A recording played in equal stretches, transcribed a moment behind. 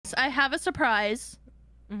Alex, I have a surprise.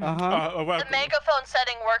 The megaphone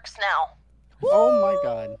setting works now. Oh my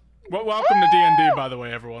god. Well, welcome to D&D, by the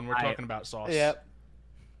way, everyone. We're talking about sauce. Yep.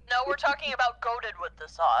 No, we're talking about goated with the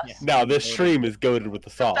sauce. Yeah. Now, this stream is goated with the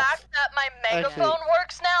sauce. The fact that my megaphone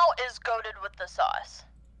works now is goated with the sauce.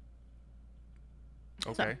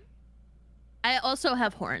 Okay. I also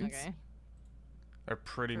have horns. Okay. They're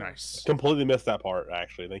pretty nice. Completely missed that part,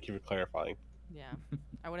 actually. Thank you for clarifying. Yeah.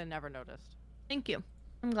 I would have never noticed. Thank you.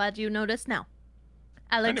 I'm glad you noticed now.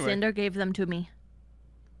 Alexander gave them to me.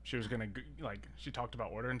 She was gonna, she talked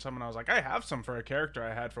about ordering some, and I was like, I have some for a character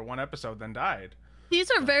I had for one episode, then died. These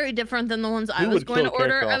are very different than the ones I Who was would going to kill a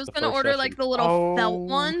character order. I off was the going to first order session? like the little felt Oh.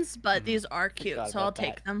 ones, but these are cute, Forgot so I'll about that.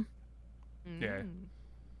 take them. Yeah.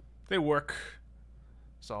 They work.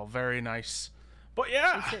 It's all very nice. But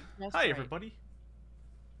yeah, They sit just hi right. everybody.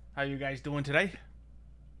 How you guys doing today?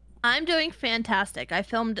 I'm doing fantastic. I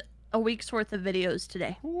filmed a week's worth of videos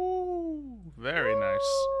today. Ooh, very nice.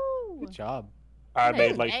 Good job. I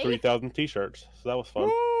made like Hey. 3,000 t-shirts, so that was fun.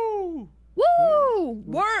 Woo! Woo!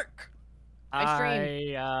 Work!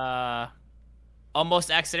 I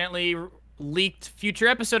Almost accidentally leaked future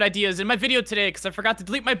episode ideas in my video today because I forgot to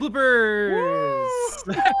delete my bloopers.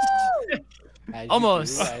 As you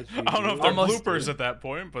Almost. do, as you I don't know do. if they're Almost. bloopers at that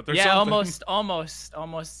point, but there's Yeah, something.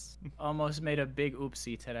 almost made a big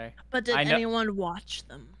oopsie today. But did I know- anyone watch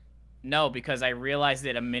them? No, because I realized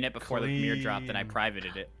it a minute before the premiere dropped and I Clean.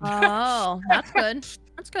 privated it. Oh, that's good.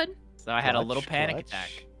 That's good. So I had a Clutch, little panic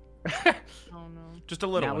clutch. attack. Oh no. Just a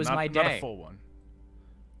little That one, was not, my not a day. full one.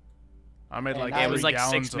 I made And like now It was 3 like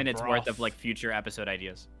gallons 6 minutes of worth broth. of like future episode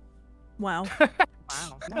ideas. Wow.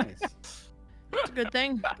 Wow. Nice. That's a good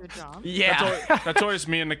thing. Good job. Yeah. That's always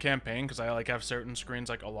me in the campaign, because I like have certain screens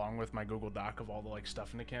like along with my Google Doc of all the like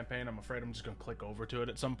stuff in the campaign. I'm afraid I'm just gonna click over to it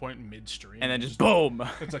at some point midstream. And then just boom.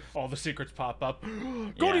 It's like all the secrets pop up.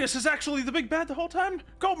 Godius is actually the big bad the whole time.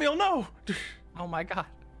 Goatmeal, no. Oh my god.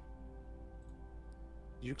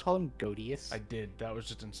 Did you call him Godius? I did. That was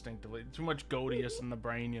just instinctively too much Godius in the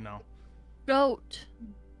brain, you know. Goat.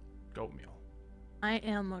 Goatmeal. I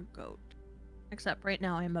am a goat. Except right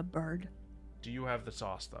now I'm a bird. Do you have the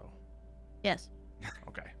sauce though? Yes.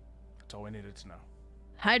 Okay, that's all we needed to know.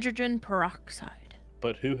 Hydrogen peroxide.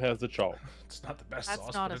 But who has the chalk? It's not the best That's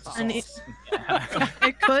sauce, not but a it's a sauce. And sauce.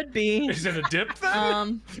 It could be. Is it a dip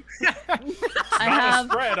then? I Not have a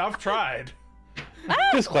spread. I've tried.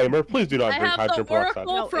 Disclaimer, please do not I drink have hydrogen the peroxide.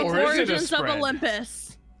 Oracle No, from or is it a Origins of spread?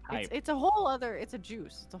 Olympus. It's a whole other. It's a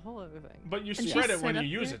juice. It's a whole other thing. But you And spread she it when set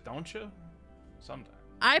you up use here. it, don't you? Sometimes.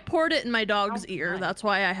 I poured it in my dog's Oh, ear. nice. That's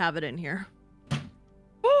why I have it in here.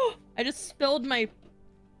 I just spilled my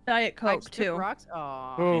Diet Coke too. Rocks?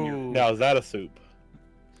 Aw. Ooh. Now, is that a soup?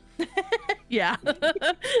 Yeah,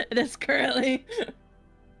 it is currently.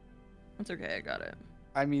 That's okay. I got it.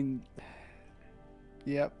 I mean,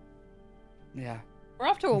 yep. Yeah. We're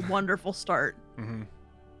off to a wonderful start. Mm-hmm.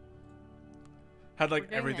 Had like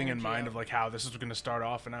getting everything in energy mind out. of like how this is gonna start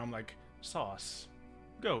off, and now I'm like sauce,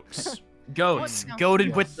 goats. Goats, What? goaded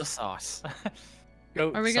Yes. with the sauce.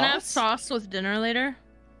 Goat Are we gonna have sauce with dinner later?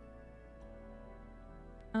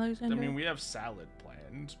 I Alexander? mean, we have salad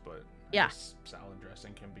planned, but I Yeah. guess salad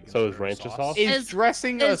dressing can be. So is considered ranch a sauce? Is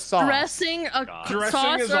dressing a is sauce? dressing a Dressing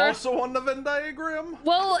sauce is or- also on the Venn diagram.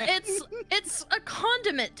 Well, it's a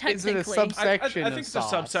condiment Is it a technically. subsection I of think it's a sauce?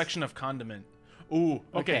 subsection of condiment. Ooh,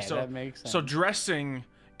 okay, so that makes sense. so dressing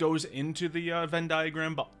goes into the Venn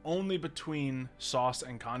diagram, but only between sauce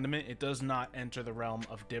and condiment. It does not enter the realm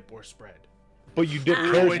of dip or spread. But you dip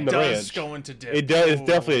Oh, toast it in the does ranch. go into dip. It does. It's Ooh.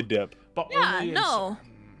 definitely a dip. But Yeah, only in no.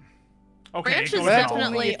 Okay, Ranch it is goes That's in all.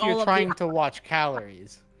 definitely only if you're all of trying the- to watch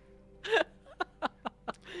calories.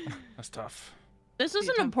 That's tough. This is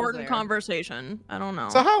Your an temple's important there. conversation. I don't know.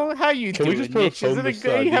 So how you Can we doing, just put a Mitch? Is phone it a this,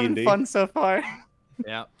 good? Are you having D&D? fun so far?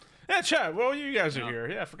 Yeah. Yeah, chat. Well, you guys are Yeah. here.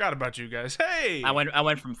 Yeah, I forgot about you guys. Hey. I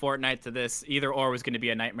went from Fortnite to this. Either or was going to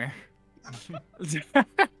be a nightmare.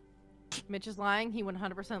 Mitch is lying. He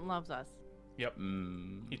 100% loves us. Yep.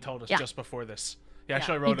 Mm. He told us Yeah. just before this. He Yeah.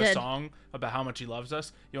 actually He wrote a did. song about how much he loves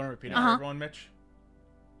us. You want to repeat it Uh-huh. for everyone, Mitch?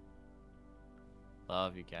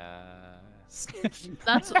 Love you guys.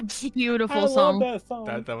 That's a beautiful I love song. that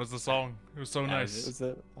song. That was the song. It was so That nice. was Is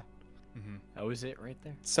it Mm-hmm. That was it right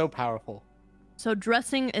there. so powerful? So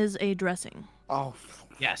dressing is a dressing. Oh,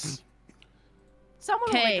 Yes.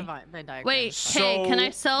 Someone will Okay. make a Venn diagram. Wait, So- hey, can I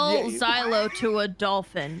sell Yeah, you- Xylo to a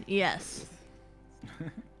dolphin? Yes.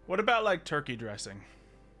 What about like turkey dressing?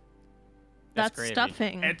 That's gravy.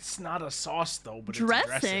 stuffing. It's not a sauce though, but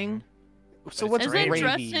Dressing? it's dressing. so It's what's Isn't gravy.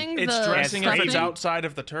 dressing It's the dressing if stuffing? it's outside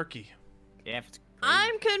of the turkey. Yeah, if it's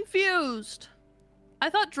I'm confused. I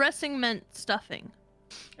thought dressing meant stuffing.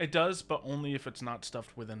 It does, but only if it's not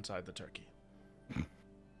stuffed with inside the turkey.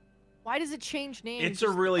 Why does it change names? It's a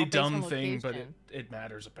just really based on dumb thing, but location? it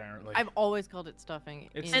matters apparently. I've always called it stuffing.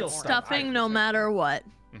 It's in still It's orange. stuffing no matter what.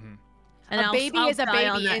 Mhm. And A I'll- baby I'll is a die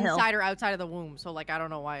on baby that hill. inside or outside of the womb, so like I don't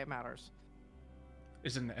know why it matters.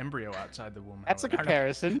 Is an embryo outside the womb? That's a however.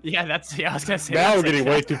 comparison. Yeah, that's I was gonna say. Now we're that's getting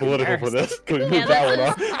way too political for this. Can we move Yeah, that one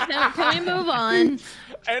let's on? can we move on?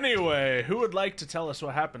 Anyway, who would like to tell us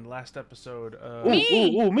what happened last episode? Ooh, Me.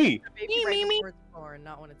 ooh, ooh, me. A baby Me, right me, me. before it's born,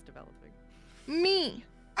 not when it's developing. Me.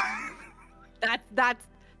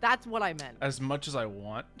 That's what I meant. As much as I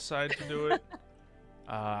want Side to do it,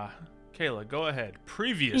 Kayla, go ahead.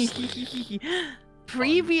 Previously.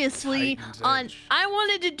 Previously Titan's on, Edge. I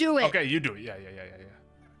wanted to do it. Okay, you do it. Yeah.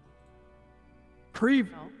 No.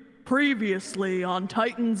 Previously on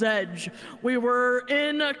Titan's Edge, we were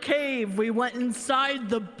in a cave. We went inside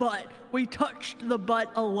the butt. We touched the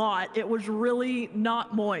butt a lot. It was really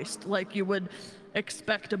not moist like you would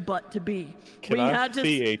expect a butt to be. Can I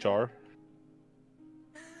see HR?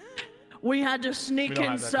 We had to sneak don't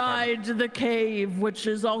have that inside the cave, which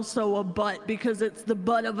is also a butt because it's the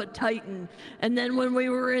butt of a Titan. And then when we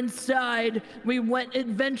were inside, we went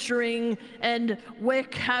adventuring, and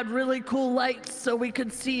Wick had really cool lights so we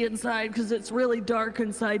could see inside because it's really dark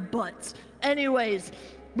inside butts. Anyways,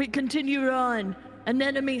 we continued on. An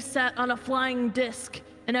enemy sat on a flying disc,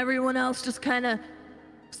 and everyone else just kind of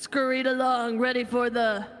scurried along, ready for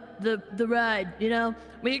the ride, you know?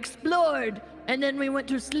 We explored, and then we went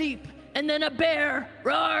to sleep. And then a bear,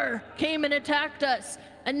 roar, came and attacked us.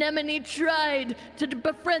 Anemone tried to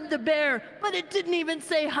befriend the bear, but it didn't even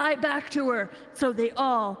say hi back to her. So they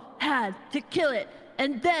all had to kill it.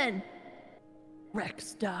 And then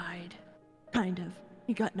Rex died. Kind of.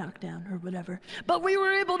 He got knocked down or whatever. But we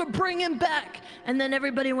were able to bring him back. And then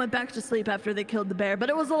everybody went back to sleep after they killed the bear. But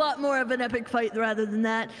it was a lot more of an epic fight rather than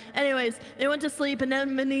that. Anyways, they went to sleep, and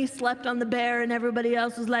Anemone slept on the bear, and everybody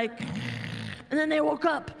else was like... And then they woke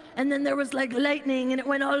up, and then there was like lightning, and it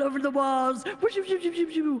went all over the walls. There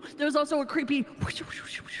was also a creepy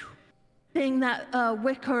thing that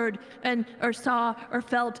Wick heard or saw or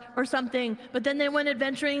felt or something. But then they went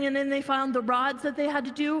adventuring, and then they found the rods that they had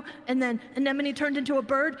to do, and then Anemone turned into a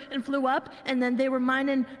bird and flew up, and then they were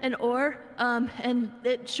mining an ore, and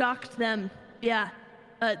it shocked them. Yeah,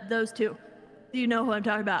 those two. You know who I'm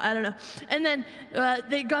talking about. I don't know. And then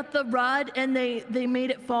they got the rod, and they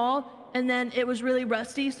made it fall. And then it was really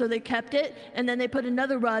rusty, so they kept it, and then they put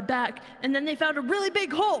another rod back, and then they found a really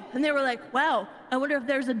big hole, and they were like, wow, I wonder if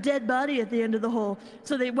there's a dead body at the end of the hole.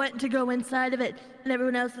 So they went to go inside of it, and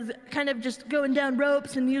everyone else is kind of just going down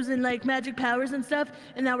ropes and using like magic powers and stuff,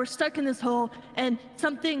 and now we're stuck in this hole, and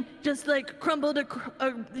something just like crumbled,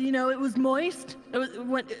 you know, it was moist,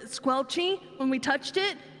 went squelchy when we touched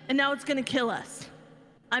it, and now it's gonna kill us.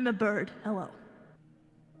 I'm a bird, hello.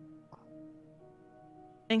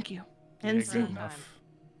 Thank you. And Yeah, see. good enough.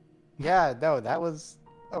 Yeah, no, that was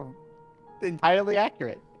entirely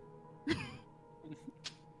accurate.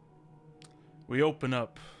 We open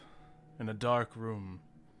up in a dark room.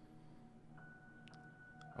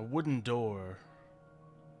 A wooden door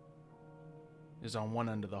is on one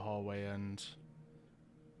end of the hallway, and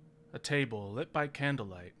a table lit by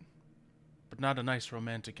candlelight. But not a nice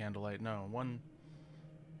romantic candlelight, no. One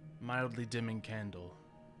mildly dimming candle.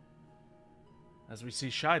 As we see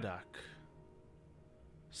Shydock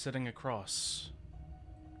sitting across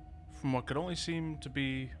from what could only seem to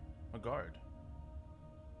be a guard.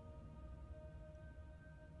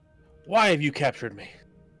 Why have you captured me?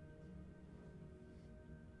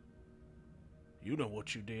 You know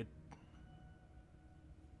what you did.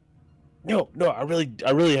 No, I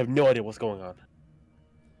really have no idea what's going on.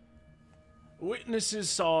 Witnesses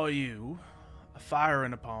saw you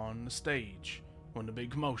firing upon the stage when the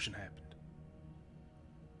big commotion happened.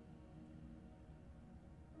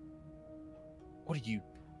 What are you?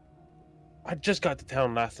 I just got to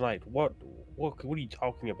town last night. What are you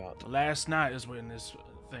talking about? Last night is when this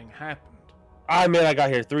thing happened. I mean, I got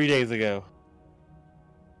here 3 days ago.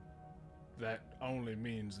 That only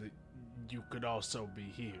means that you could also be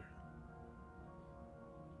here.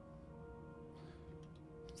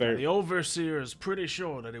 Fair. The overseer is pretty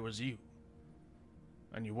sure that it was you.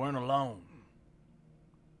 And you weren't alone.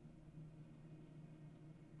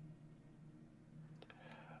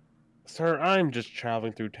 Sir, I'm just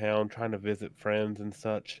traveling through town, trying to visit friends and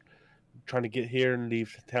such. Trying to get here and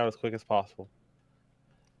leave town as quick as possible.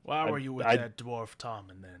 Why were you with that dwarf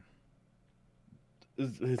Tommen then?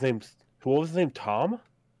 His name's... What was his name? Tom?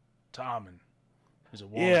 Tommen is a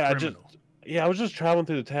war criminal. I was just traveling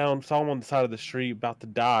through the town, saw him on the side of the street about to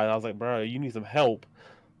die. And I was like, bro, you need some help.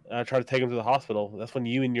 I tried to take him to the hospital. That's when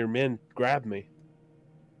you and your men grabbed me.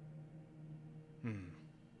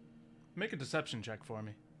 Make a deception check for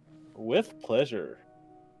me. With pleasure.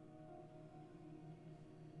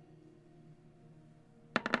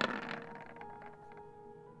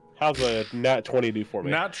 How's a nat 20 do for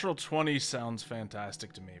me? Natural 20 sounds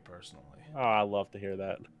fantastic to me, personally. Oh, I love to hear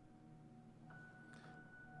that.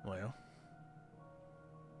 Well,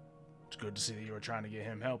 it's good to see that you were trying to get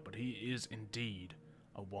him help, but he is indeed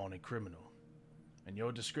a wanted criminal. And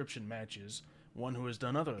your description matches one who has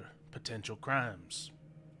done other potential crimes.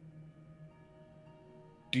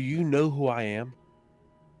 Do you know who I am?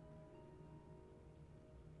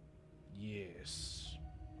 Yes.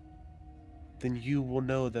 Then you will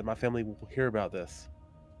know that my family will hear about this.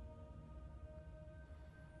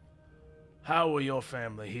 How will your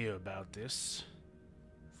family hear about this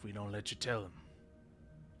if we don't let you tell them?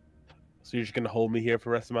 So you're just going to hold me here for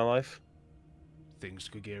the rest of my life? Things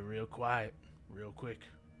could get real quiet real quick.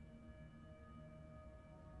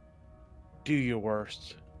 Do your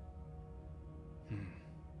worst.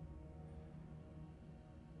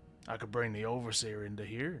 I could bring the overseer into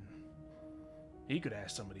here, and he could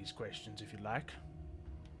ask some of these questions if you'd like.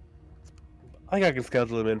 I think I can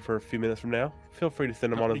schedule him in for a few minutes from now. Feel free to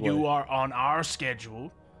send him on his way. You are on our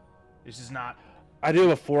schedule. This is not... I do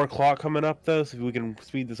have a 4 o'clock coming up, though, so if we can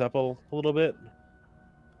speed this up a little bit.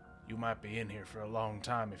 You might be in here for a long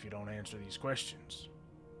time if you don't answer these questions.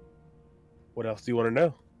 What else do you want to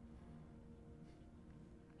know?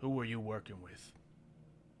 Who were you working with?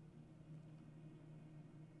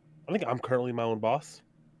 I think I'm currently my own boss.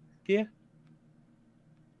 Yeah.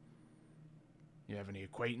 You have any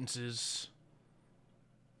acquaintances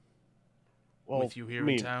Well, with you here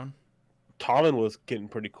in town? Tomlin was getting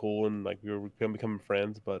pretty cool, and like we were becoming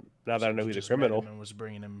friends. But now that I know he's a criminal, and was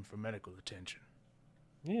bringing him for medical attention.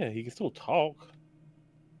 Yeah, he can still talk.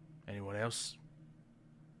 Anyone else?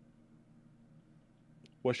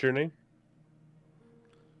 What's your name?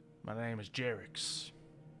 My name is Jerix.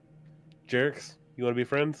 Jerix? You want to be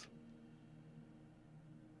friends?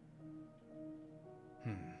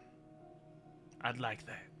 I'd like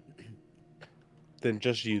that. Then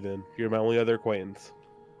just you then. You're my only other acquaintance.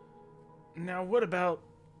 Now, what about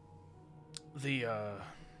the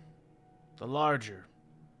larger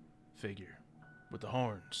figure with the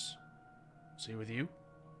horns? Is he with you?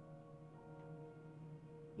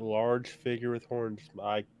 Large figure with horns.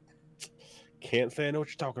 I can't say I know what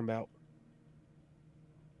you're talking about.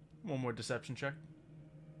 One more deception check.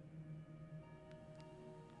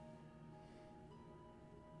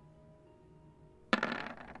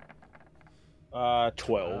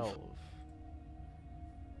 12.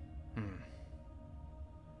 You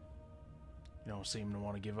don't seem to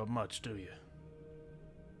want to give up much, do you?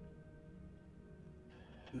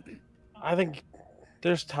 I think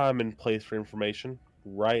there's time and place for information.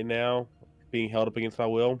 Right now, being held up against my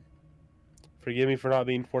will. Forgive me for not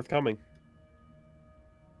being forthcoming.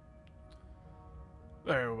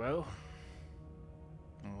 Very well.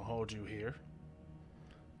 I'll hold you here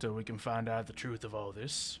till we can find out the truth of all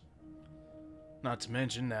this. Not to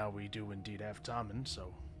mention, now we do indeed have Tommen,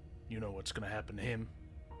 so you know what's going to happen to him.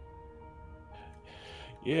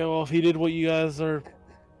 Yeah, well, if he did what you guys are...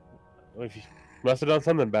 If he must have done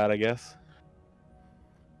something bad, I guess.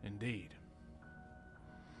 Indeed.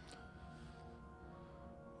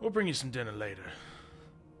 We'll bring you some dinner later.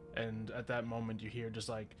 And at that moment, you hear just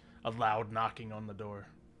like a loud knocking on the door.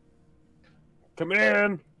 Come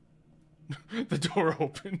in! The door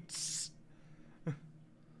opens.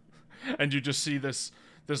 And you just see this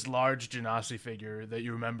large Genasi figure that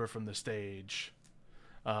you remember from the stage.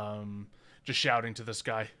 Just shouting to this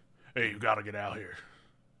guy, "Hey, you gotta get out here."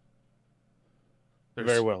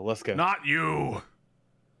 Very well, let's go. Not you!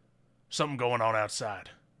 Something going on outside.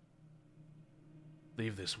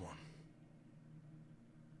 Leave this one.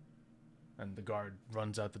 And the guard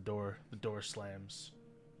runs out the door slams.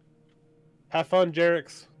 Have fun,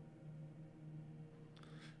 Jerix.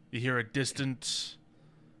 You hear a distant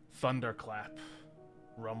thunderclap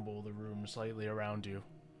rumble the room slightly around you.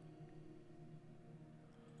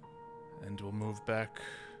 And we'll move back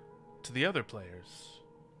to the other players.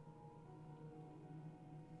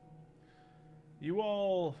 You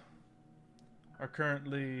all are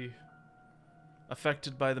currently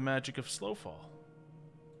affected by the magic of Slowfall,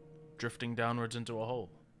 drifting downwards into a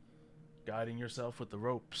hole, guiding yourself with the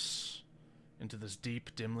ropes into this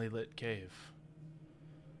deep, dimly lit cave.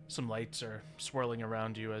 Some lights are swirling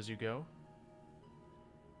around you as you go.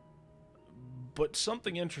 But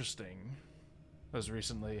something interesting has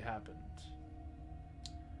recently happened.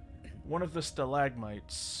 One of the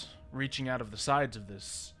stalagmites reaching out of the sides of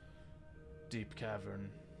this deep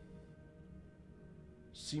cavern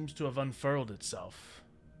seems to have unfurled itself,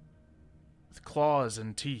 with claws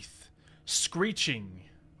and teeth, screeching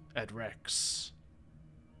at Rex.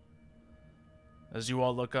 As you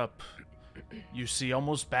all look up, you see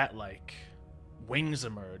almost bat-like wings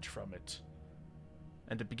emerge from it,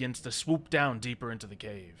 and it begins to swoop down deeper into the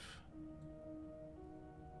cave.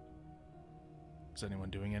 Is anyone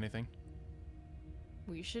doing anything?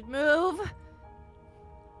 We should move.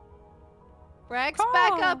 Rex,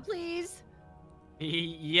 back up, please.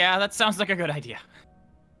 Yeah, that sounds like a good idea.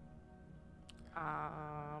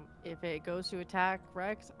 If it goes to attack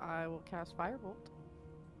Rex, I will cast Firebolt.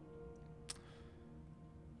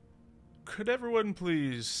 Could everyone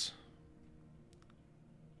please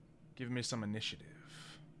give me some initiative?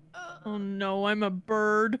 Oh no, I'm a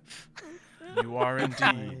bird. You are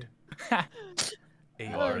indeed a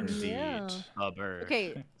bird. Yeah. A bird.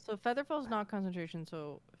 Okay, so Featherfall's not concentration,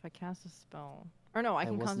 so if I cast a spell... Or no, I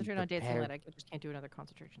can wasn't concentrate on dancing prepared. light, I just can't do another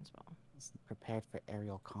concentration spell. Wasn't prepared for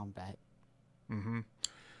aerial combat. Mm-hmm.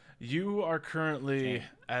 You are currently,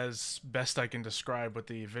 as best I can describe with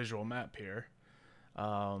the visual map here,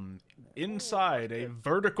 inside a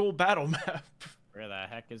vertical battle map. Where the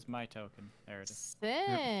heck is my token? There it is.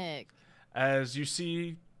 Sick! As you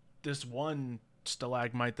see this one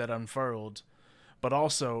stalagmite that unfurled, but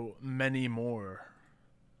also many more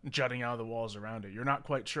jutting out of the walls around it. You're not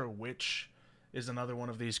quite sure which is another one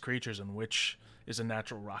of these creatures and which is a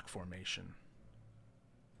natural rock formation.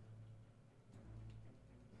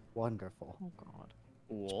 Wonderful. Oh god.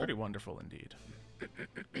 It's pretty wonderful indeed.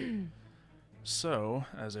 So,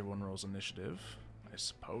 as everyone rolls initiative, I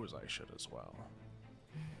suppose I should as well.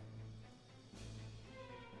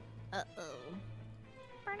 Uh-oh.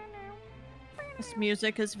 This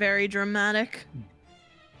music is very dramatic.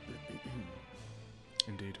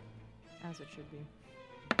 Indeed. As it should be.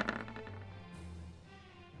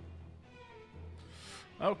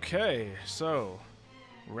 Okay, so,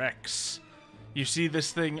 Rex, you see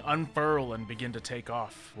this thing unfurl and begin to take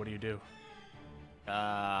off. What do you do?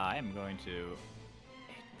 I am going to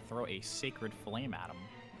throw a sacred flame at him.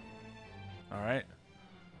 All right.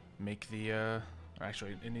 Make the,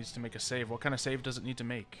 actually, it needs to make a save. What kind of save does it need to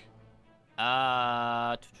make?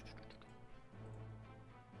 Let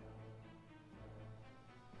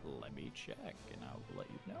me check, and I will let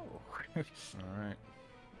you know. All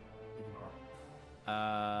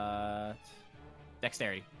right.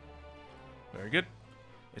 Dexterity. Very good.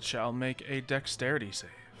 It shall make a dexterity save.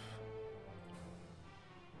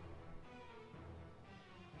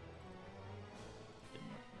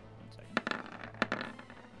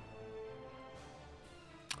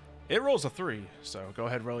 It rolls a 3, so go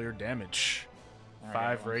ahead, roll your damage. All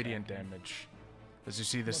right, 5 1 radiant second. damage. As you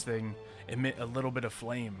see this thing emit a little bit of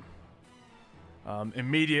flame.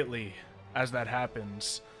 Immediately, as that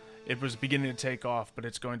happens, it was beginning to take off, but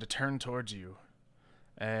it's going to turn towards you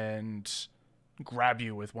and grab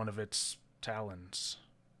you with one of its talons.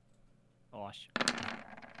 Gosh.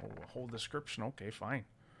 Oh, a whole description. Okay, fine.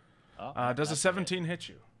 Oh, Does a that's 17 hit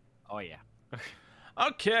you? Oh, yeah.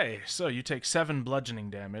 Okay, so you take 7 bludgeoning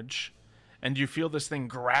damage, and you feel this thing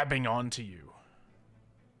grabbing onto you.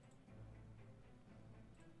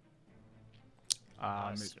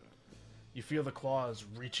 You feel the claws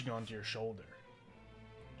reaching onto your shoulder,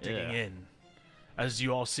 digging in, as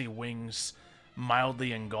you all see wings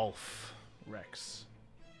mildly engulf Rex.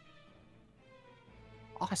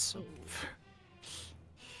 Awesome.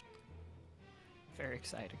 Very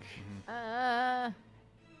exciting.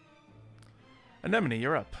 Anemone,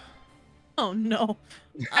 you're up. Oh no.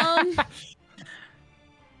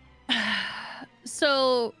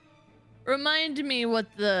 So, remind me what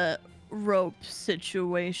the rope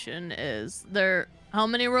situation is. How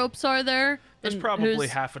many ropes are there? There's And probably who's-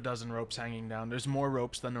 half a dozen ropes hanging down. There's more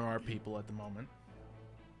ropes than there are people at the moment.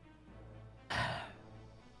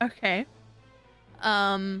 Okay.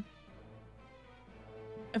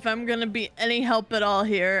 If I'm gonna be any help at all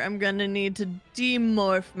here, I'm gonna need to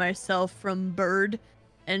demorph myself from bird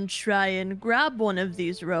and try and grab one of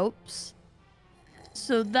these ropes.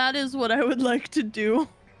 So that is what I would like to do.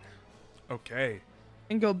 Okay.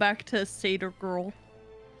 And go back to Satyr Girl.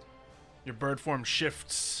 Your bird form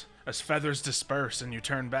shifts as feathers disperse and you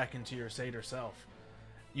turn back into your satyr self.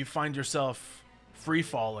 You find yourself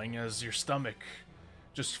free-falling as your stomach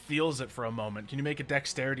just feels it for a moment. Can you make a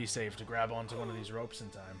dexterity save to grab onto one of these ropes in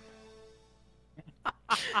time?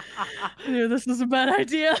 I knew this was a bad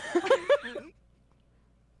idea.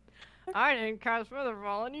 I didn't cast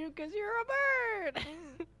Featherfall on you because you're a bird!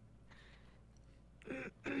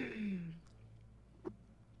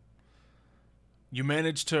 You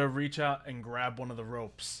manage to reach out and grab one of the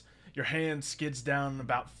ropes. Your hand skids down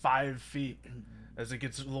about 5 feet as it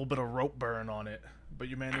gets a little bit of rope burn on it, but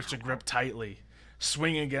you manage to grip tightly,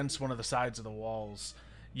 swing against one of the sides of the walls.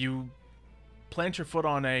 You plant your foot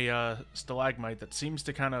on a stalagmite that seems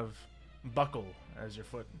to kind of buckle as your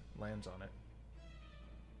foot lands on it.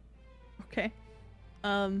 Okay.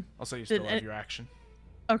 I'll say you still have your action.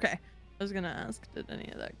 Okay. I was gonna ask, did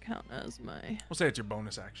any of that count as my... We'll say it's your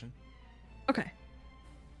bonus action. Okay.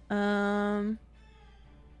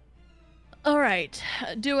 Alright.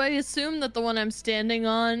 Do I assume that the one I'm standing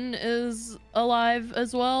on is alive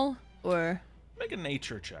as well? Or... Make a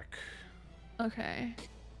nature check. Okay.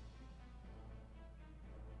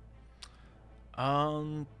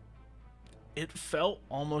 It felt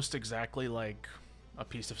almost exactly like a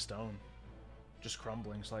piece of stone. Just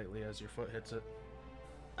crumbling slightly as your foot hits it.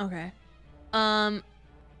 Okay. I'll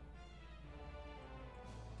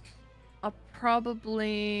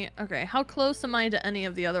probably... Okay, how close am I to any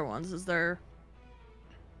of the other ones? Is there...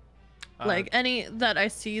 Like, any that I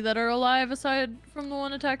see that are alive aside from the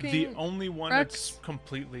one attacking The only one Rex? that's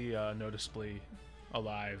completely noticeably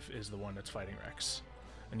alive is the one that's fighting Rex.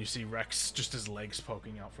 And you see Rex, just his legs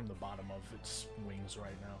poking out from the bottom of its wings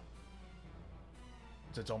right now.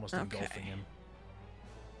 It's almost engulfing him.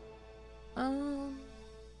 All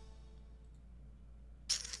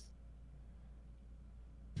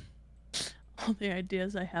the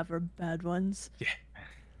ideas I have are bad ones. Yeah.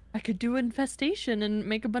 I could do infestation and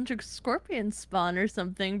make a bunch of scorpions spawn or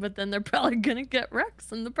something, but then they're probably gonna get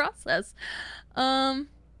Rex in the process.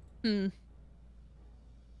 Can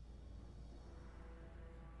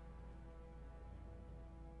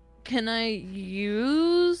I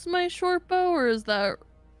use my short bow, or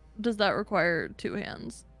does that require two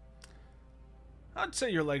hands? I'd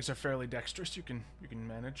say your legs are fairly dexterous. You can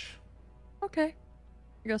manage. Okay.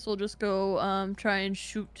 I guess we'll just go try and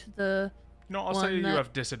shoot the... No, I'll say you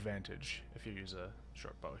have disadvantage if you use a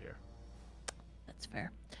short bow here. That's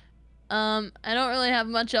fair. I don't really have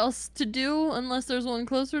much else to do unless there's one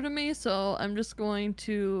closer to me, so I'm just going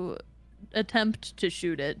to attempt to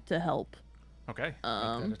shoot it to help. Okay. Make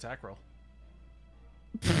that attack roll.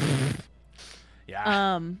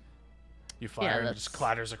 Yeah. You fire and it just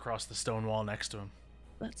clatters across the stone wall next to him.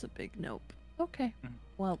 That's a big nope. Okay.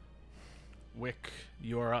 Well. Wick,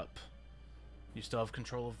 you're up. You still have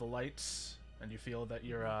control of the lights, and you feel that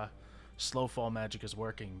your slow fall magic is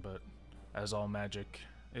working, but as all magic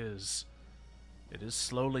is, it is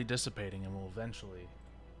slowly dissipating and will eventually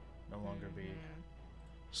no longer be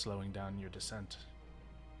slowing down your descent.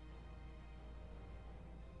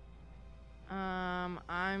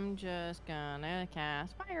 I'm just gonna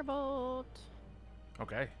cast Firebolt.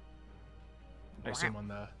 Okay. I assume on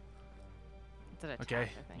the... It's an attack, Okay.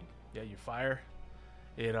 I think. Yeah, you fire.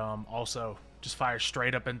 It also just fires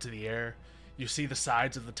straight up into the air. You see the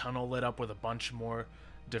sides of the tunnel lit up with a bunch more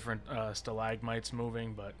different stalagmites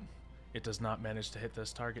moving, but it does not manage to hit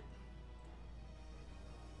this target.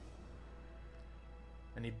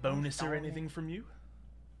 Any bonus or anything from you?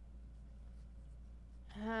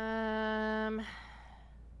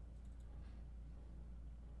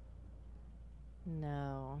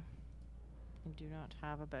 No. I do not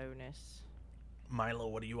have a bonus. Milo,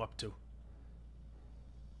 what are you up to?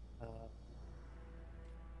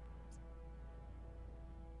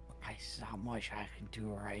 There's not much I can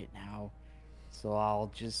do right now, so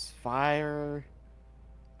I'll just fire.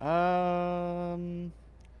 I'm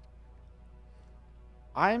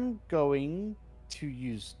going to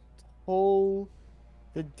use Toll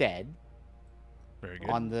the Dead. Very good.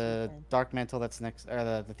 On the dark mantle that's next, or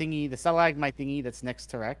the thingy, the stalagmite thingy that's next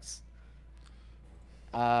to Rex.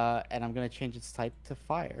 And I'm gonna change its type to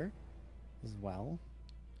fire, as well.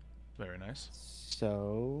 Very nice.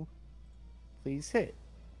 So, please hit.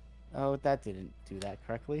 Oh, that didn't do that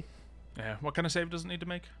correctly. Yeah. What kind of save does it need to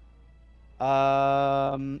make?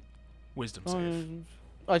 Wisdom save.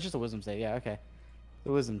 Oh, it's just a wisdom save. Yeah, okay.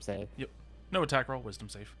 The wisdom save. Yep. No attack roll. Wisdom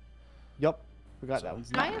save. Yep. Forgot So- that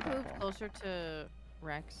one's Can I not. have moved closer to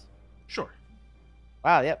Rex? Sure.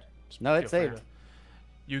 Wow. Yep. Just No, feel it free saved. to-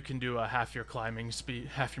 You can do a half your climbing speed,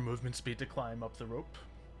 half your movement speed to climb up the rope.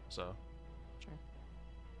 So.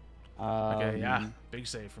 Okay. Yeah. Big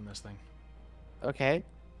save from this thing. Okay.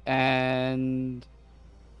 And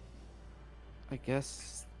I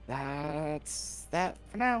guess that's that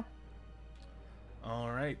for now. All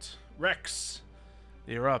right, Rex,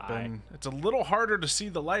 you're up, and it's a little harder to see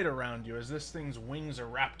the light around you as this thing's wings are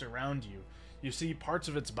wrapped around you. You see parts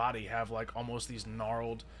of its body have like almost these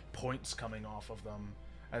gnarled points coming off of them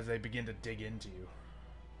as they begin to dig into you.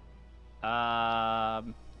 I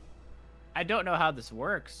don't know how this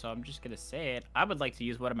works, so I'm just gonna say it. I would like to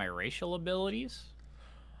use one of my racial abilities.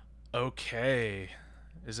 Okay,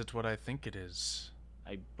 Is it what I think it is?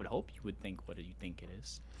 I would hope you would think what you think it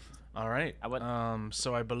is. All right. I would.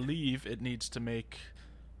 So I believe it needs to make.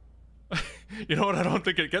 You know what? I don't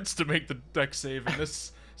think it gets to make the deck save in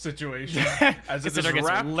this situation, as it is Considering it's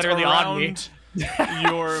wrapped literally on me. around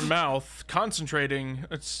your mouth, concentrating.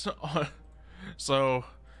 It's so.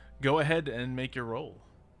 Go ahead and make your roll.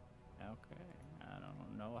 Okay. I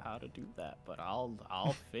don't know how to do that, but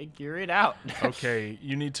I'll figure it out. Okay,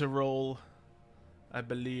 you need to roll, I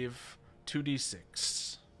believe,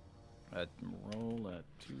 2d6. Roll a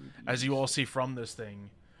 2d6. As you all see from this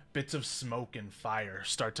thing, bits of smoke and fire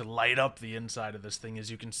start to light up the inside of this thing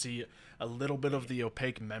as you can see a little bit of the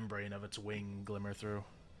opaque membrane of its wing glimmer through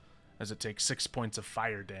as it takes 6 points of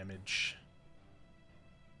fire damage.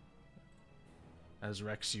 As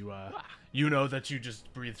Rex, you know that you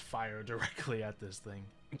just breathed fire directly at this thing.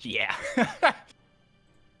 Yeah.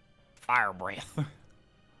 Fire breath.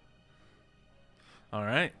 All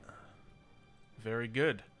right. Very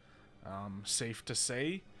good. Safe to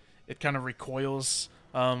say, it kind of recoils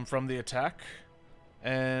from the attack,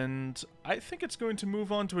 and I think it's going to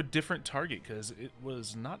move on to a different target because it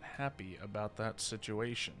was not happy about that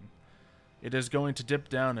situation. It is going to dip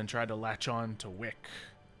down and try to latch on to Wick.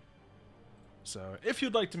 So, if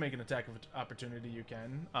you'd like to make an attack of opportunity, you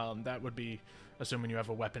can. That would be assuming you have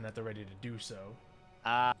a weapon at the ready to do so.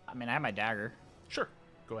 I mean, I have my dagger. Sure.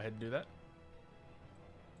 Go ahead and do that.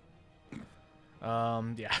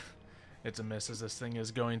 Yeah. It's a miss as this thing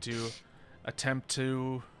is going to attempt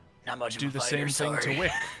to do the same thing to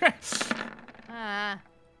Wick.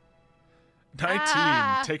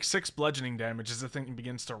 19. Take 6 bludgeoning damage as the thing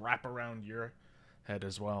begins to wrap around your head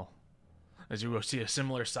as well. As you will see a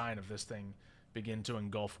similar sign of this thing begin to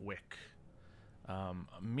engulf Wick.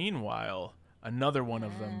 Meanwhile, another one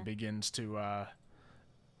of them begins to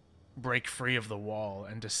break free of the wall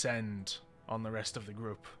and descend on the rest of the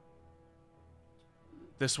group.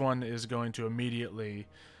 This one is going to immediately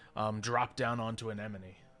drop down onto an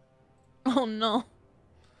Anemone. Oh no.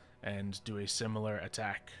 And do a similar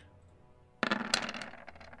attack.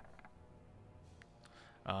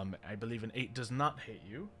 I believe an 8 does not hit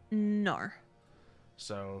you. Nar.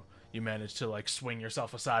 So you manage to like swing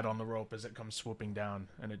yourself aside on the rope as it comes swooping down,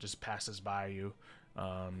 and it just passes by you,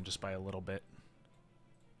 just by a little bit.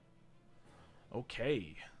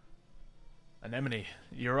 Okay. Anemone,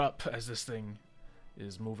 you're up as this thing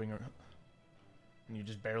is moving, and you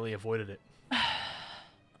just barely avoided it.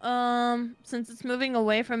 Since it's moving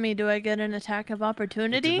away from me, do I get an attack of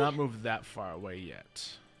opportunity? It did not move that far away yet.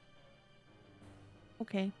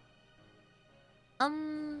 Okay.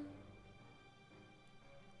 I'm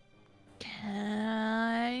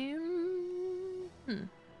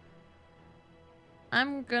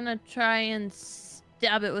gonna try and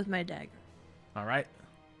stab it with my dagger. All right.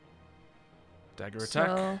 Dagger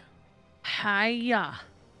attack. So, hiya.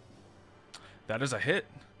 That is a hit.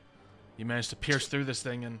 You managed to pierce through this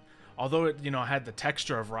thing, and although it, had the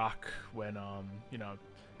texture of rock when,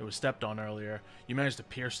 it was stepped on earlier, you managed to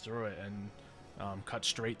pierce through it and cut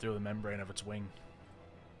straight through the membrane of its wing.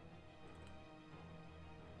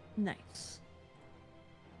 Nice.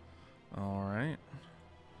 All right.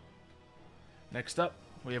 Next up,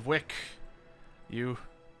 we have Wick. You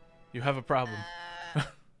have a problem.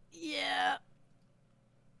 Yeah.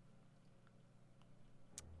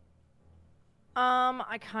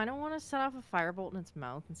 I kind of want to set off a firebolt in its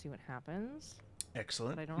mouth and see what happens.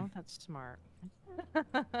 Excellent. But I don't know if that's smart.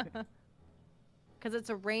 Because it's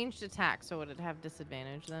a ranged attack, so would it have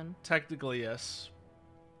disadvantage then? Technically, yes.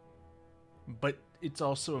 But it's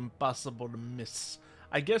also impossible to miss.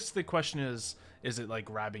 I guess the question is it like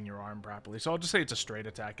grabbing your arm properly? So I'll just say it's a straight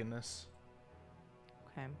attack in this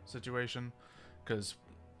situation, because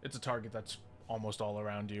it's a target that's almost all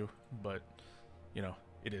around you, but,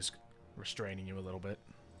 it is restraining you a little bit.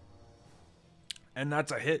 And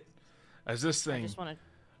that's a hit, as this thing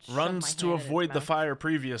runs to avoid the fire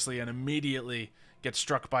previously and immediately gets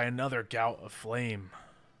struck by another gout of flame.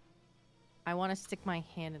 I want to stick my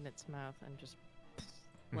hand in its mouth and just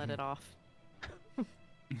let it off.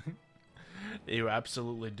 You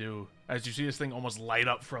absolutely do. As you see this thing almost light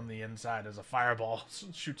up from the inside as a fireball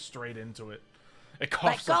shoots straight into it. It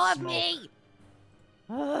coughs up smoke. Me!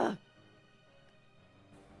 Ugh.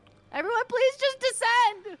 Everyone, please just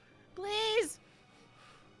descend! Please!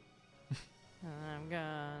 I'm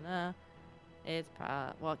gonna...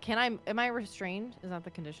 Well, am I restrained? Is that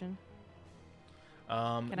the condition? You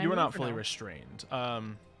are not fully restrained.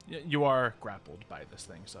 You are grappled by this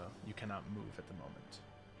thing, so you cannot move at the moment.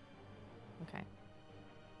 Okay.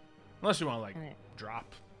 Unless you want to,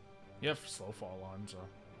 drop. You have slow fall on, so...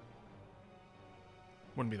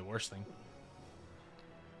 wouldn't be the worst thing.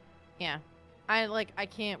 Yeah. I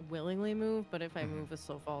can't willingly move, but if I move with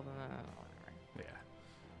slow fall, then whatever. Yeah.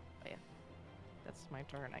 But yeah. That's my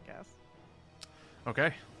turn, I guess.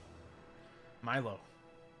 Okay. Milo.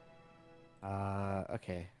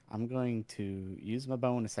 Okay. I'm going to use my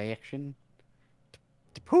bonus action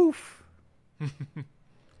to poof.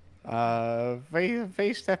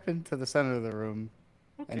 Face step into the center of the room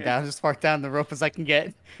and down as far down the rope as I can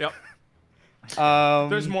get. Yep.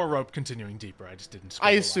 There's more rope continuing deeper. I just didn't.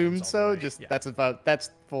 I assumed so. Yeah.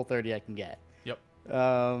 That's full 30 I can get. Yep.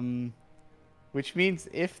 Which means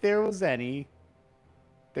if there was any,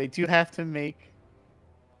 they do have to make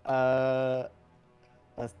a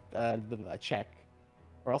check,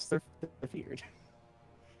 or else they're feared.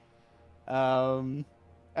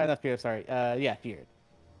 Not feared. Sorry. Yeah, feared.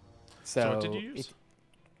 So what did you use? Face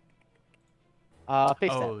step. Oh,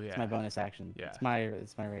 It's yeah. my bonus action. Yeah. It's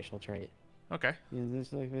my racial trait. Okay. Where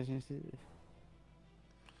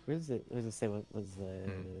does it say what was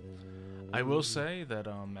the? I will say that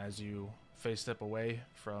as you face step away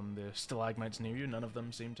from the stalagmites near you, none of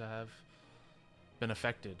them seem to have been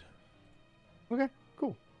affected. Okay,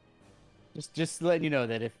 cool. Just letting you know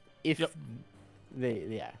that if Yep.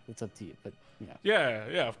 it's up to you, but you know.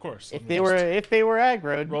 Yeah, of course. If they were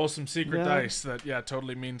aggroed, roll some secret Yeah. dice that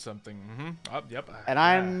totally mean something. Yep. and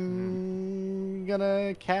I'm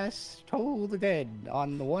gonna cast Toll the Dead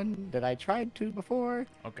on the one that I tried to before.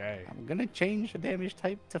 Okay. I'm gonna change the damage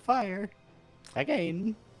type to fire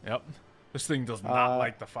again. Yep. This thing does not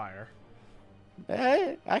like the fire.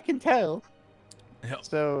 I can tell. Yep.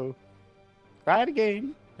 So, try it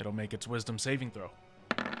again. It'll make its wisdom saving throw.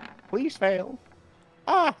 Please fail.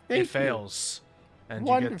 Thank It you. fails. And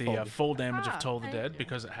you get the Wonderful. full damage of Toll the thank Dead you.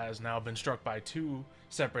 because it has now been struck by 2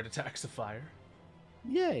 separate attacks of fire.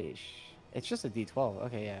 Yay. It's just a D12.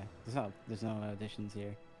 Okay, yeah. There's no additions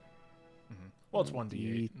here. Well, it's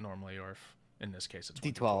 1d8 normally, or if, in this case, it's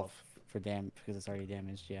D12 for because it's already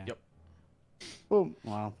damaged. Yeah. Yep. Boom.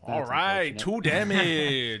 Well. All that's right, unfortunate. 2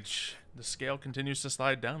 damage. The scale continues to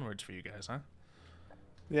slide downwards for you guys, huh?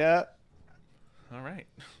 Yeah. All right.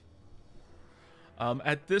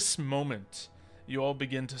 At this moment, you all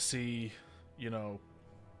begin to see,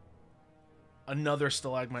 another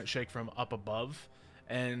stalagmite shake from up above,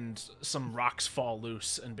 and some rocks fall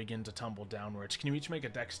loose and begin to tumble downwards. Can you each make a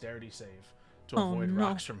dexterity save to avoid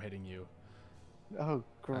rocks from hitting you? Oh,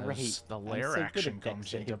 great. As the I'm lair so good action at dex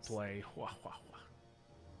comes into saves. play. Wah, wah, wah.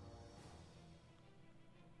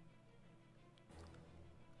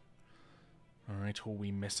 All right, who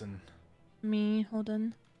we missing? Me, hold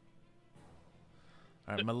on.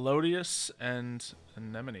 All right, Melodious and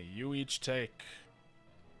Anemone, you each take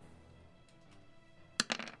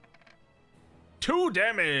 2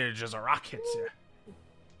 damage as a rock hits you.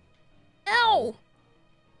 Ow!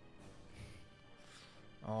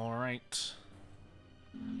 All right.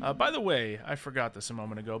 By the way, I forgot this a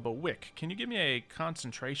moment ago, but Wick, can you give me a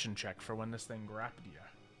concentration check for when this thing grabbed you?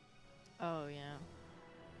 Oh, yeah.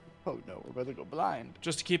 Oh no, we're about to go blind.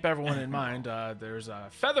 Just to keep everyone in mind, there's a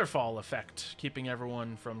featherfall effect, keeping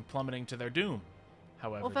everyone from plummeting to their doom.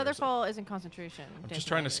 However, Well, Featherfall isn't concentration. I'm just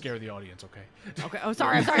trying to scare the audience, okay? Okay. Oh,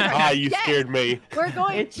 sorry. I'm sorry. You Yes! scared me. We're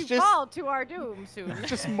going It's to just- fall to our doom soon.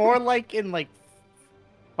 Just more like in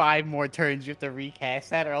 5 more turns you have to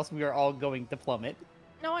recast that, or else we are all going to plummet.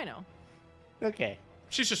 No, I know. Okay.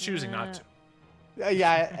 She's just choosing not to.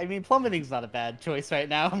 Yeah, I mean plummeting's not a bad choice right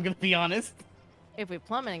now. I'm gonna be honest. If we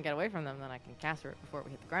plummet and get away from them, then I can cast it before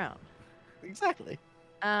we hit the ground. Exactly.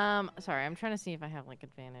 Sorry, I'm trying to see if I have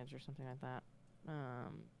advantage or something like that.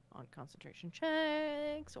 On concentration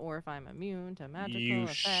checks, or if I'm immune to magical You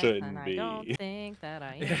effects, shouldn't and I be. don't think that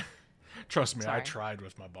I am. Yeah. Trust me, I Sorry. tried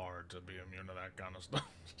with my bard to be immune to that kind of stuff.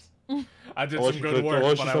 I did Unless some you good could- work,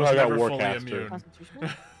 unless but you I was somehow got never fully Warcaster. immune. Constitution?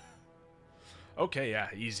 Okay, yeah,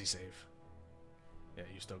 easy save. Yeah,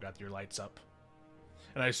 you still got your lights up.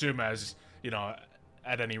 And I assume as,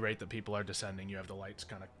 at any rate that people are descending, you have the lights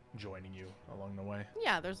kind of joining you along the way.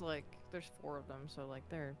 Yeah, there's 4 of them, so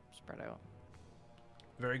they're spread out.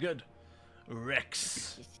 Very good.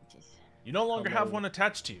 Rex, you no longer have one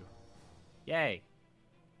attached to you. Yay.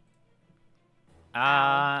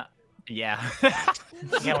 Ow. Yeah.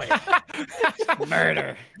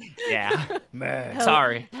 Murder. Yeah. Murder.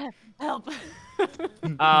 Sorry. Help!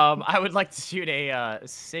 I would like to shoot a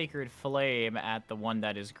sacred flame at the one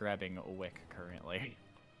that is grabbing Wick currently.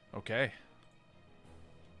 Okay.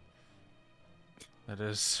 That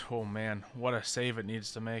is, oh man, what a save it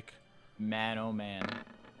needs to make. Man, oh man.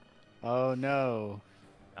 Oh no.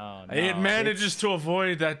 Oh no. It manages to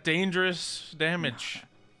avoid that dangerous damage.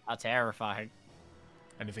 How terrifying.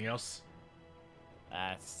 Anything else?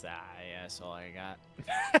 That's yeah, that's all I got.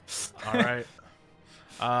 All right.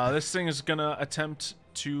 This thing is gonna attempt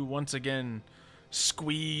to once again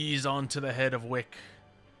squeeze onto the head of Wick.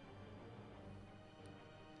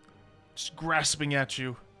 Just grasping at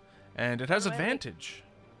you. And it has advantage.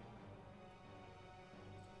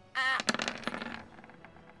 Ah.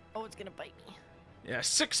 Oh, it's gonna bite me. Yeah,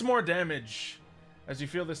 6 more damage as you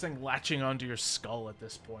feel this thing latching onto your skull at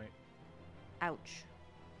this point. Ouch.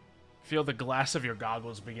 Feel the glass of your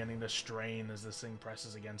goggles beginning to strain as this thing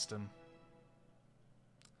presses against him.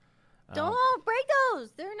 Don't break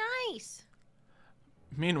those. They're nice.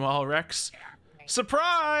 Meanwhile, Rex,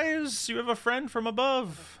 surprise! You have a friend from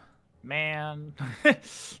above. Man.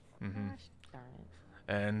 Gosh darn it.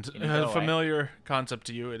 And Can you go a away? familiar concept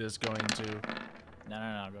to you, it is going to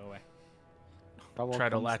No, go away. try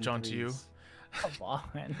to latch onto you. Come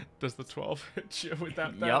on. Does the 12 hit you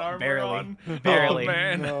without that Yup, armor barely. on? Barely. Oh,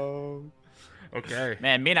 man. No. Okay.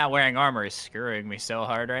 Man, me not wearing armor is screwing me so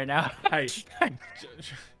hard right now. Hey.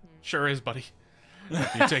 Sure is, buddy.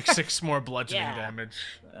 You take 6 more bludgeoning Yeah. damage.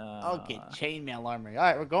 Okay, chainmail armor. All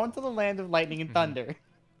right, we're going to the land of lightning and thunder.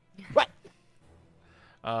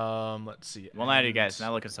 Let's see. Well, now you guys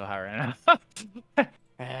not looking so hot right now.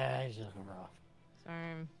 It's just rough.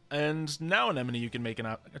 Sorry. And now, Anemone, you can make an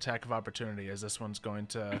attack of opportunity, as this one's going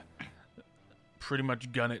to pretty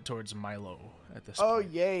much gun it towards Milo at this Oh,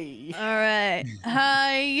 point. yay. All right.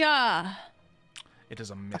 Hiya. It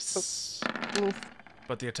is a miss. Oof.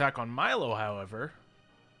 But the attack on Milo, however,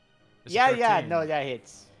 is a Yeah, 13. no, that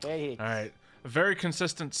hits. That hits. All right. A very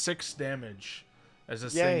consistent 6 damage as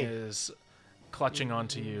this Yay. thing is clutching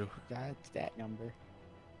onto you. That's that number.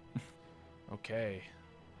 Okay.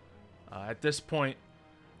 At this point,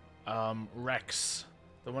 Rex,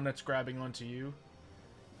 the one that's grabbing onto you,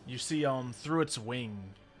 you see through its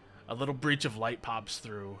wing, a little breach of light pops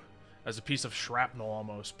through as a piece of shrapnel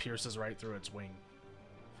almost pierces right through its wing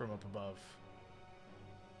from up above.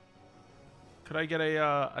 Could I get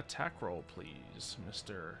a attack roll, please,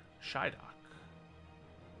 Mr. Shydock?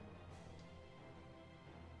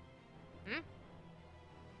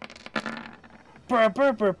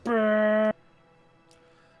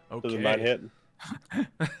 Does it not Okay. hit?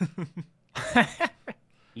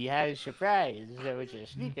 He has surprise. So it's a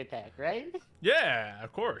sneak attack, right? Yeah,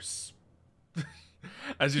 of course.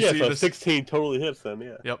 As you Yeah, see so this. 16 totally hits then,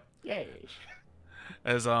 yeah. Yep. Yay.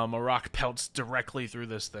 As a rock pelts directly through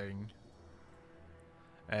this thing,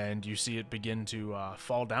 and you see it begin to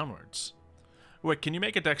fall downwards. Wait, can you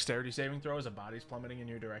make a dexterity saving throw as a body's plummeting in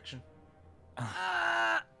your direction?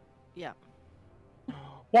 Yeah.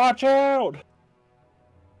 Watch out!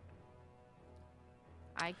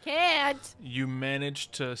 I can't. You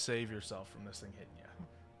manage to save yourself from this thing hitting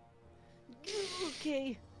you.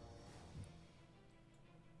 Okay.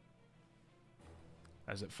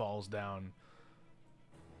 As it falls down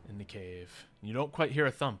in the cave. You don't quite hear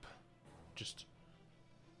a thump. Just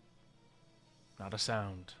not a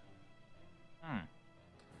sound.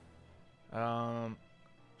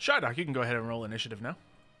 Shydock, you can go ahead and roll initiative now.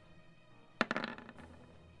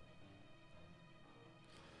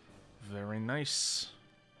 Very nice.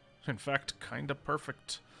 In fact, kinda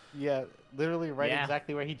perfect. Yeah, literally right Yeah.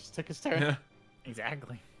 exactly where he just took his turn. Yeah.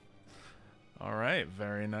 Exactly. All right,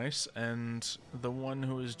 very nice. And the one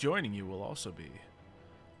who is joining you will also be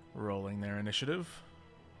rolling their initiative.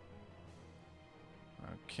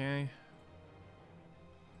 Okay.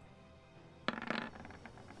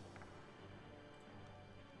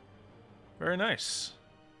 Very nice.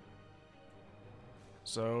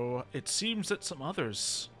 So it seems that some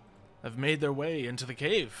others have made their way into the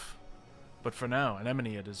cave. But for now,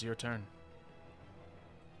 Anemone, it is your turn.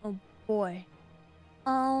 Oh boy.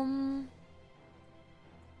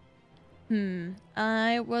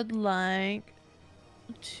 I would like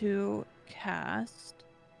to cast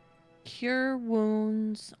Cure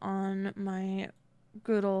Wounds on my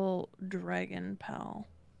good old dragon pal.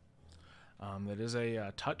 That is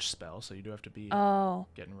a touch spell, so you do have to be Oh.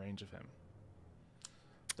 get in range of him.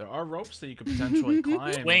 There are ropes that you could potentially climb.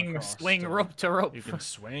 across Swing to- rope to rope. You can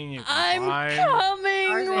swing. You can I'm climb.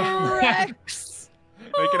 coming, Rex!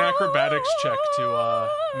 Make an acrobatics check to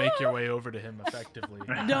make your way over to him effectively.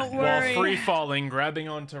 Don't While worry. free falling, grabbing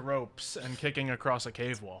onto ropes, and kicking across a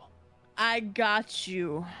cave wall. I got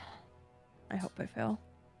you. I hope I fail.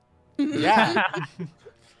 Yeah.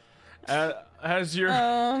 As you're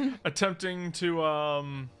Um, attempting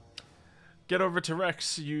to get over to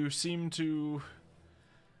Rex, you seem to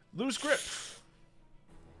lose grip.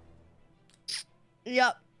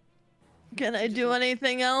 Yep. Can I do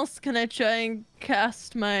anything else? Can I try and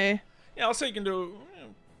cast my... Yeah, I'll say you can do.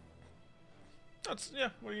 That's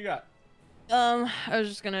What do you got? I was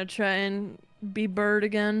just gonna try and be bird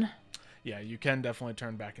again. Yeah, you can definitely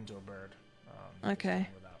turn back into a bird. Okay.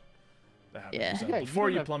 Without that happening. Yeah. So Yeah, before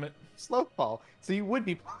don't you have plummet. slope fall, so you would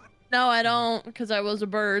be. No, I don't, because I was a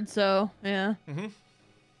bird, so, yeah.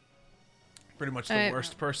 Pretty much the Alright.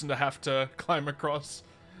 worst person to have to climb across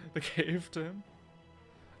the cave to him.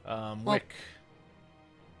 Wick.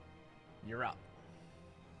 You're up.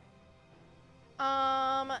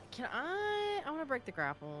 Can I want to break the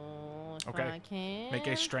grapple if Okay. I can. Make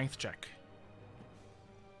a strength check.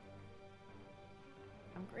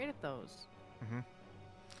 I'm great at those.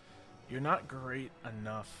 You're not great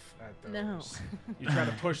enough at those. No. You try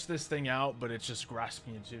to push this thing out, but it's just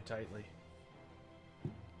grasping you too tightly.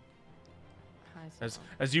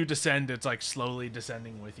 As you descend, it's like slowly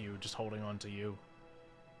descending with you, just holding on to you.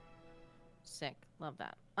 Sick. Love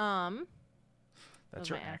that. That's was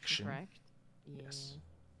your my action. correct? Yes.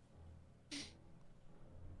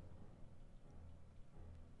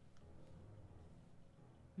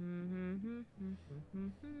 I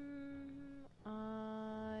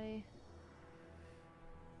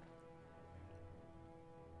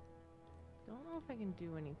don't know if I can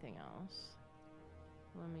do anything else.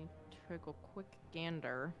 Let me take a quick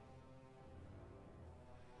gander.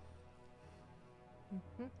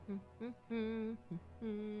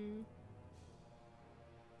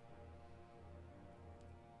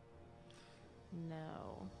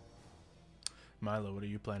 No. Milo, what are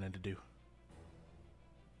you planning to do?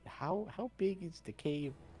 How big is the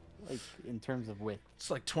cave, like in terms of width?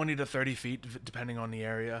 It's like 20 to 30 feet, depending on the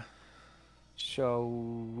area.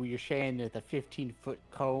 So you're saying that the 15-foot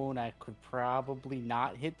cone, I could probably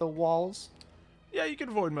not hit the walls. Yeah, you can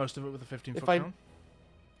avoid most of it with a 15-foot If I cone.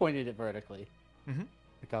 pointed it vertically, Mhm.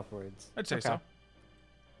 like upwards. I'd say so.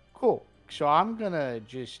 Cool. So I'm gonna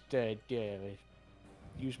just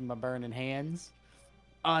use my burning hands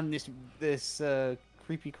on this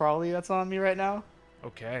creepy crawly that's on me right now.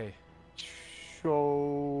 Okay.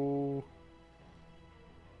 So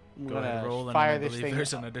I'm Go ahead and gonna roll, and fire I this believe thing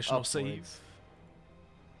there's an additional save. upwards.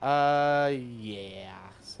 Yeah.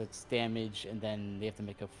 So it's damage, and then they have to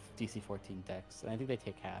make a DC 14 dex, and I think they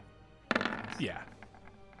take half. Yeah.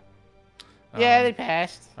 Yeah, they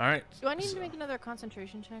passed. All right. Do I need to make another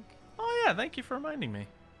concentration check? Oh yeah, thank you for reminding me.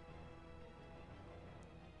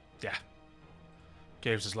 Yeah.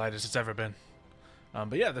 Cave's as light as it's ever been.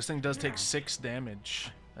 But yeah, this thing does take 6 damage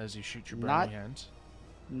as you shoot your burning hands.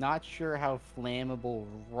 Not sure how flammable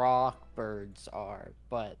rock birds are,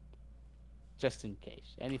 but just in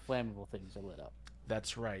case. Any flammable things are lit up.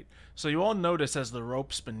 That's right. So you all notice as the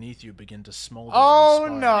ropes beneath you begin to smolder. Oh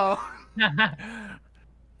and no!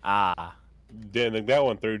 Ah. Didn't think that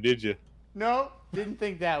one through, did you? Nope, didn't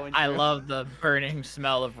think that one. I through. love the burning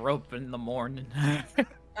smell of rope in the morning.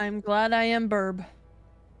 I'm glad I am burb.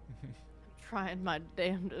 Trying my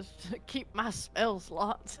damnedest to keep my spells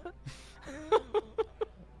locked.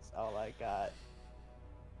 That's all I got.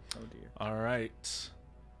 Oh dear. All right.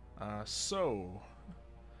 So,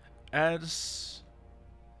 as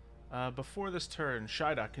before this turn,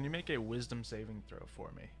 Shida, can you make a wisdom saving throw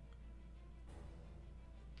for me?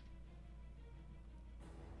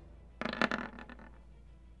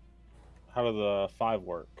 How does the 5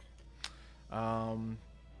 work? 5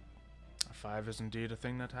 is indeed a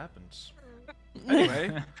thing that happens.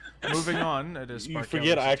 Anyway, moving on. It is. You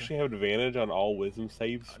forget I actually have advantage on all wisdom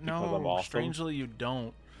saves because I'm No, awesome. strangely you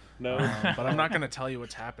don't. No. But I'm not going to tell you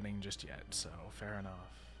what's happening just yet, so fair enough.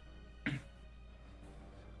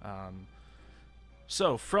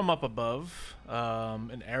 So, from up above,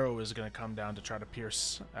 an arrow is going to come down to try to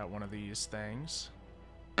pierce at one of these things.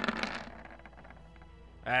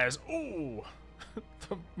 As, ooh,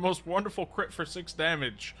 the most wonderful crit for 6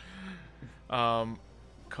 damage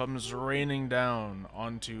comes raining down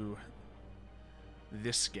onto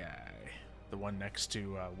this guy, the one next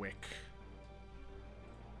to Wick.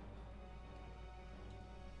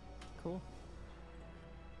 Cool.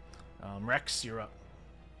 Rex, you're up.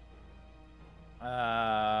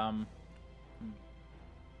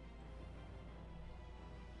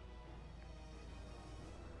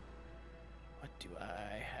 What do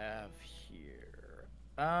I have here?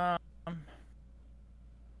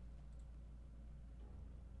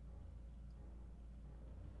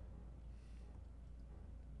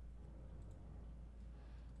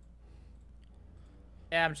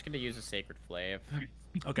 Yeah, I'm just gonna use a sacred flave.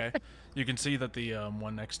 Okay. You can see that the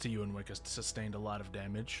one next to you and Wick has sustained a lot of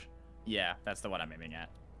damage. Yeah, that's the one I'm aiming at.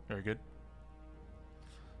 Very good.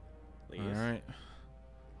 Please. All right.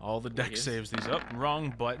 All the deck Please. saves these up.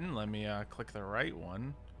 Wrong button. Let me click the right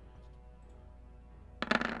one.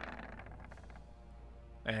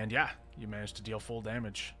 And yeah, you managed to deal full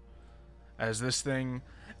damage. as this thing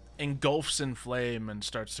engulfs in flame and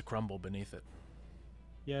starts to crumble beneath it.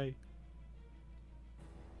 Yay.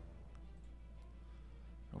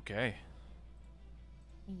 Okay.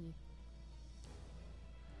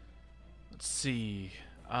 Let's see.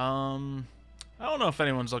 I don't know if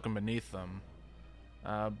anyone's looking beneath them,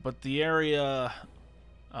 but the area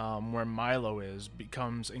where Milo is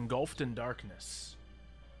becomes engulfed in darkness.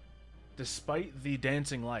 Despite the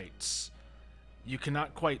dancing lights, you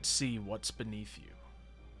cannot quite see what's beneath you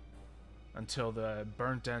until the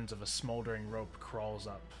burnt ends of a smoldering rope crawls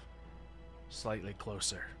up slightly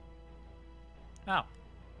closer. Oh.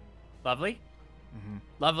 Lovely. Mm-hmm.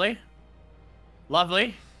 Lovely.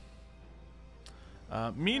 Lovely.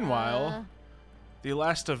 Meanwhile, the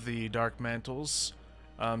last of the dark mantles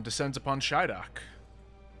descends upon Shydok.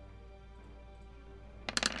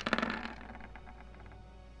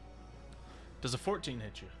 Does a 14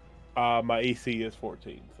 hit you? My AC is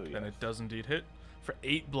 14, so yeah. Then it does indeed hit for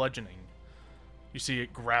 8 bludgeoning. You see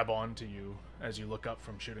it grab onto you as you look up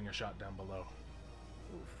from shooting a shot down below.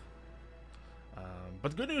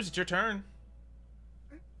 But the good news, it's your turn.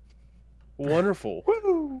 Wonderful.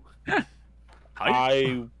 Woo!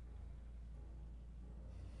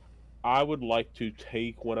 I would like to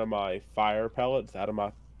take one of my fire pellets out of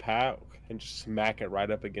my pack and just smack it right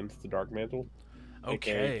up against the dark mantle.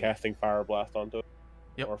 Okay. Casting fire blast onto it.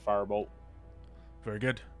 Yep. Or firebolt. Very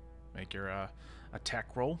good. Make your attack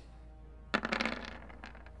roll.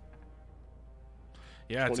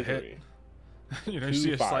 Yeah, it's a hit. You know, you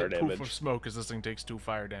see a slight poof of smoke as this thing takes 2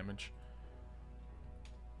 fire damage.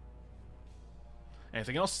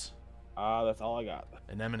 Anything else? That's all I got.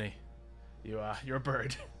 Anemone, you're a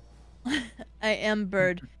bird. I am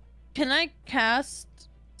bird. Can I cast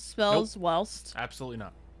spells whilst? Absolutely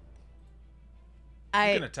not. You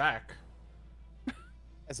I can attack.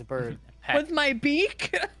 As a bird. with my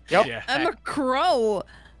beak? Yep. Yeah. I'm a crow.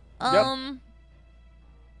 I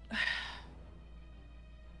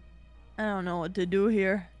don't know what to do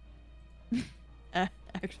here.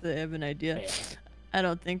 Actually, I have an idea. I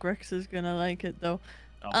don't think Rex is gonna like it though.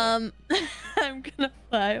 I'm gonna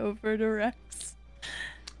fly over to Rex,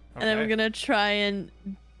 and I'm gonna try and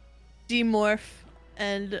demorph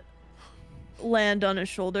and land on his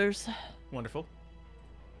shoulders. Wonderful.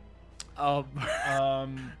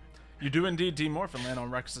 You do indeed demorph and land on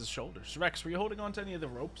Rex's shoulders. Rex, were you holding on to any of the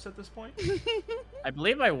ropes at this point? I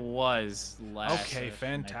believe I was last. Okay,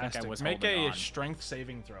 fantastic. I was Make holding a on. strength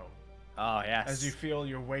saving throw. Oh, yes. As you feel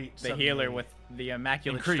your weight The healer with the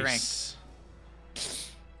immaculate increase.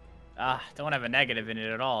 strength. Don't have a negative in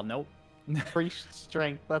it at all. Nope. Priest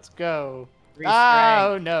strength. Let's go. Free Oh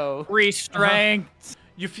strength. no. Free strength.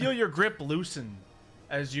 You feel your grip loosen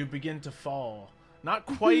as you begin to fall. Not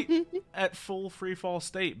quite at full free fall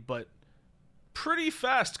state, but pretty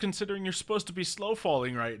fast considering you're supposed to be slow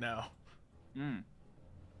falling right now.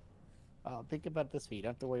 Think about it this way. You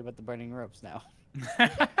don't have to worry about the burning ropes now.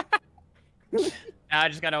 Now I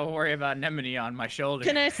just gotta worry about Anemone on my shoulder.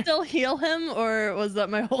 Can I still heal him, or was that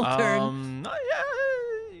my whole turn? Yeah,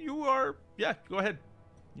 you are. Yeah, go ahead.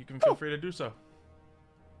 You can feel free to do so.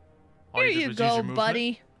 All Here did you was use go, your movement.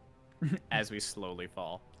 buddy. As we slowly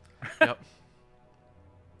fall. Yep.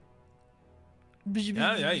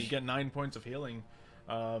 Yeah, you get 9 points of healing.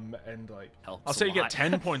 And like, Helps I'll say a you get lot.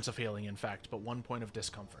 10 points of healing, in fact, but 1 point of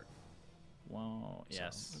discomfort. Whoa,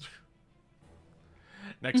 yes. So.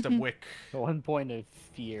 Next up, Wick. 1 point of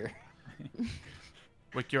fear.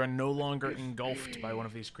 Wick, you are no longer engulfed by one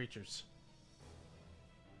of these creatures.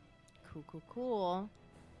 Cool.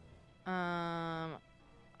 I'm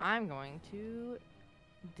going to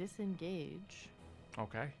disengage.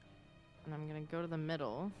 Okay. And I'm going to go to the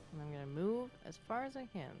middle. And I'm going to move as far as I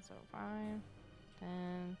can. So 5,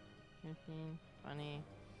 10, 15, 20,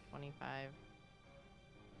 25,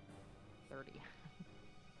 30.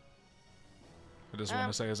 I just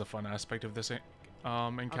want to say, as a fun aspect of this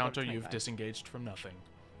encounter, you've 25. disengaged from nothing.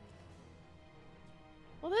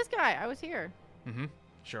 Well, this guy, I was here. Mm-hmm.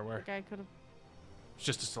 Sure were. The guy could have. It's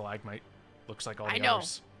just a stalagmite. Looks like all the I know.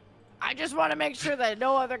 others. I just want to make sure that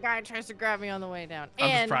no other guy tries to grab me on the way down. I'm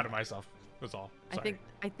just And proud of myself. That's all. Sorry.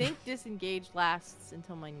 I think disengage lasts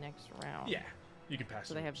until my next round. Yeah, you can pass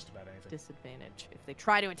So it they have just about anything. disadvantage if they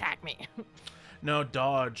try to attack me. No,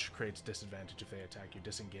 dodge creates disadvantage if they attack you.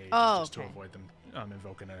 Disengage Oh, is just to okay. avoid them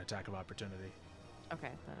invoking an attack of opportunity. Okay,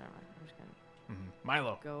 then I'm just gonna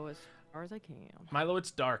Milo. go as far as I can. Milo, it's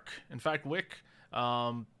dark. In fact, Wick,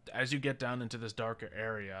 as you get down into this darker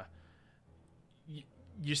area,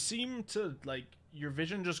 you seem to, like, your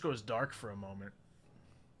vision just goes dark for a moment.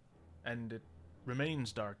 And it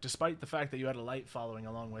remains dark, despite the fact that you had a light following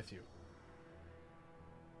along with you.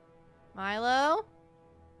 Milo?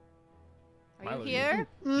 Are Milo, you here?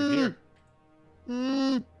 You're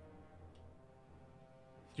here.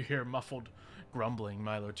 You hear muffled grumbling.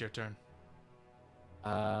 Milo, it's your turn.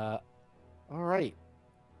 All right.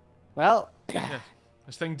 Well, Yeah.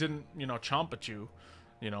 This thing didn't, chomp at you,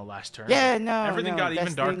 last turn. yeah, no, Everything got even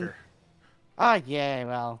best darker. thing- Oh, yeah,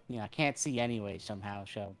 well, I can't see anyway somehow,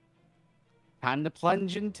 so time to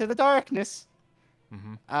plunge into the darkness.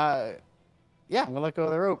 Mm-hmm. Yeah, I'm gonna let go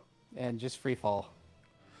of the rope and just free fall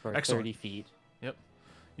for Excellent. 30 feet. Yep.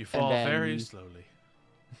 You fall then- very slowly.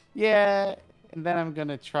 Yeah, and then I'm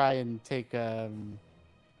gonna try and take I'm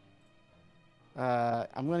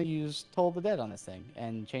gonna use Toll the Dead on this thing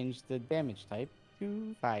and change the damage type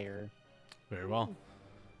to fire. Very well.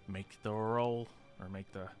 Make the roll, or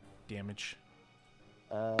make the damage.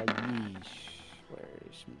 Yeesh.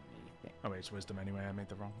 Where's my thing? Oh wait, it's wisdom anyway. I made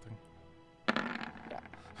the wrong thing.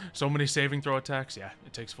 So many saving throw attacks. Yeah,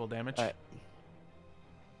 it takes full damage. Alright.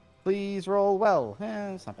 Please roll well.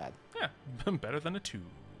 It's not bad. Yeah, better than a 2.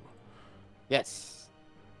 Yes.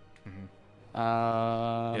 Mhm.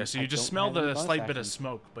 Yeah, So you just smell the slight bit of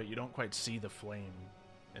smoke, but you don't quite see the flame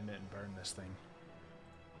emit and burn this thing.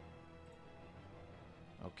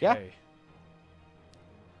 Okay.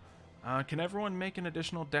 Can everyone make an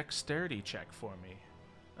additional dexterity check for me?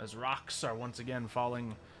 As rocks are once again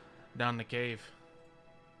falling down the cave.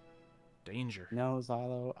 Danger. No,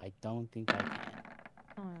 Xylo, I don't think I can.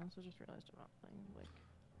 Oh, I also just realized about playing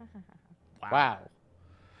like. Wow.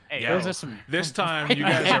 Hey, Yeah, Those are some this time you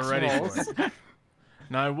guys are ready rolls. for it.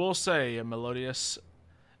 Now I will say, Melodious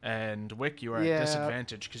and Wick, you are Yeah. at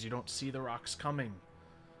disadvantage because you don't see the rocks coming,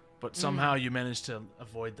 but somehow you managed to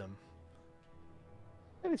avoid them.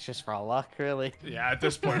 It's just for luck, really. Yeah, at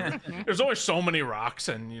this point, there's always so many rocks,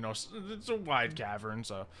 and it's a wide cavern,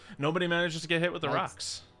 so nobody manages to get hit with the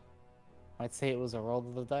rocks. I'd say it was a roll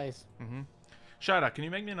of the dice. Mm-hmm. Shada, can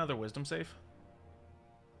you make me another wisdom save?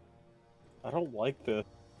 I don't like the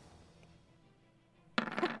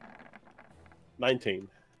 19.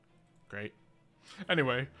 Great.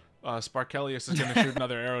 Anyway, Sparkelius is going to shoot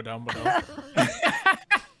another arrow down below.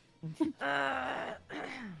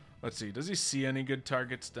 Let's see. Does he see any good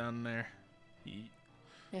targets down there?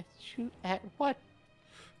 Yeah, shoot at what?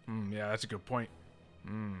 Yeah, that's a good point.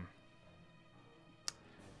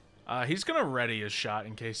 He's going to ready his shot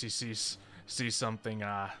in case he sees something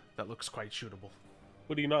that looks quite shootable.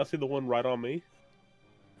 Would you not see the one right on me?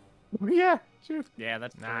 Yeah, shoot. Yeah,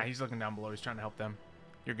 that's Nah, true. he's looking down below. He's trying to help them.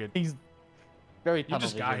 You're good. He's very You tunnel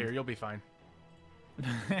just got visioned. here. You'll be fine.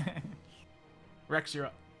 Rex, you're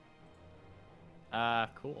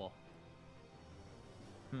up. Cool.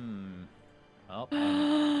 Oh,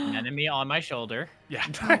 an enemy on my shoulder. Yeah.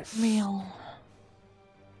 Meal.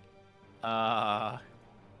 Let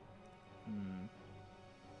me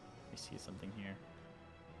see something here.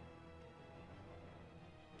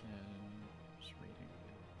 Just reading.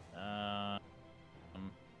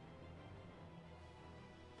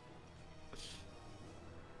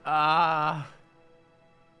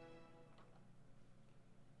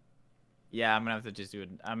 Yeah, I'm gonna have to just do it.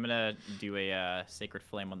 I'm gonna do a sacred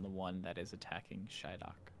flame on the one that is attacking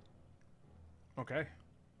Shydok. Okay.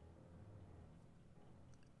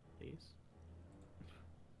 Please.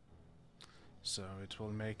 So it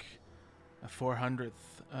will make a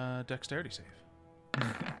 400th dexterity save.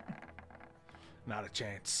 Not a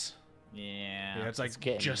chance. Yeah. Yeah, it's like It's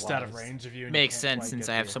getting just out of wise. range of you. and you Makes can't sense quite since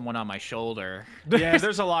get I have to it. someone on my shoulder. Yeah,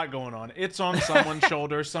 there's a lot going on. It's on someone's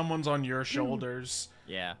shoulder, someone's on your shoulders.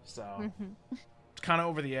 Yeah. So it's kind of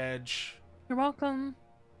over the edge. You're welcome.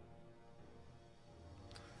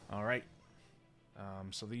 All right.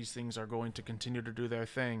 So these things are going to continue to do their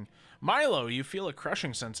thing. Milo, you feel a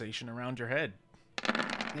crushing sensation around your head.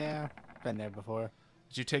 Yeah, been there before.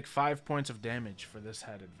 As you take 5 points of damage for this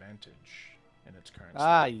had advantage in its current state.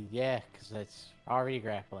 Ah, yeah, because it's already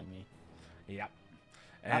grappling me. Yep.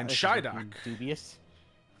 Ah, And this is Shydok. looking dubious.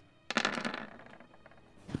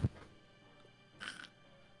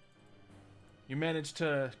 You managed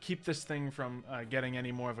to keep this thing from getting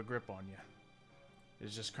any more of a grip on you. It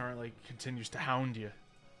just currently continues to hound you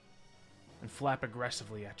and flap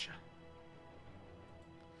aggressively at you.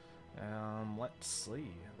 Let's see.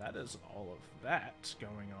 That is all of that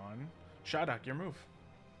going on. Shydok, your move.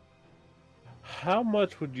 How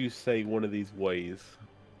much would you say one of these weighs?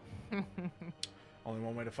 Only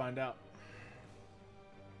one way to find out.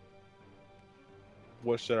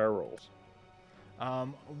 What should I roll?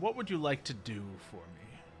 What would you like to do for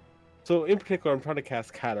me? So in particular, I'm trying to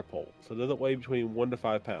cast Catapult. So does it weigh between 1 to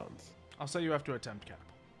 5 pounds? I'll say you have to attempt catapult.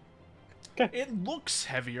 Okay. It looks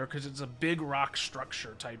heavier because it's a big rock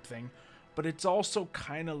structure type thing, but it's also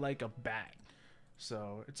kind of like a bat.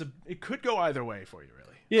 So it could go either way for you, really.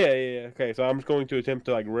 Yeah. Okay, so I'm just going to attempt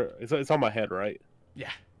to like it's on my head, right?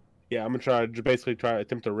 Yeah. Yeah, I'm gonna basically try to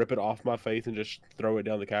attempt to rip it off my face and just throw it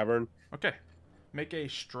down the cavern. Okay. Make a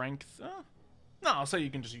strength. No, I'll say you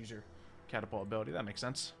can just use your catapult ability. That makes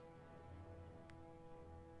sense.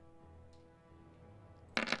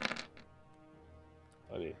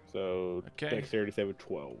 So Okay. dexterity save of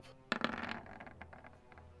 12.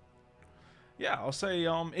 Yeah, I'll say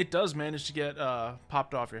it does manage to get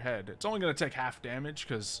popped off your head. It's only going to take half damage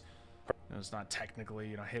because it's not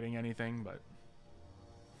technically hitting anything, but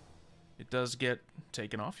it does get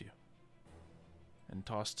taken off you and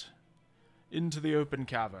tossed into the open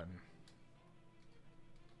cavern.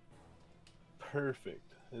 Perfect.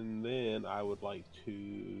 And then I would like to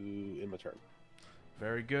end my turn.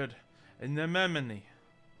 Very good. Anemone.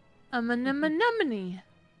 Anemone.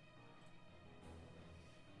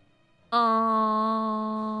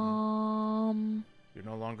 You're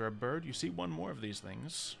no longer a bird. You see one more of these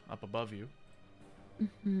things up above you.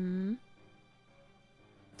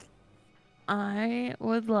 I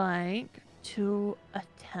would like to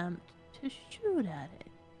attempt to shoot at it.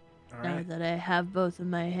 All Now right. that I have both of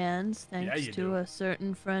my hands, Yeah, thanks you to do. a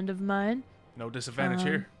certain friend of mine. No disadvantage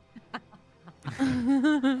here.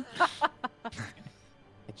 I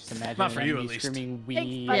just imagine Not for an you, enemy at least. screaming Thanks,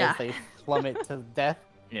 "wee" buddy. as they plummet to death.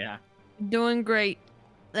 Yeah. Doing great.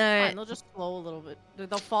 All Fine, right. they'll just slow a little bit. They'll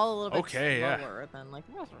fall a little bit Okay, yeah. slower than like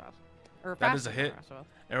the rest of us. Or That is faster a than the hit. rest of us.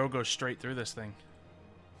 Arrow goes straight through this thing.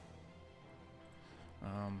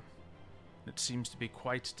 It seems to be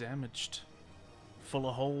quite damaged. Full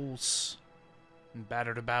of holes. And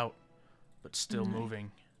battered about. But still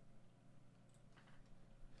moving.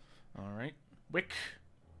 Alright. Wick.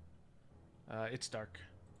 It's dark.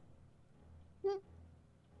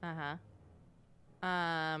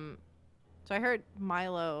 So I heard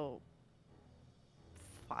Milo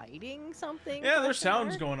fighting something. Yeah, close there's to sounds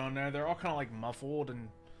there. going on there. They're all kind of like muffled and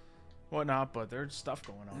whatnot, but there's stuff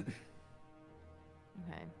going on.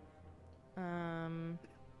 Okay.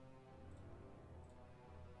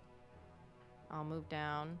 I'll move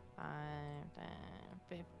down 5,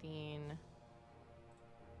 10, 15.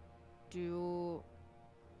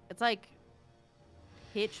 It's like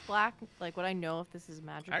pitch black. Like, would I know if this is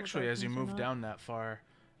magical? Actually, as you darkness or move not? down that far,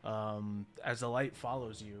 as the light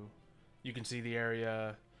follows you, you can see the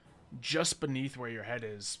area just beneath where your head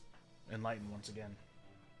is enlightened once again.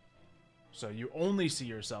 So you only see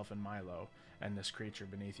yourself and Milo and this creature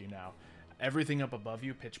beneath you now. Everything up above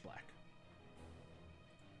you, pitch black.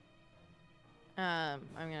 I'm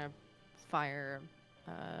gonna fire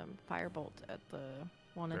firebolt at the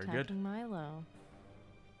one Very attacking good. Milo.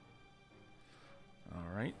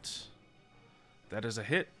 All right. That is a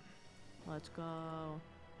hit. Let's go.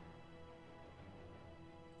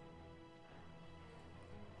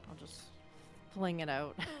 I'll just fling it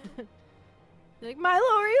out. Like, Milo,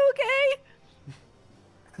 are you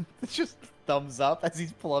okay? It's just thumbs up as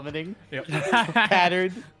he's plummeting, Yep.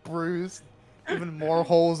 tattered, bruised, even more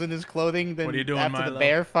holes in his clothing than What are you doing, after the Milo?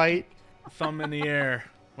 bear fight. Thumb in the air.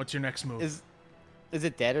 What's your next move? Is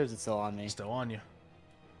it dead or is it still on me? Still on you.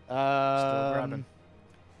 Um,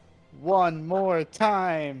 one more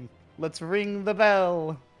time. Let's ring the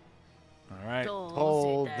bell. All right.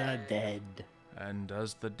 Toll the dead. And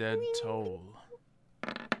does the dead toll?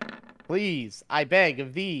 Please, I beg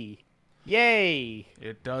of thee. Yay!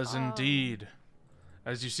 It does indeed.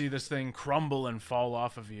 As you see this thing crumble and fall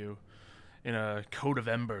off of you in a coat of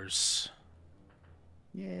embers.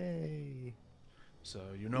 Yay! So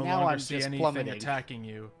you no Now longer I'm see just anything plummeting. attacking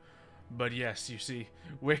you. But yes, you see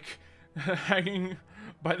Wick hanging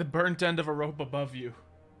by the burnt end of a rope above you.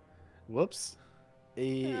 Whoops.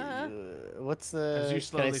 What's the? As you Can I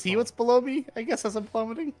slowly see fall. what's below me? I guess as I'm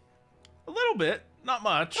plummeting. A little bit, not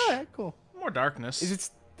much. All right, cool. More darkness. Is it?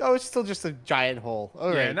 Oh, it's still just a giant hole. All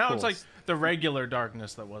right. Yeah, now cool. it's like the regular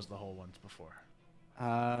darkness that was the hole once before.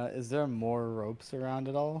 Is there more ropes around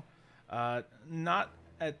at all? Not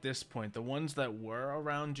at this point. The ones that were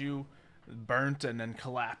around you burnt and then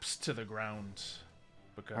collapsed to the ground.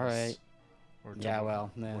 Because, All right. or to Yeah,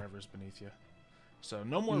 well, nah. wherever's beneath you. So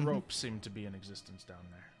no more ropes seem to be in existence down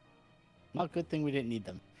there. Not good thing we didn't need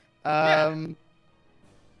them. Yeah.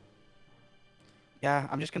 Yeah,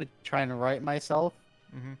 I'm just gonna try and right myself,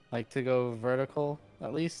 Mm-hmm. like to go vertical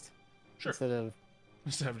at least, Sure. instead of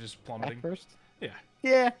Instead of just back plummeting. first. Yeah.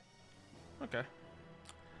 Yeah. Okay.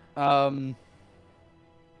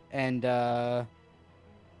 And gonna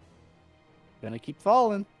keep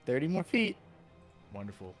falling. 30 more feet.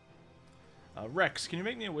 Wonderful. Rex, can you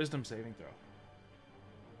make me a wisdom saving throw?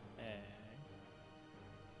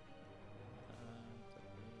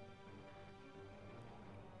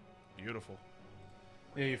 Beautiful.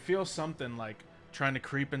 Yeah, you feel something like trying to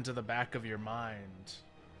creep into the back of your mind,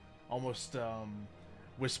 almost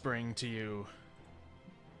whispering to you,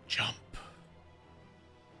 "Jump."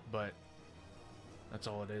 But that's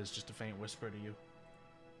all it is, just a faint whisper to you.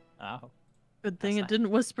 Oh. Good thing That's it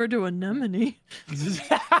didn't whisper to Anemone. nice.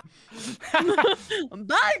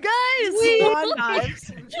 Bye, guys! On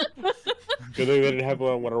knives. Good thing they didn't have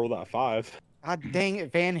one when I rolled that 5. God dang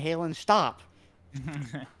it, Van Halen, stop.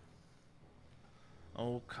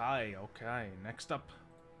 Okay. Next up,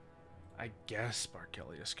 I guess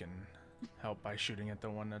Barkelius can help by shooting at the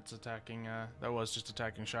one that's attacking, that was just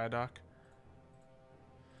attacking Shydock.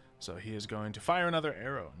 So he is going to fire another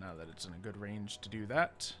arrow now that it's in a good range to do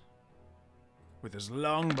that. With his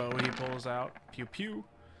longbow, he pulls out. Pew pew.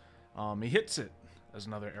 He hits it as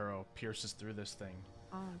another arrow pierces through this thing.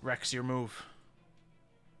 Oh. Rex, your move.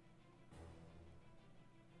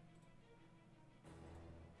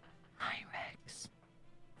 Hi, Rex.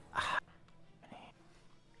 How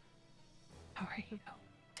are you?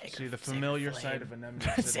 See the familiar sight of Anemone.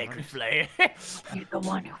 Sacred flame. You're the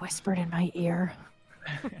one who whispered in my ear.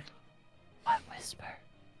 What whisper?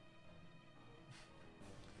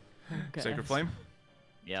 Sacred Flame?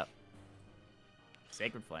 Yep.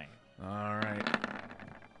 Sacred flame. Alright.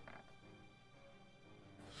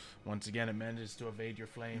 Once again, it manages to evade your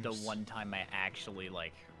flames. The one time I actually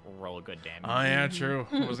like roll good damage. Oh, yeah, true.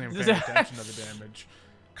 I wasn't even paying attention to the damage.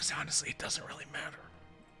 Because honestly, it doesn't really matter.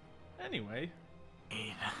 Anyway.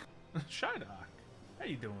 Shydock, how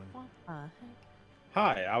you doing? What the heck?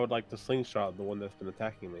 Hi, I would like to slingshot the one that's been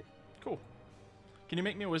attacking me. Cool. Can you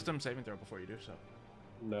make me a wisdom saving throw before you do so?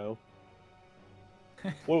 No.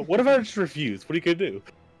 Well, what if I just refuse? What are you gonna do?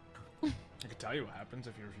 I can tell you what happens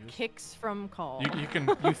if you refuse. Kicks from call. You can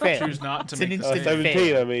fail. choose not to It's an make the instant save. 17,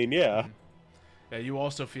 fail. I mean, yeah. Yeah, you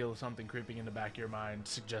also feel something creeping in the back of your mind,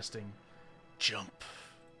 suggesting jump.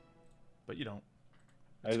 But you don't.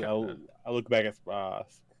 It's kinda- I look back at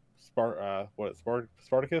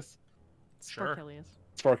Spartacus? Sure. Sparkelius.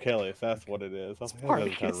 Sparkelius, that's what it is. That doesn't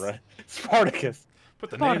sound Spartacus. right. Spartacus. Put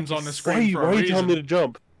the names on the Why screen for are a you telling me reason. to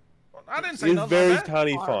jump? I didn't say It's nothing very about that.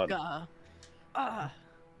 tiny font.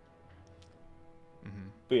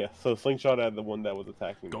 But yeah, so slingshot at the one that was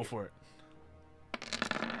attacking me. Go for it.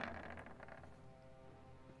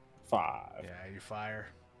 5. Yeah, you fire.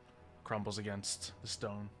 Crumbles against the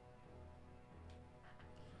stone.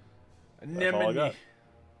 That's all I got.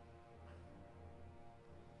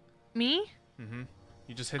 Me? Mm-hmm.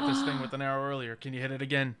 You just hit this thing with an arrow earlier. Can you hit it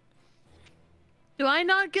again? Do I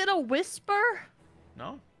not get a whisper?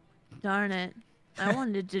 No? Darn it. I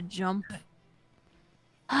wanted to jump.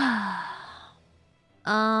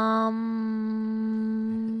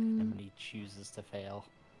 Somebody chooses to fail.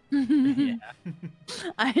 Yeah.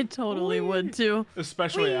 I totally would too.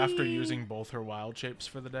 Especially after Whee! using both her wild shapes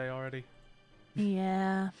for the day already.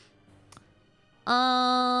 Yeah.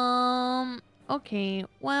 Okay.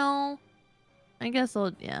 Well, I guess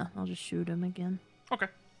I'll just shoot him again. Okay.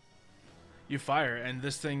 You fire, and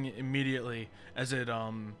this thing immediately, as it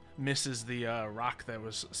misses the rock that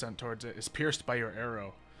was sent towards it, is pierced by your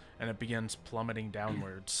arrow, and it begins plummeting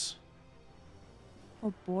downwards.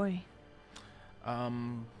 Oh boy.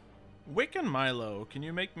 Wick and Milo, can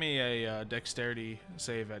you make me a dexterity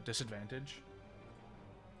save at disadvantage?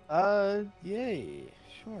 Yay,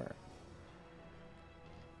 sure.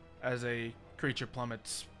 As a creature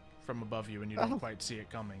plummets from above you and you don't quite see it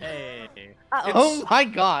coming. Hey. Oh my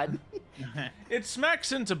god. It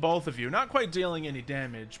smacks into both of you, not quite dealing any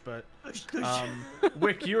damage, but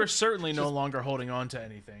Wick, you are certainly no longer holding on to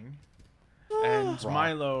anything. And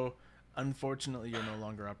Milo, unfortunately, you're no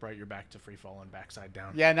longer upright. You're back to free falling, backside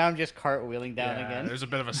down. Yeah, now I'm just cartwheeling down Yeah, again. there's a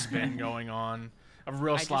bit of a spin going on. A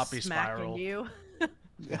real sloppy just smack spiral. into you.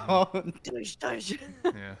 Oh,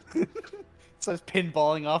 Yeah. so it's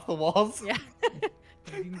pinballing off the walls. Yeah.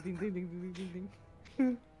 Ding, ding, ding, ding, ding, ding,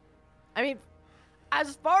 ding. I mean,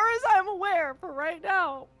 as far as I'm aware, for right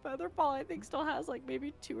now, Featherball I think still has like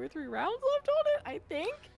maybe 2 or 3 rounds left on it. I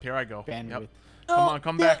think. Here I go. Bandwidth. Yep. Come on,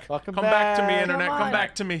 come back. Welcome Come back to me, back. internet. Come Come on.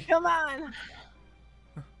 back to me. Come on.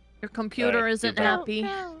 Your computer Alright, isn't you're back. happy.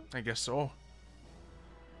 I guess so.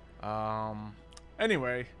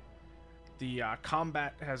 Anyway, the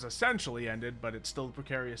combat has essentially ended, but it's still a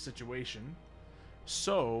precarious situation.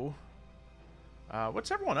 So,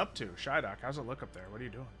 what's everyone up to? Shydock, how's it look up there? What are you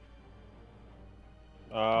doing?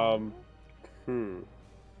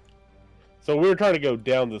 So we were trying to go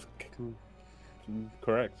down this.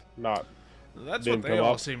 Correct. Not. That's Didn't what they come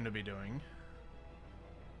all up. seem to be doing.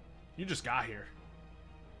 You just got here.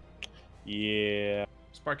 Yeah.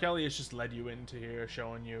 Sparkelli has just led you into here,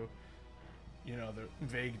 showing you you know, the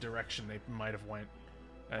vague direction they might have went,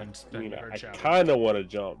 and I then mean, you heard I shouting. kind of want to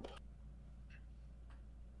jump,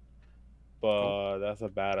 but Cool. that's a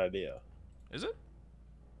bad idea. Is it?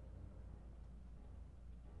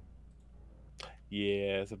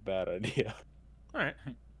 Yeah, it's a bad idea. All right.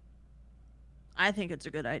 I think it's a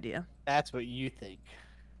good idea. That's what you think.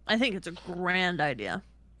 I think it's a grand idea.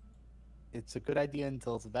 It's a good idea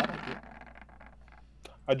until it's a bad idea.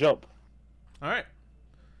 I jump. All right.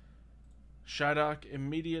 Shydock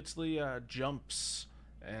immediately jumps,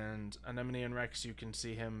 and Anemone and Rex, you can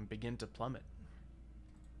see him begin to plummet.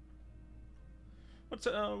 What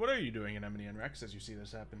are you doing, Anemone and Rex, as you see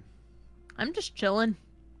this happen? I'm just chilling,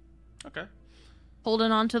 Okay.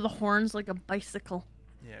 holding on to the horns like a bicycle.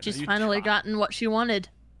 Yeah. She's you finally try- gotten what she wanted.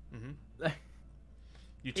 Mm-hmm.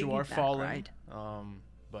 You two are Piggyback falling, ride.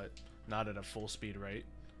 but not at a full speed rate.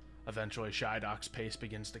 Eventually, Shydock's pace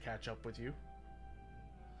begins to catch up with you.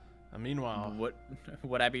 Meanwhile,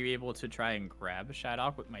 Would I be able to try and grab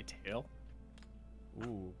Shydock with my tail?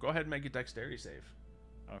 ooh, go ahead and make a dexterity save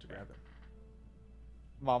to Okay. grab him.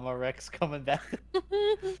 Mama Rex coming back.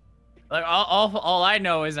 Like all I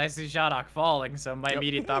know is I see Shydock falling, so my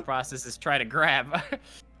immediate thought process is try to grab.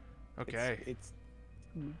 Okay. It's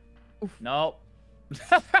Nope.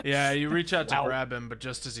 Yeah, you reach out to Ow. grab him, but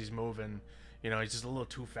just as he's moving, you know, he's just a little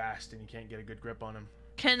too fast, and you can't get a good grip on him.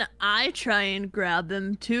 Can I try and grab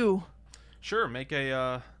him too? Sure, make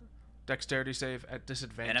a dexterity save at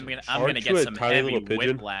disadvantage. And I'm gonna Aren't you get a some tiny heavy little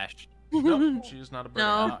pigeon? whiplash. Nope, she's not a bird.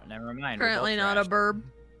 No. Oh, never mind. we're Currently both not a trashed. burb.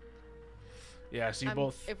 Yeah, so you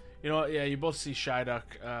both, you know what? Yeah, you both see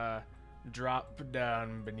Shydock drop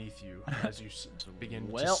down beneath you as you begin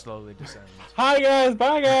to Well. slowly descend. Hi guys,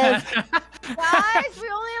 bye guys. Guys, we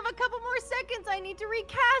only have a couple more seconds. I need to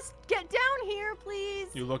recast. Get down here, please.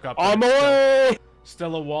 You look up. On and the it's way.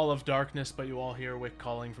 still a wall of darkness, but you all hear Wick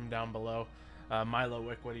calling from down below. Milo,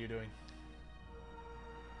 Wick, what are you doing?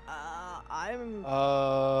 I'm.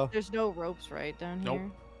 There's no ropes right down Nope.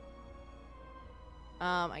 here.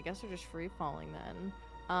 I guess we're just free falling then.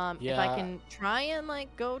 If I Yeah. can try and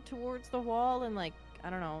like go towards the wall and like I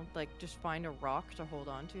don't know, like just find a rock to hold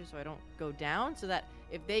on to so I don't go down, so that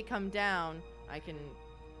if they come down, I can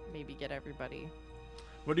maybe get everybody.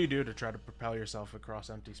 What do you do to try to propel yourself across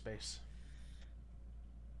empty space?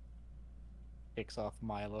 kicks off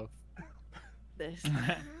Milo. This.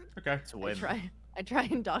 Okay. It's a win. I try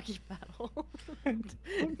and doggy paddle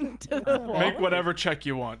to the wall. Make whatever check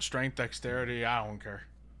you want. Strength, dexterity, I don't care.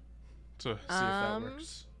 To see if that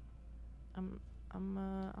works. I'm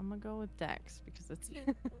gonna go with Dex because it's.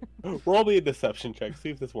 Roll me a deception check. See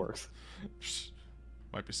if this works.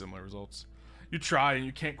 Might be similar results. You try and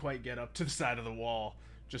you can't quite get up to the side of the wall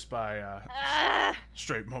just by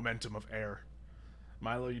straight momentum of air.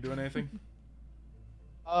 Milo, you doing anything?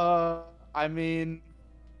 I mean,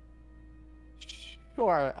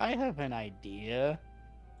 sure. I have an idea.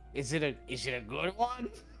 Is it a good one?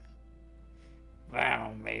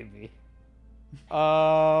 Well, maybe.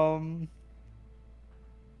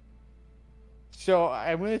 So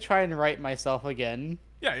I'm gonna try and right myself again.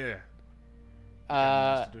 Yeah.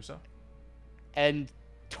 To do so. And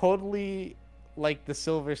totally like the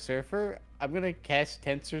Silver Surfer, I'm gonna cast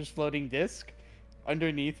Tensor's floating disc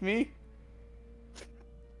underneath me.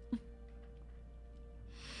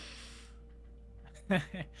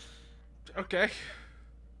 Okay.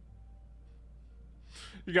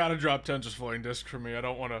 You gotta drop Tensor's floating disc for me. I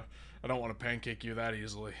don't wanna pancake you that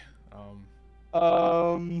easily.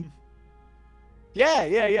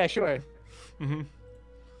 Yeah, sure. Mm-hmm.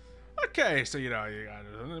 Okay, so you got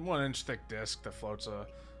a 1 inch thick disc that floats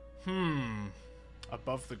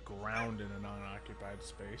above the ground in an unoccupied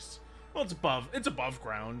space. Well, it's above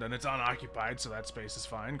ground and it's unoccupied, so that space is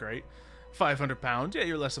fine. Great. 500 pounds. Yeah,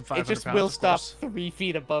 you're less than 500 It just pounds. will of stop course. 3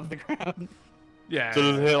 feet above the ground. Yeah. So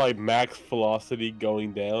does it hit like max velocity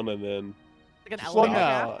going down and then? Like an Well,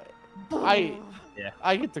 elevator. no,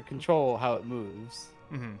 I get to control how it moves.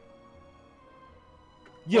 Mm-hmm.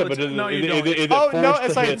 Yeah, Well, but it's- is, no, you is, don't. is it Oh forced no,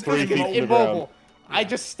 to sorry, hit it's 3 feet from the immobile. ground? I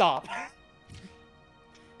just stop.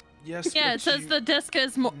 Yes. Yeah, but it says you- the disc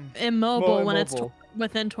is immobile when it's immobile.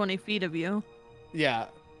 within 20 feet of you. Yeah.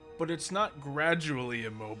 But it's not gradually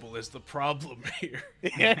immobile is the problem here.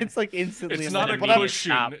 Yeah, it's like instantly. It's not a immobile. But I'm-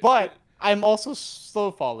 cushion. But I'm also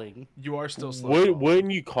slow falling. You are still slow.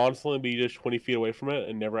 Wouldn't you constantly be just 20 feet away from it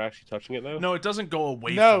and never actually touching it though? No, it doesn't go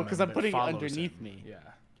away No, from 'cause him, I'm putting it follows underneath him. me. Yeah.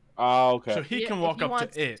 Oh, okay. So he Yeah, can if walk he up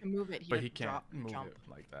wants to it, to move it, but has he to can't drop, move jump. it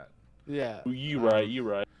like that. Yeah. You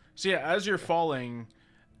right. So yeah, as you're falling,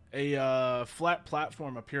 a flat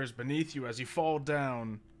platform appears beneath you as you fall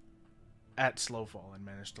down at slow fall and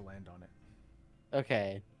manage to land on it.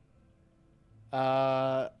 Okay.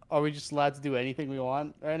 Are we just allowed to do anything we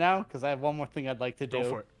want right now? Because I have one more thing I'd like to do. Go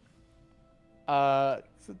for it.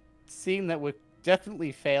 So seeing that we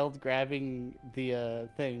definitely failed grabbing the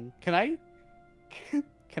thing, can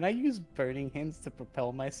I use burning hands to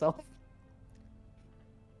propel myself?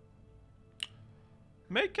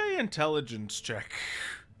 Make a intelligence check.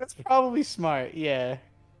 That's probably smart. Yeah.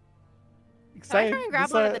 Can I try and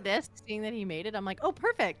grab one of the discs, seeing that he made it? I'm like, oh,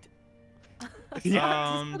 perfect.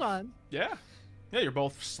 Yeah. Hold on. Yeah. Yeah, you're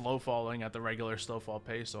both slow falling at the regular slow fall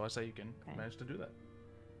pace, so I say you can manage to do that.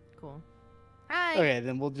 Cool. Hi. Okay,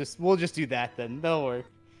 then we'll just do that then. Don't worry.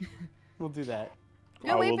 We'll do that.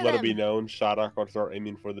 No, I wait will for let it them. be known, Shylock will start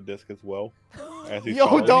aiming for the disc as well. As he's Yo,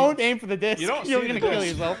 falling. don't aim for the disc. You don't You're see gonna the kill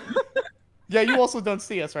disc. yourself. Yeah, you also don't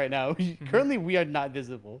see us right now. Currently, we are not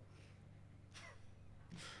visible.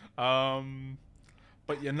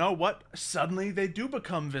 But you know what? Suddenly they do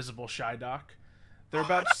become visible, Shydock. They're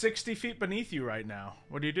about 60 feet beneath you right now.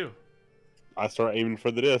 What do you do? I start aiming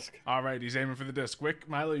for the disc. All right, he's aiming for the disc. Wick,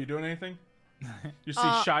 Milo, you doing anything? You see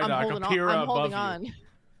I'm Shydock holding appear on. I'm above holding you. on.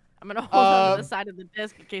 I'm gonna hold on to the side of the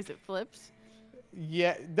disc in case it flips.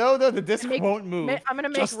 Yeah, no, the disc won't move. I'm gonna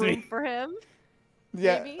make Trust room me. for him.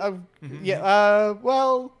 Yeah, maybe? yeah.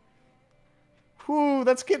 Well, whew,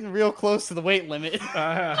 that's getting real close to the weight limit.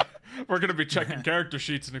 We're gonna be checking character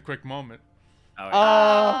sheets in a quick moment.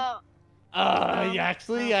 Oh, yeah. Yeah,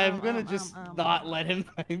 actually, I'm gonna just not let him.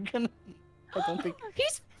 I'm gonna. I don't think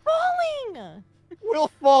He's falling. we'll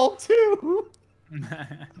fall too.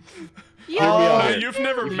 Yeah. You've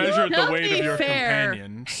never measured the To weight of be your fair,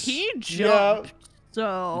 companions. He jumped,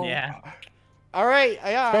 so Yeah. All right,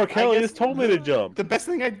 yeah. Oh, I Kelly guess just told me to jump. The best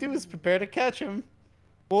thing I do is prepare to catch him.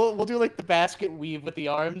 We'll do like the basket weave with the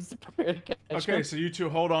arms to prepare to catch him. Okay, so you two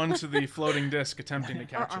hold on to the floating disc, attempting to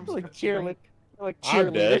catch him. Like cheerleaders. Like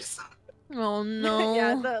I'm dead. cheerleaders. Oh no.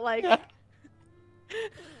 Yeah, the, like.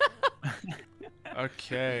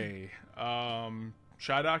 Okay.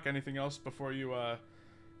 Shydock, anything else before you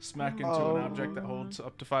smack into an object that holds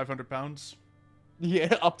up to 500 pounds?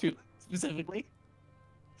 Yeah, up to specifically.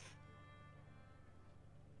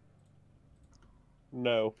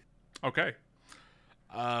 No. Okay.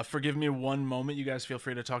 Forgive me one moment. You guys feel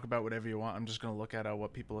free to talk about whatever you want. I'm just going to look at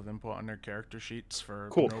what people have input on their character sheets for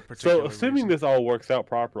Cool. no particular So, assuming reason. this all works out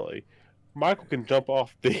properly, Michael can jump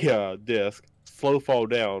off the disc, slow fall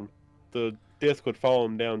down. The disc would follow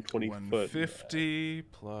him down 20 foot. 150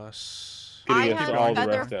 plus... Getting I us have all the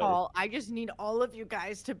feather rest down. fall. I just need all of you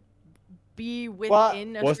guys to be What?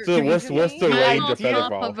 within a What's the- certain what's the range. range I'm of on feather top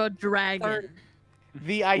fall? of a dragon.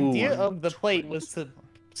 The idea of the plate was to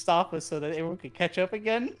stop us so that everyone could catch up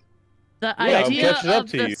again. The Yeah, I'm idea catching up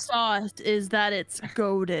of to the you. sauce is that it's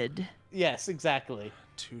goaded. Yes, exactly.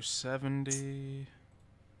 270...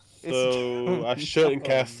 So, I shouldn't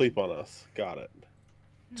cast sleep on us. Got it.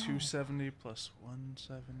 270 plus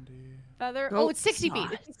 170... Feather. Goat Oh, it's 60 feet.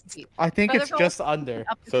 sauce. It's 60 feet. I think Feather it's fall just under.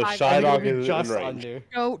 Up to So, 5 Shy I Dog think it'll is be in just range. under.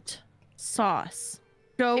 Goat sauce.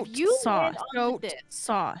 Goat If you sauce. land on Goat this-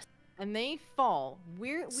 sauce. and they fall.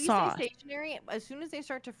 We Sauce. stay stationary. As soon as they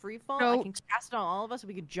start to free fall, I Goat. can cast it on all of us, and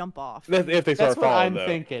we could jump off. That's if they start That's what falling, I'm though.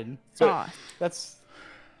 thinking. Sauce. That's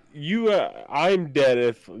I'm dead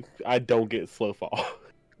if I don't get slow fall.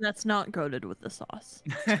 That's not goaded with the sauce.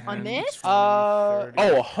 On this? Oh,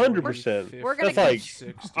 100%. We're gonna That's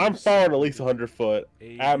like, I'm falling at least 100 foot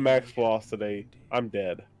at max velocity. I'm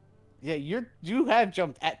dead. yeah. You have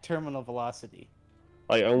jumped at terminal velocity.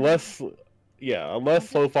 Like, unless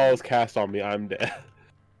slow fall is cast on me, I'm dead.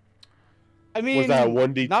 I mean, Was that not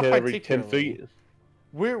 1d10 every 10 particularly. feet?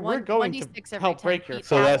 We're One- going 1d6 to every help 10 break your feet.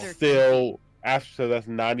 So After that's 10 still so that's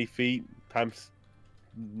 90 feet times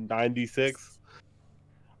 96.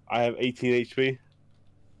 I have 18 HP.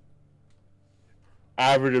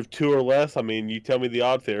 Average of 2 or less. I mean, you tell me the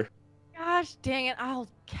odds here. Gosh dang it! I'll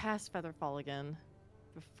cast Featherfall again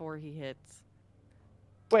before he hits.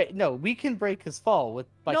 Wait, no, we can break his fall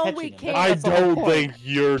by No, catching we him. can't. I That's the whole don't point. think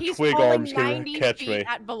your He's twig falling arm's gonna 90 catch feet me.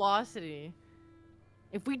 at velocity.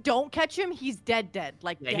 If we don't catch him, he's dead,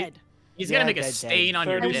 like Yeah, dead. He's Yeah, gonna make a dead. stain on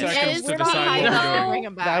your 30 disc. seconds to We're not decide hiding what him you're and doing. bring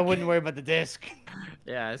him back. I wouldn't worry about the disc.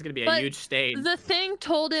 Yeah, it's gonna be a But huge stain. The thing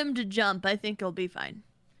told him to jump. I think he'll be fine.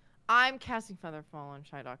 I'm casting Featherfall on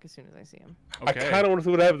Shydock as soon as I see him. I kind of want to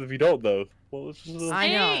see what happens if you don't, though. Well, let's just, I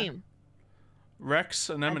know. Same. Rex,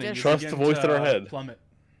 Anemone, just- you Trust begin the voice to, in our head. Plummet.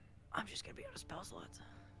 I'm just gonna be out of spell slots.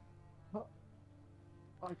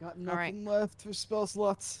 I got nothing left for spell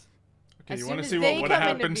slots. Okay, As you soon want to as see they what would come have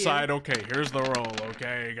into happened view- inside? Okay, here's the roll.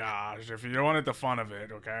 Okay, gosh, if you wanted the fun of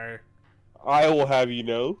it, okay. I will have you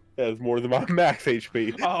know that is more than my max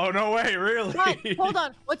HP. Oh no way, really? What? Hold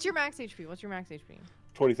on. What's your max HP?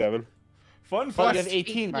 27. Fun But fact. you have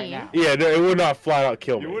 18 right 18. now. Yeah, no, it would not flat out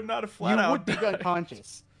kill me. You would not have flat You out. would be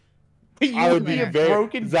unconscious. You I would be be a very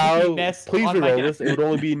broken Zao, mess please on my reroll this. It would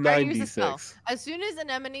only be Already used the spell. 96. As soon as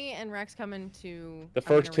Anemone and Rex come into The I'm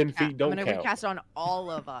first gonna 10 feet don't I'm gonna count. recast it on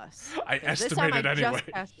all of us. I 'Cause this time estimated I anyway. just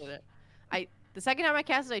casted it. The second time I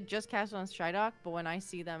cast it, I just cast it on Shydock, but when I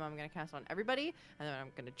see them, I'm gonna cast it on everybody, and then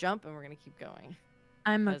I'm gonna jump, and we're gonna keep going.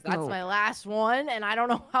 I'm a 'Cause that's goat. my last one, and I don't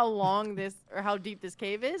know how long this or how deep this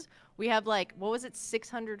cave is. We have like, what was it,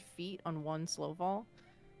 600 feet on one slow fall?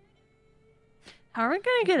 How are we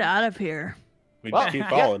gonna get out of here? We Well, just keep yeah,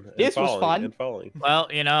 falling. And this was falling fun. And falling. Well,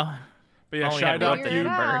 you know. But yeah, Oh, we had to Shydog, go Figure it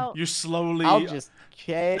out. you slowly, I'll just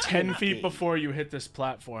 10 feet before you hit this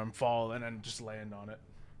platform, fall and then just land on it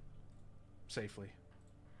safely.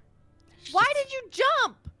 Why did you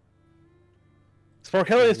jump?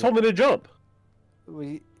 Sparkelius told me to jump.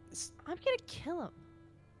 We, I'm gonna kill him.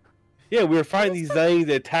 Yeah, we were fighting these things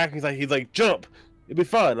that attack me. He's like, jump. It'll be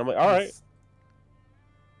fine. I'm like, all right.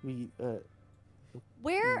 We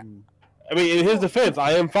Where? I mean, in his defense,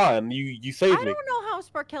 I am fine. You saved I me. don't know how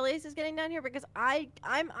Sparkelius is getting down here because I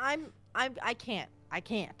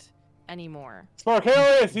can't anymore.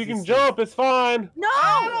 Sparkelius, you can jump. It's fine. No!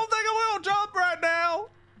 I don't think I will jump right now.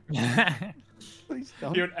 please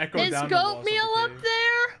don't. You would echo Is down the walls Goat of Meal the up cave.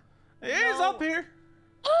 there? He is No. up here.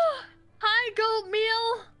 Hi, Goat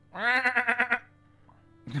Meal.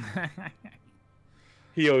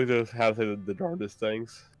 He always knows how to say the darndest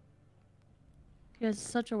things. He has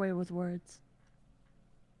such a way with words.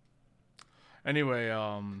 Anyway,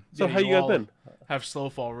 So yeah, how you guys all been? have slow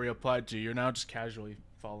fall reapplied to you. You're now just casually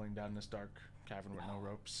falling down this dark cavern with no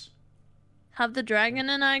ropes. Have the dragon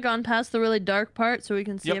and I gone past the really dark part so we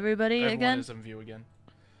can see Yep, everybody Everyone again? is in view again.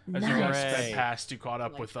 As you guys sped Nice. past, you caught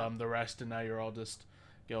up Like with that. the rest, and now you're all just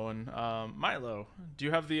going. Milo, do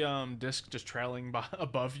you have the disc just trailing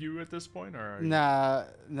above you at this point, or? Are you...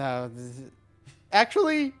 No.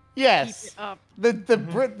 Actually, yes. Keep it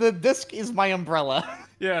up. The disc is my umbrella.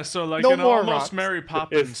 Yeah, so like No in more almost rocks. Mary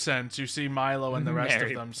Poppins It's- sense, you see Milo and the rest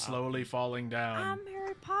Mary of them slowly falling down I'm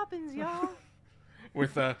Mary Poppins, y'all.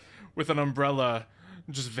 with an umbrella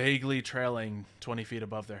just vaguely trailing 20 feet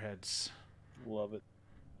above their heads. Love it.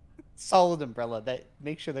 Solid umbrella that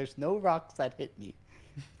makes sure there's no rocks that hit me.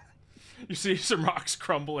 You see some rocks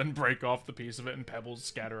crumble and break off the piece of it, and pebbles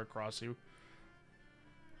scatter across you.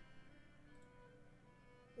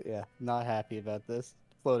 Yeah, not happy about this.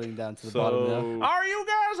 Floating down to the bottom now. So Are you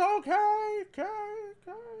guys okay? Okay.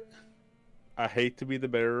 I hate to be the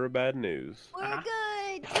bearer of bad news. We're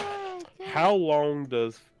good. How long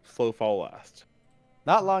does slow fall last?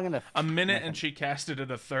 Not long enough. A minute, and she casted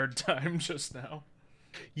it a third time just now.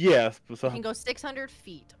 Yes, but You so can go 600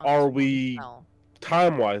 feet. On Are this one we- spell.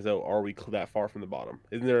 time-wise though, are we that far from the bottom?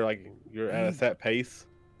 Isn't there like you're at a set pace?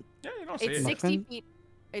 Yeah, you don't see It's it. 60 Muffin? feet.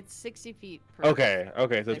 It's 60 feet. Per Okay, so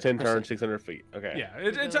Like 10 percent. turns, 600 feet. Okay. Yeah,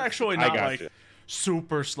 it's goes- actually I not got like you.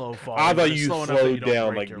 super slow fall. I but thought it's you slow enough that slowed you don't down,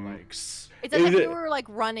 break like, your legs. It's as Is if it- you were like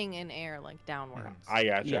running in air, like downwards. I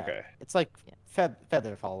got you. Yeah. Okay. It's like Yeah.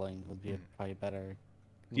 feather falling would be probably better.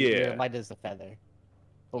 Yeah. Light as a feather.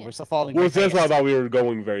 But Yeah. we're still falling. Well, very that's why I fast. thought we were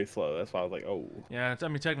going very slow. That's why I was like, oh, Yeah, I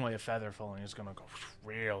mean, technically a feather falling is gonna go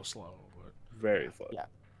real slow, but very slow. Yeah.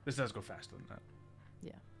 this does go faster than that.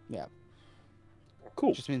 Yeah.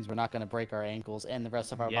 Cool. Just means we're not going to break our ankles and the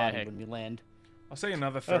rest of our Yeah, body heck. when we land. I'll say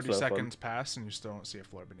another That's 30 no fun. seconds pass, and you still don't see a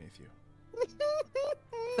floor beneath you.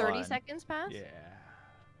 30 Fun. seconds pass? Yeah.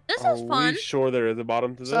 This Are is fun. we sure there is a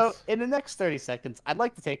bottom to this? So, in the next 30 seconds, I'd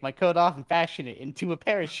like to take my coat off and fashion it into a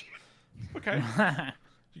parachute. Okay.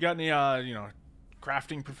 You got any,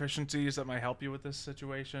 crafting proficiencies that might help you with this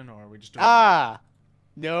situation, or are we just doing?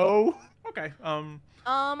 No. Okay.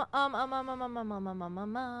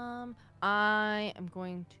 I am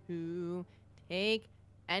going to take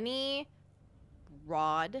any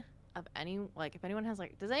rod of any, like, if anyone has,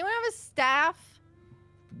 like, does anyone have a staff?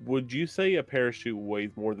 Would you say a parachute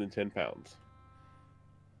weighs more than 10 pounds?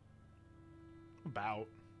 About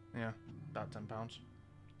 10 pounds.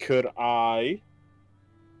 Could I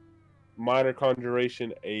minor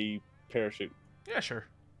conjuration a parachute? Yeah, sure.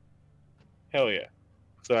 Hell yeah.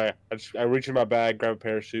 So I reach in my bag, grab a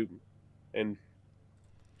parachute, and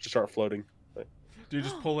just start floating. Do you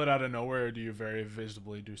just pull it out of nowhere, or do you very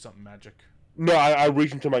visibly do something magic? No, I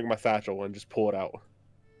reach into my satchel and just pull it out.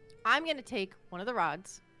 I'm going to take one of the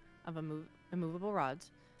rods of immovable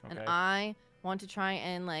rods, and Okay. I want to try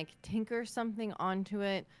and, like, tinker something onto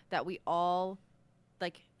it that we all,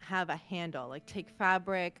 like, have a handle. Like, take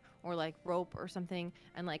fabric or, like, rope or something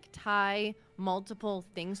and, like, tie multiple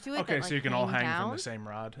things to it. Okay, that, so like, you can all hang down. from the same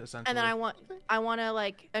rod, essentially. And then I want to,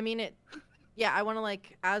 like, I mean, Yeah, I want to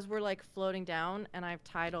like, as we're like floating down, and I've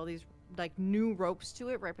tied all these like new ropes to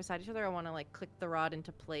it right beside each other. I want to like click the rod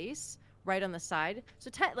into place right on the side. So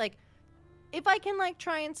like, if I can like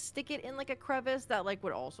try and stick it in like a crevice that like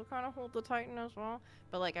would also kind of hold the Titan as well,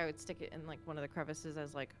 but like I would stick it in like one of the crevices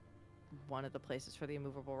as like one of the places for the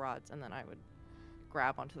immovable rods, and then I would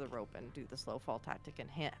grab onto the rope and do the slow fall tactic, and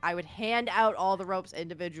I would hand out all the ropes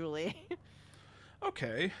individually.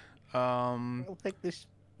 Okay. I'll take this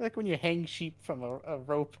like when you hang sheep from a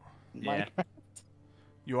rope. in Yeah. Minecraft.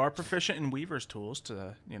 You are proficient in Weaver's tools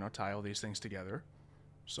to, tie all these things together.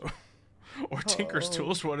 So, or Tinker's Oh.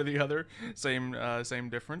 tools, one or the other. Same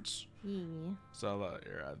difference. Yeah. So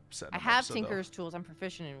here, I've set I them up have so they'll- Tinker's tools. I'm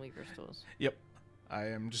proficient in Weaver's tools. Yep. I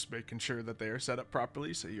am just making sure that they are set up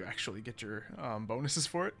properly so you actually get your bonuses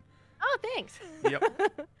for it. Oh, thanks. Yep.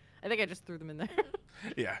 I think I just threw them in there.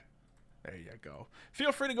 Yeah. There you go.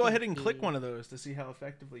 Feel free to go ahead and click one of those to see how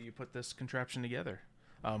effectively you put this contraption together,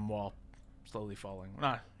 while slowly falling.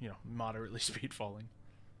 Not, moderately speed falling.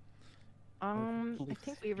 I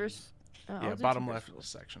think Weaver's. I'll Yeah, do bottom Tinker's left tools.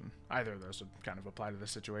 section. Either of those would kind of apply to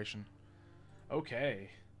this situation.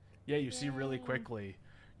 Okay. Yeah, you see really quickly,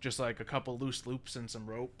 just like a couple loose loops and some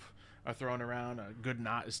rope are thrown around. A good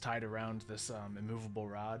knot is tied around this immovable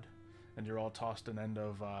rod, and you're all tossed an end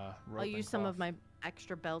of rope. I'll and use some of cloth. my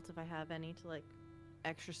extra belts if I have any to like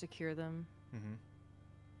extra secure them, Mhm.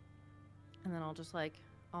 and then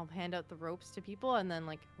I'll hand out the ropes to people, and then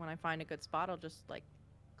like when I find a good spot, I'll just like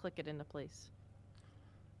click it into place.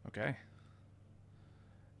 Okay.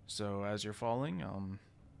 So as you're falling,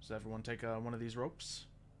 does everyone take one of these ropes?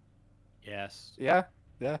 Yes. Yeah.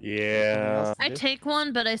 Yeah. Yeah. I take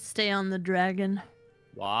one, but I stay on the dragon.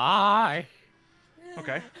 Why?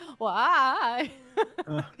 Okay. Why?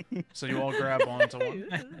 So you all grab onto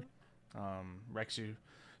one. Rex, you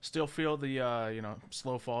still feel the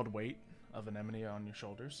slow fall weight of anemone on your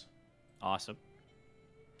shoulders. Awesome.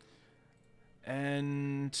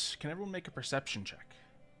 And can everyone make a perception check?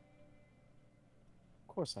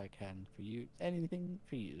 Of course I can. For you, anything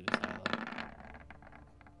for you. Tyler.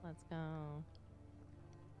 Let's go.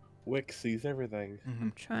 Wick sees everything.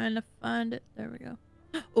 I'm trying to find it. There we go.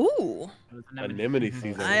 Ooh, It was an anemone. Anemone sees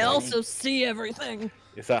everything. I also see everything.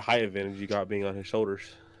 It's that height advantage you got being on his shoulders.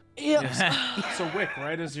 Yep. So Wick,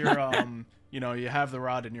 right as you're you have the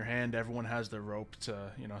rod in your hand, everyone has their rope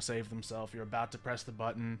to, save themselves. You're about to press the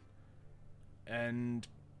button, and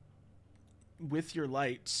with your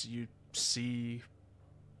lights, you see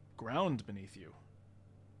ground beneath you,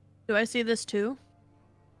 Do I see this too?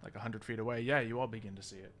 like 100 feet away. Yeah, you all begin to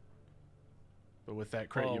see it. But with that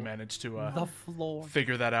crit, you Oh. managed to The floor.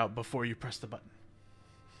 figure that out before you press the button.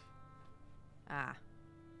 Ah.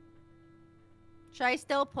 Should I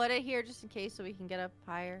still put it here just in case so we can get up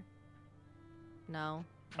higher? No.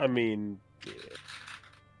 I mean, yeah.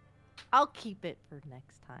 I'll keep it for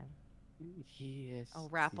next time. Yes. I'll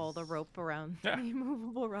wrap all the yes. rope around Yeah. the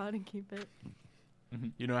immovable rod and keep it.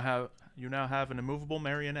 You now have an immovable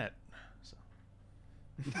marionette. So.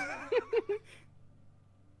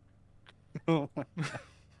 Oh,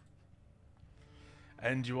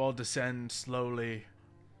 And you all descend slowly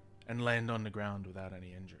and land on the ground without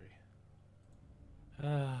any injury.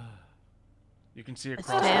 You can see I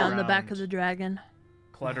across stay the on the back ground of the dragon.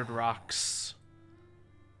 cluttered rocks,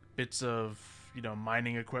 bits of,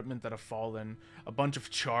 mining equipment that have fallen, a bunch of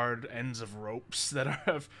charred ends of ropes that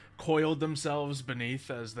have coiled themselves beneath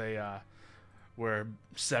as they were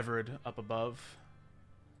severed up above.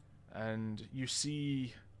 And you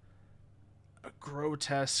see a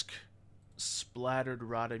grotesque, splattered,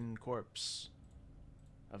 rotting corpse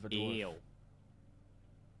of a dwarf. Ew.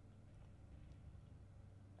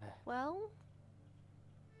 Well,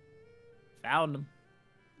 Found him.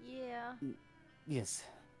 yeah. yes.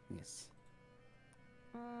 Yes.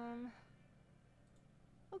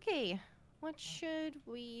 Okay. What should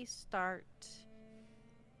we start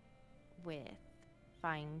with?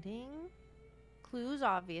 Finding clues,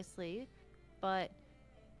 obviously, but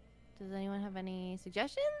does anyone have any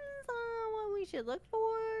suggestions on what we should look for?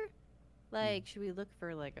 Like, should we look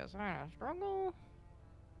for like a sign of struggle?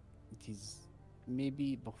 It is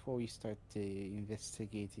maybe before we start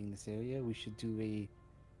investigating this area, we should do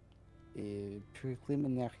a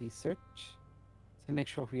preliminary search to make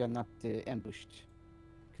sure we are not ambushed.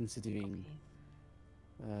 Considering,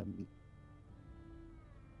 I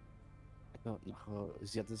don't know how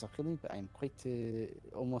the others are feeling, but I'm quite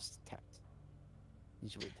almost tapped.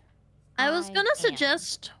 Enjoyed. I was I gonna am.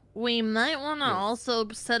 suggest we might want to Yes. also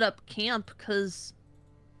set up camp because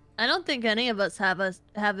I don't think any of us have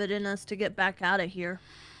it in us to get back out of here.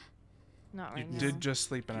 Not You right now. did just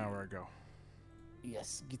sleep an hour ago.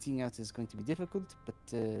 yes, getting out is going to be difficult, but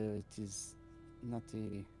it is not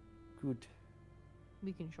a good.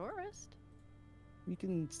 We can short rest. We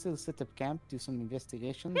can still set up camp, do some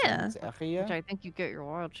investigations. Yeah. in the area. Which I think you get your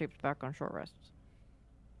wild shapes back on short rests.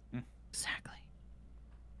 Exactly.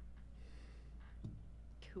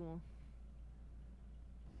 Cool.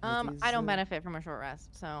 What is, I don't benefit from a short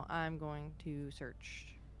rest, so I'm going to search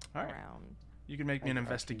All right. around. You can make me an I got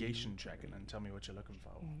investigation check and then tell me what you're looking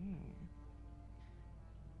for.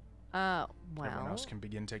 Well, Everyone else can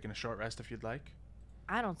begin taking a short rest if you'd like.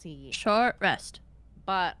 I don't see, Short rest.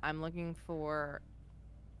 but I'm looking for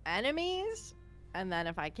enemies, and then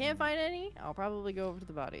if I can't find any, I'll probably go over to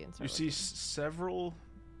the body and You start see looking. several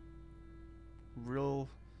real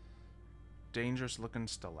dangerous-looking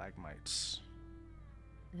stalagmites.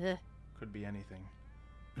 Ugh. Could be anything.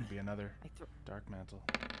 Could be another dark mantle.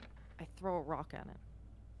 I throw a rock at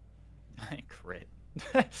it. Crit.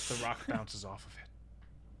 The rock bounces off of it.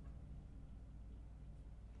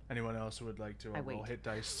 Anyone else who would like to I roll wait. hit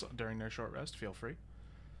dice during their short rest, feel free.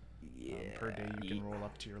 Yeah. Per day you can roll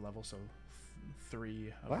up to your level, so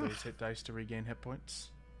 3 of Wow. those hit dice to regain hit points.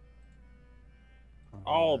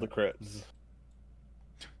 All the crits.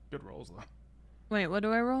 Good rolls though. Wait, what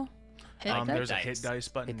do I roll? Hit dice? There's a dice. hit dice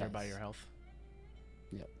button Hit nearby dice. your health.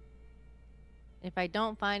 If I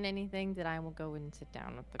don't find anything, then I will go and sit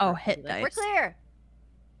down with the Oh, group and hit be like, We're dice. clear.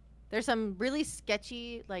 There's some really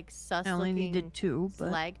sketchy, like sus I only looking needed 2, but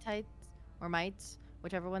stalactites or mites,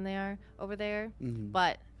 whichever one they are, over there. Mhm.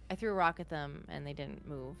 But I threw a rock at them and they didn't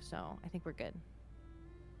move, so I think we're good.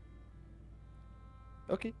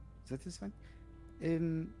 Okay, that is fine.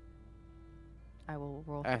 I will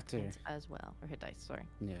roll hit After. points as well, or hit dice. Sorry.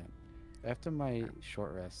 Yeah. After my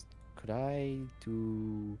short rest, could I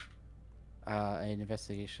do an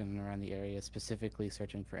investigation around the area, specifically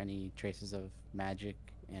searching for any traces of magic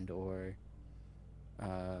and or,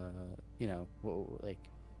 like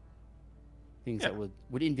things that Yeah.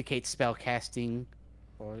 would indicate spell casting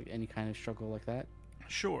or any kind of struggle like that?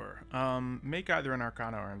 Sure. Make either an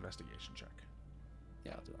Arcana or investigation check.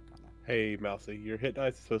 Yeah, I'll do Arcana. Hey, Mousy, your hit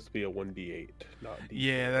dice is supposed to be a 1d8, not d8.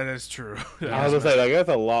 Yeah, that is true. I was gonna say, like, that's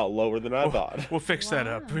a lot lower than I thought. We'll fix that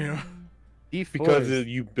up. You know. D4 Because is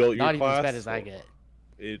you built your not even class. as bad as I so get.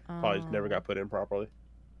 It probably just never got put in properly.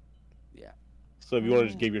 Yeah. So if you want to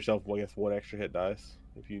just Oh. give yourself, I guess, 1 extra hit dice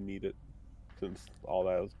if you need it, since all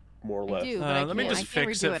that was more or I less. do, but I Let me can't- just I can't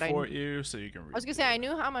fix redo it it. for you so you can read. I was gonna say I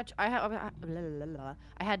knew how much I have.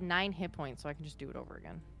 I had 9 hit points, so I can just do it over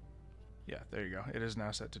again. Yeah, there you go. It is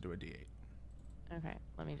now set to do a D8. Okay,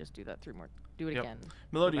 let me just do that 3 more. Do it Yep. again.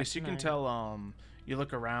 Melodious, to you can 9. tell, you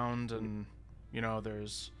look around and,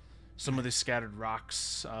 there's some of the scattered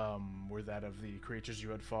rocks were that of the creatures you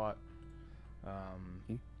had fought.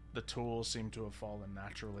 The tools seem to have fallen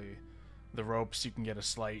naturally. The ropes, you can get a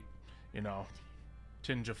slight,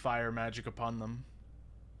 tinge of fire magic upon them.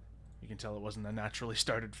 You can tell it wasn't a naturally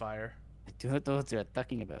started fire. I do not know what you're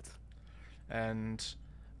talking about. And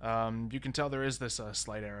you can tell there is this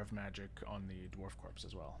slight air of magic on the dwarf corpse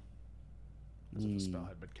as well. As if a spell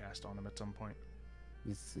had been cast on him at some point.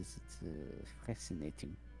 It's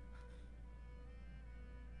fascinating.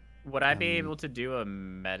 Would I be able to do a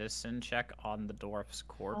medicine check on the dwarf's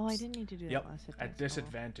corpse? Oh, I didn't need to do Yep, that last hit at dice. Oh.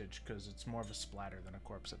 disadvantage because it's more of a splatter than a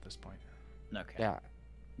corpse at this point. Okay. Yeah.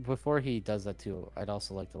 Before he does that too, I'd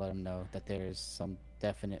also like to let him know that there's some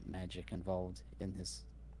definite magic involved in his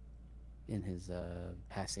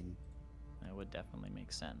passing. That would definitely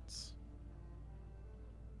make sense.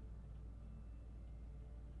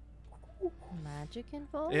 Magic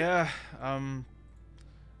involved? Yeah,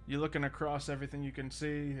 you're looking across everything you can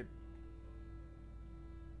see.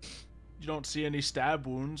 You don't see any stab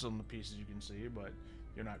wounds on the pieces you can see, but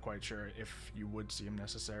you're not quite sure if you would see them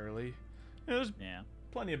necessarily. There's Yeah.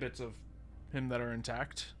 plenty of bits of him that are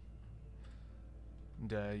intact.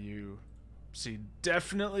 And you see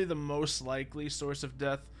definitely the most likely source of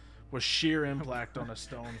death was sheer impact on a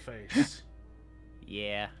stone face.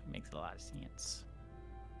 Yeah, makes a lot of sense.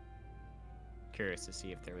 Curious to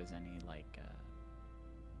see if there was any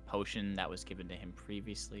potion that was given to him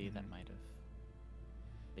previously that might have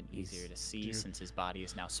been easier to see you- since his body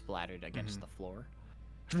is now splattered against the floor.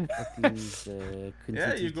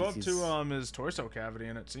 Yeah, you go up to his torso cavity,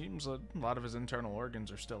 and it seems a lot of his internal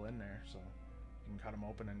organs are still in there. So you can cut him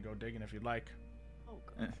open and go digging if you'd like. Oh,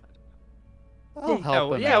 God. I'll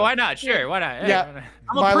help him yeah, out. why not? Sure, why not? Yeah. Why not?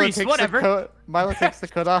 I'm a priest, whatever. Milo takes the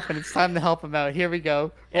coat off, and it's time to help him out. Here we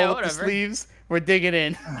go. Yeah, Roll up the whatever. sleeves. We're digging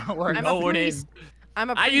in. We're I'm going a in. priest. I'm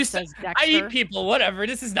a I priest, used to. says I Dexter. eat people. Whatever.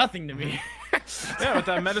 This is nothing to me. Yeah, with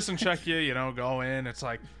that medicine check, you go in. It's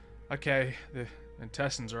like, okay, the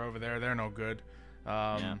intestines are over there. They're no good.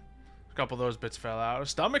 A couple of those bits fell out.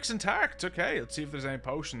 Stomach's intact. Okay, let's see if there's any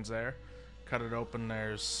potions there. Cut it open.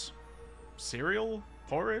 There's cereal,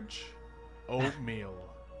 porridge, oatmeal.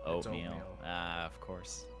 It's Oatmeal. Of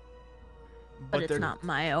course. But it's not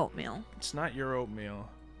my oatmeal. It's not your oatmeal.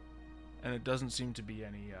 And it doesn't seem to be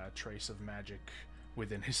any trace of magic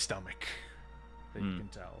within his stomach that you can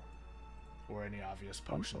tell. Or any obvious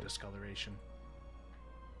potion discoloration.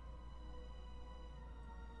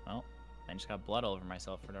 Well, I just got blood all over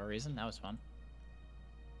myself for no reason. That was fun.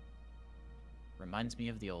 Reminds me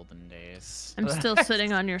of the olden days. I'm still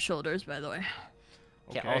sitting on your shoulders, by the way.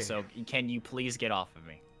 Okay. Also, can you please get off of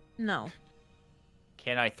me? No.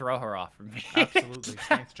 Can I throw her off of me? Absolutely.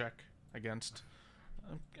 Strength check against.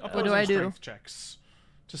 What do I do? Strength checks.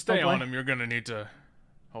 To stay boy. on him, you're gonna need to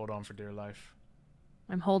hold on for dear life.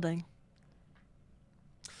 I'm holding.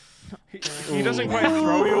 He doesn't quite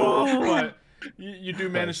throw you off, but you do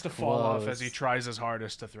manage to fall off as he close. tries his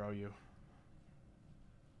hardest to throw you.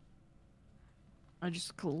 I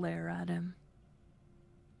just glare at him.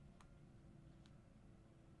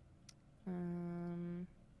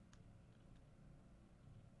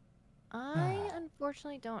 I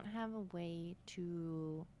unfortunately don't have a way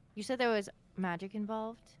to. You said there was magic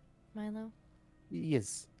involved, Milo?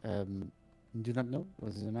 Yes. Do not know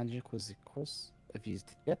was the magic was the course of his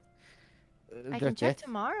death. I can check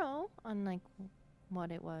tomorrow on like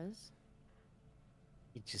what it was.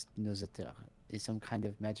 He just knows that there is some kind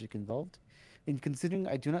of magic involved. And considering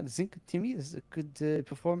I do not think Timmy could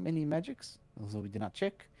perform any magics, although we did not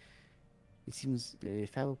check, it seems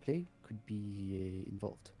foul play could be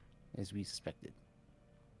involved, as we suspected.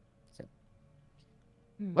 So,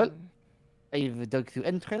 well, I've dug through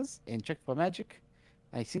entrails and checked for magic.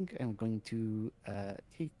 I think I'm going to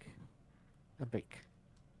take a break.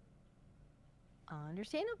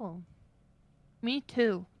 Understandable. Me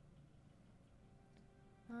too.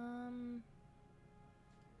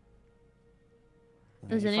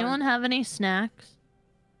 Does anyone have any snacks?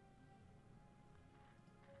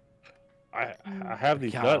 I have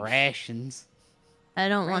these Got nuts. rations. I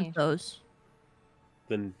don't Right. want those.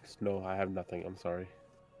 Then no, I have nothing. I'm sorry.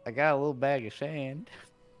 I got a little bag of sand.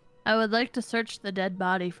 I would like to search the dead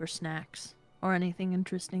body for snacks or anything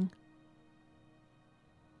interesting.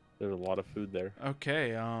 There's a lot of food there.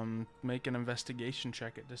 Okay, make an investigation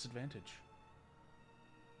check at disadvantage.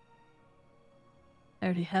 I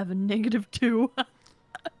already have a -2.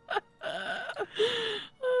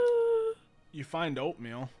 You find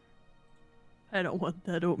oatmeal. I don't want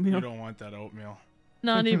that oatmeal. You don't want that oatmeal.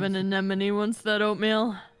 Not even Anemone wants that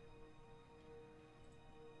oatmeal.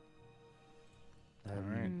 All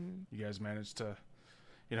right. You guys managed to,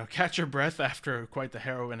 catch your breath after quite the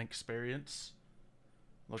harrowing experience.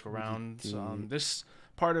 Look around. This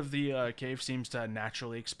part of the cave seems to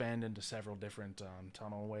naturally expand into several different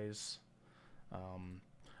tunnel ways.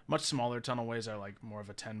 Much smaller tunnel ways are like more of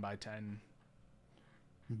a 10 by 10.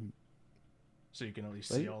 So you can at least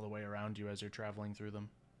see all the way around you as you're traveling through them.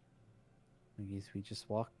 I guess we just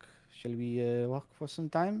walk. Shall we walk for some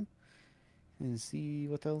time and see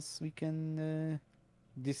what else we can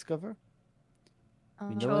discover?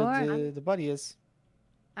 We know where the body is.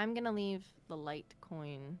 I'm gonna leave the light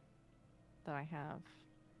coin that I have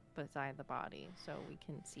beside the body so we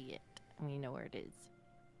can see it and we know where it is.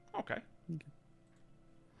 Okay.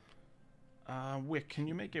 Wick, can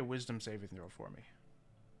you make a wisdom saving throw for me?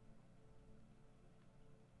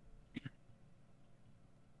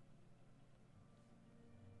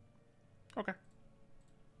 Okay.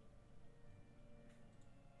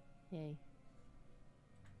 Yay.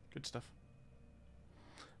 Good stuff.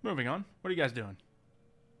 Moving on. What are you guys doing?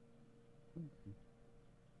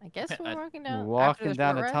 I guess we're walking down. We're after walking the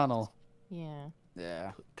down short a rest? tunnel. Yeah.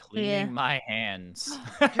 Yeah. Cleaning my hands.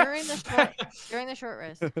 During the short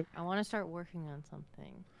rest, I want to start working on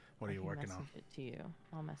something. What are you working on? Message it to you.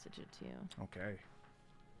 I'll message it to you. Okay.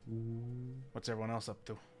 What's everyone else up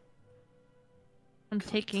to? I'm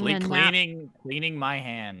taking a nap. Cleaning my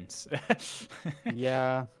hands.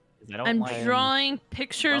 Yeah. I'm drawing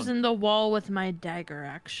pictures in the wall with my dagger,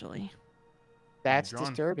 actually. That's Drawn.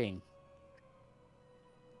 disturbing.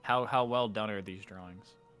 How well done are these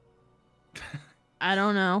drawings? I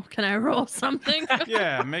don't know. Can I roll something?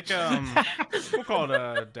 Yeah, make we'll call it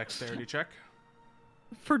a dexterity check.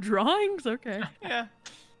 For drawings? Okay. Yeah.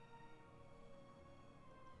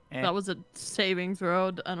 That was a saving throw.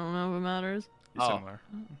 I don't know if it matters. Similar.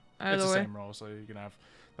 Either It's the way. same roll, so you can have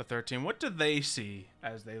the 13. What do they see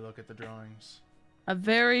as they look at the drawings? A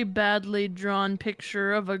very badly drawn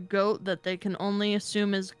picture of a goat that they can only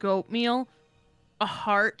assume is goat meal, a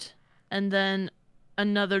heart, and then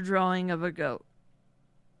another drawing of a goat.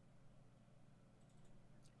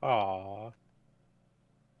 Aw.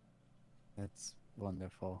 That's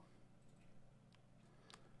wonderful.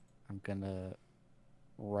 I'm gonna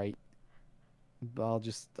write.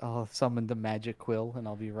 I'll summon the magic quill and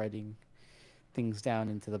I'll be writing things down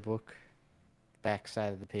into the book,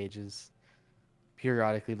 backside of the pages,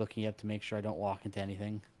 periodically looking up to make sure I don't walk into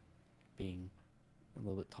anything, being a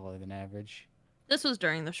little bit taller than average. This was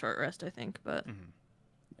during the short rest, I think, but Mhm.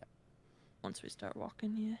 once we start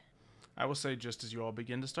walking, yeah. I will say, just as you all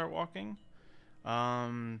begin to start walking,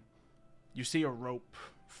 you see a rope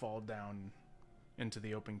fall down into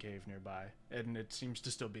the open cave nearby, and it seems to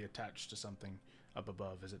still be attached to something up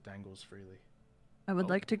above as it dangles freely. I would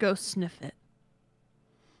like to go sniff it.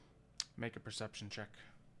 Make a perception check.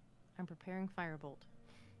 I'm preparing firebolt.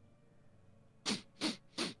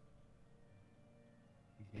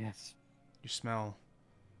 Yes. You smell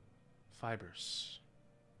fibers.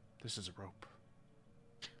 This is a rope.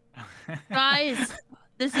 Guys,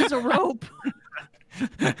 this is a rope.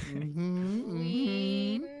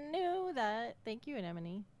 We knew that. Thank you,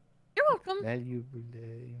 Anemone. You're welcome. Valuable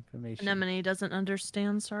information. Anemone doesn't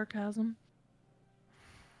understand sarcasm.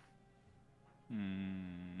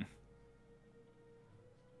 Hmm.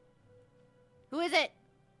 Who is it?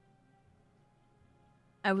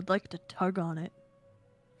 I would like to tug on it.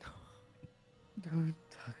 Don't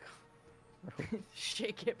tug.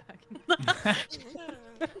 Shake it back.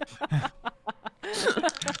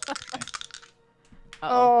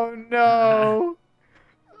 Oh no!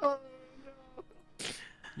 Oh no!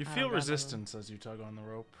 You feel resistance as you tug on the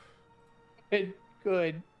rope.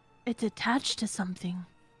 Good. It's attached to something.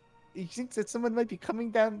 You think that someone might be coming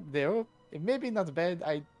down there? It may be not bad.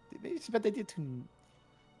 Maybe it's a bad idea to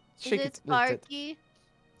shake Is it. it Sparky?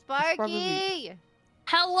 Sparky! probably-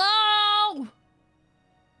 Hello!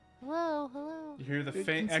 Hello, hello. You hear the Good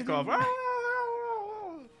faint echo of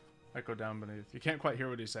considering- echo down beneath. You can't quite hear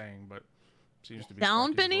what he's saying, but seems to be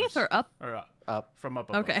Down Sparky's beneath voice. or up? Or Up. from up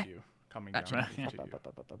above Okay. you, coming Gotcha. down beneath Up, to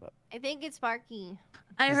up, you. up. I think it's Sparky.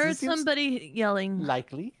 I This heard seems somebody yelling.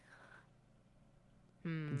 Likely,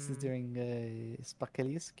 Hmm. considering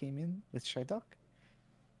Sparkelius came in with Shydog.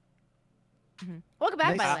 Welcome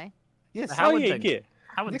back, by Nice. the way. Yes. How would yeah, the- yeah.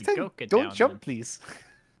 How would Next the time, goat get don't down? jump, please.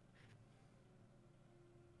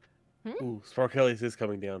 Ooh, Sparkelius is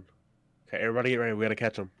coming down. Okay, everybody get ready. We gotta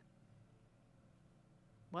catch him.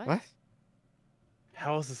 What? What?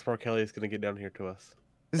 How is the Sparkelius gonna get down here to us?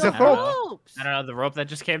 There's The a I don't rope. know. ropes! I don't know, the rope that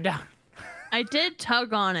just came down. I did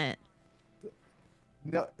tug on it.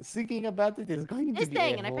 No, thinking about it, there's going This to be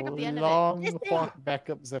thing, a and I pick up the end of it. long This thing. walk back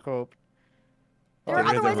up the rope. There are Get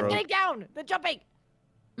rid other of ways the of rope. getting down than jumping!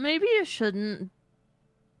 Maybe you shouldn't.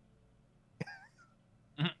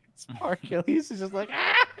 Sparkelius is just like,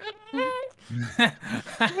 ah!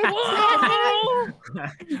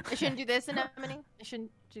 I shouldn't do this, Anemone. I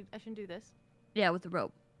shouldn't do this. Yeah, with the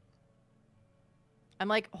rope. I'm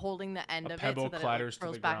like holding the end A of it pebble so that it clatters like, to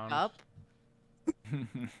curls the back ground. up.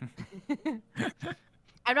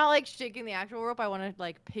 I'm not like shaking the actual rope. I want to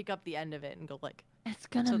like pick up the end of it and go like. It's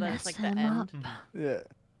gonna So that mess it's like the him end. up. Yeah.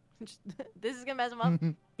 This is gonna mess him up.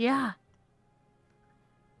 Yeah.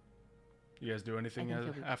 You guys do anything think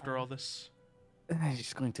he'll be after fine. all this? I'm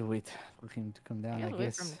just going to wait for him to come down, Yeah, I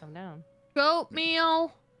wait for him guess. to come down. Goat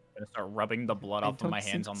meal. Gonna start rubbing the blood I off of my don't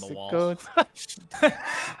hands on think the the wall. goat-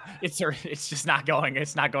 It's just not going.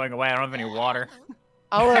 It's not going away. I don't have any water.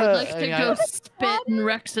 I'll, I'd uh, like to go spit in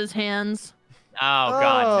Rex's hands. Oh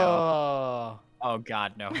god Oh, no. Oh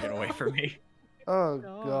god no. Get away from me. oh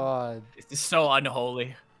No. God. This is so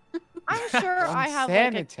unholy. I'm sure I have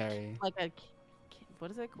Sanitary. like a what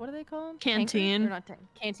is it? What do they call them? Canteen. Or not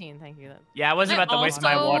canteen. Thank you. Yeah, I wasn't I about to waste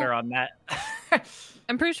my also- water on that.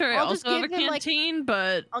 I'm pretty sure I I'll just also have a give him, like- canteen,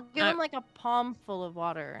 but I'll give I- him like a palm full of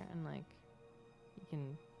water and like you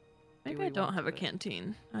can. maybe what I he don't wants have a with it.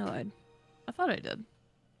 canteen. I lied. I thought I did.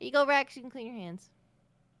 Here you go, Rex. You can clean your hands.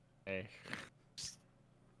 Hey.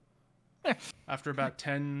 After about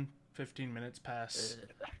 10, 15 minutes pass,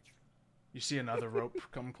 you see another rope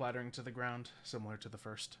come clattering to the ground, similar to the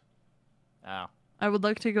first. Oh. I would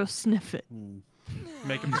like to go sniff it.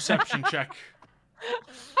 Make a perception check.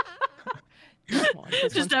 This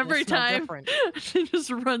one's Just gonna every smell time. different. She just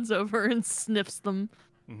runs over and sniffs them.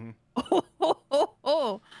 Mm-hmm. Oh, oh, oh,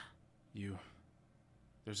 oh.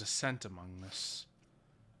 There's a scent among this.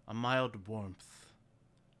 A mild warmth.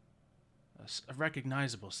 A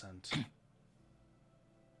recognizable scent.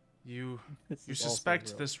 You This You is also suspect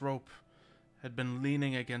real. this rope had been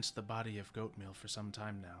leaning against the body of Goatmeal for some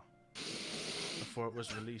time now, before it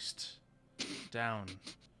was released down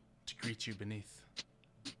to greet you beneath.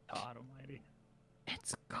 God almighty.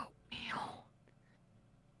 It's goat meal.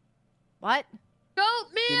 What? Goat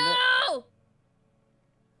meal! meow.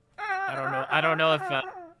 I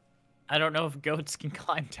don't know if goats can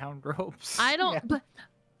climb down ropes. I don't. But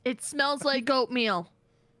it smells like goat meal.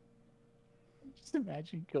 Just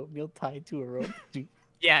imagine goat meal tied to a rope.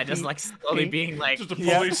 Yeah, just like slowly being like Just a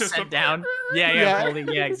pulley set system. down. Yeah, Yeah. pulley.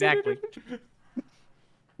 Yeah, exactly.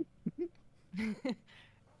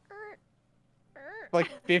 Like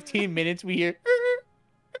 15 minutes, we hear.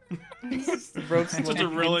 The rope's Such a slowly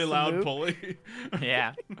really begins to loud move. pulley.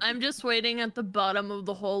 Yeah. I'm just waiting at the bottom of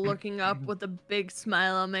the hole, looking up with a big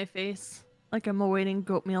smile on my face, like I'm awaiting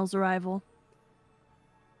goat meal's arrival.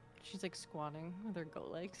 She's like squatting with her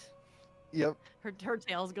goat legs. Yep. Her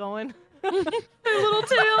tail's going. Her little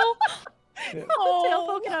tail. Yeah. Oh, tail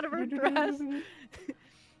poking out of her dress.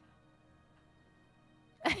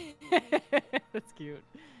 That's cute.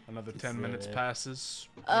 Another It's, 10 minutes passes.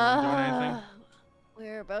 Anyone doing anything?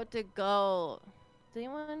 We're about to go. Does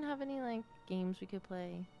anyone have any like games we could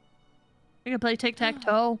play? We can play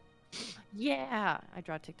tic-tac-toe. Yeah, I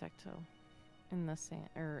draw tic-tac-toe in the sand,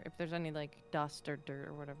 or if there's any like dust or dirt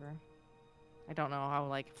or whatever. I don't know how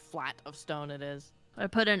like flat of stone it is. I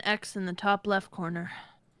put an X in the top left corner.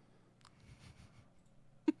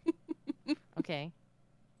 Okay.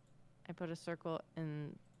 I put a circle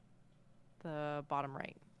in the bottom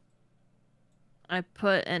right. I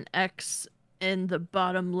put an X in the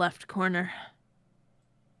bottom left corner.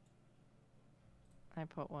 I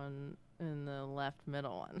put one in the left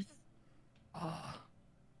middle one. Oh,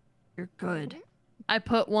 you're good. I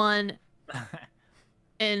put one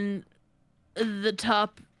in the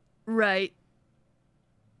top right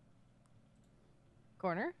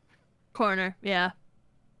Corner. corner. Yeah.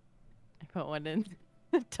 I put one in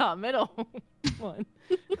the top middle one.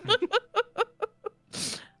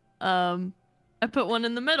 I put one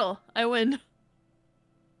in the middle. I win.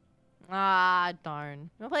 Ah, darn.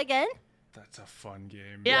 Wanna play again? That's a fun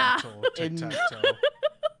game. Yeah. Mental tic-tac-toe.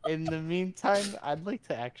 In the meantime, I'd like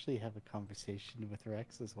to actually have a conversation with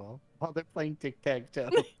Rex as well while they're playing tic-tac-toe.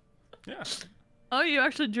 Yeah. Oh, you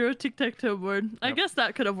actually drew a tic-tac-toe board. I Yep. guess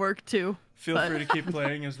that could have worked too. Feel But- free to keep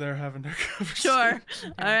playing as they're having their conversation. Sure.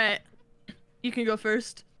 All right. You can go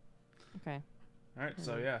first. Okay. All right,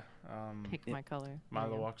 so yeah. Pick my color.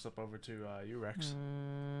 Milo walks up over to you, Rex.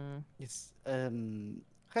 Yes,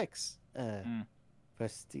 Rex. Mm.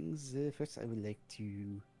 First things first, I would like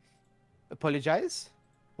to apologize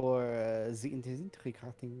for the incident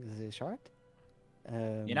regarding the shard.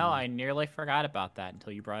 You know, I nearly forgot about that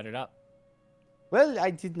until you brought it up. Well, I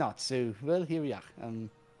did not. So, well, here we are.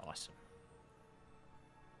 Awesome.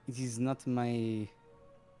 It is not my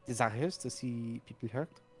desires to see people hurt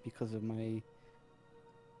because of my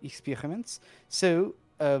experiments. So,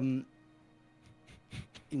 in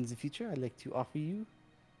the future, I'd like to offer you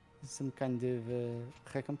some kind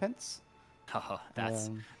of recompense. Oh, that's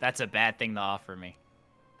Um, that's a bad thing to offer me.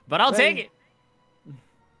 But I'll Well, take it.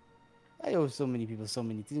 I owe so many people so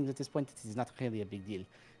many things at this point. It is not really a big deal.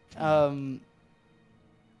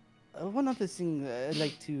 One other thing I'd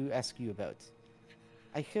like to ask you about.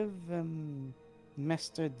 I have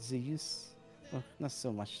mastered the use, well, not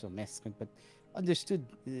so much so mastered, but understood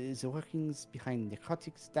the workings behind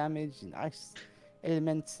necrotics damage and ice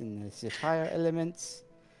elements and the fire elements.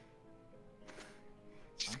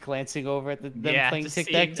 Just glancing over at them playing just seeing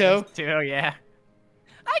tic-tac-toe. those two, yeah.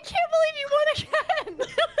 I can't believe you won again!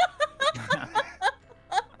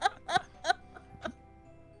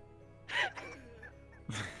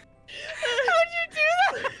 How'd you do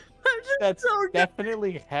that? That's so good.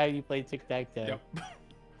 definitely how you play tic-tac-toe. Yep.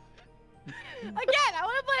 Again, I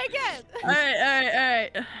want to play again. All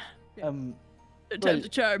right. Time Well- to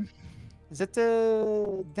charm. That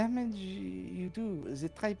damage you do, the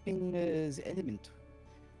typing the element,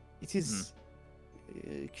 it is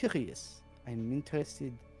curious. I'm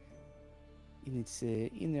interested in its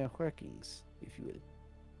inner workings, if you will.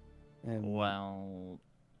 Well,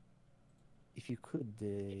 If you could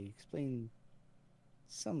explain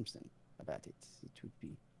something about it, it would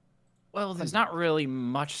be. there's not really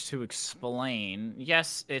much to explain.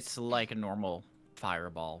 Yes, it's like a normal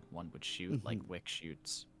fireball one would shoot, like Wick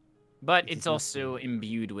shoots. But It is it's not also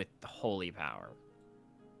imbued with the holy power.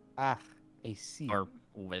 Ah, I see. Or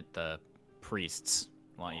with the priests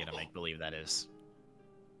want you to make believe that is.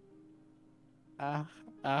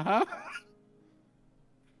 Uh-huh.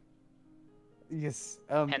 Yes.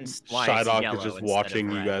 Hence why it's Shydock yellow is just instead of watching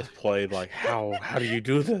you red. guys play. Like, how do you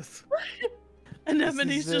do this?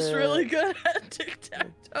 Anemone's is, just really good at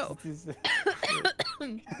tic-tac-toe. It is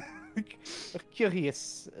a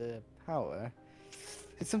curious power.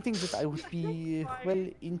 It's something that I would be well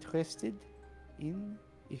interested in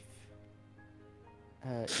if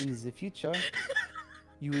in the future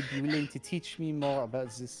you would be willing to teach me more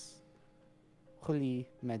about this holy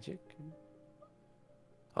magic?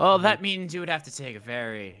 Oh, that means you would have to take a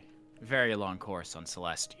very, very long course on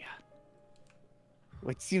Celestia.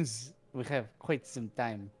 Well, it seems we have quite some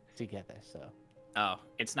time together, so. Oh,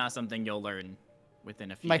 it's not something you'll learn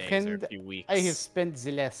within a few My days friend, or a few weeks. I have spent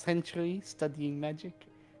the last century studying magic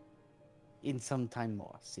in some time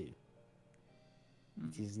more, so it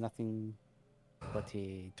is nothing but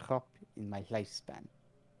a drop in my lifespan.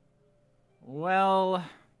 Well,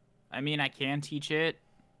 I mean, I can teach it,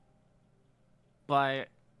 but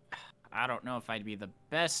I don't know if I'd be the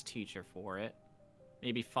best teacher for it.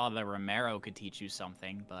 Maybe Father Romero could teach you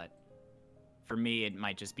something, but for me, it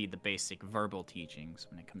might just be the basic verbal teachings.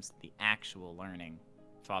 When it comes to the actual learning,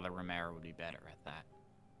 Father Romero would be better at that.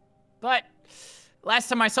 But last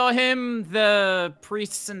time I saw him, the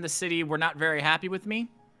priests in the city were not very happy with me.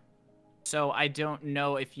 So I don't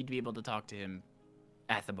know if you'd be able to talk to him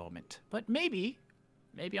at the moment. But maybe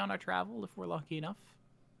on our travel, if we're lucky enough.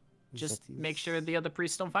 Just make sure the other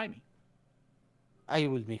priests don't find me. I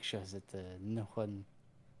will make sure that no one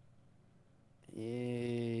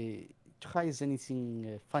tries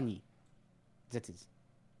anything funny. That is.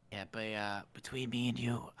 Yeah, but between me and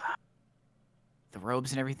you, the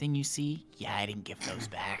robes and everything you see, yeah, I didn't give those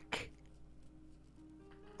back.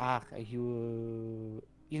 You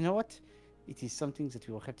know what? It is something that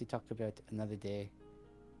we will have to talk about another day.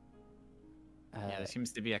 Yeah, there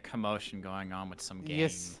seems to be a commotion going on with some game.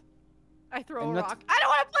 Yes. I throw I'm a not- rock. I don't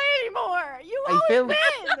want to play anymore. You I always failed-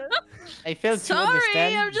 win. I failed to Sorry,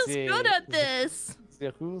 understand I'm just the, good at this.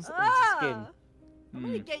 the rules of this game. Ah, I'm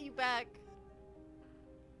gonna get you back.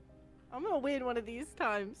 I'm gonna win one of these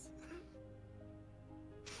times.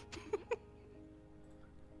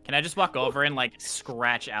 Can I just walk over and like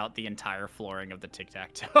scratch out the entire flooring of the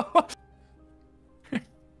tic-tac-toe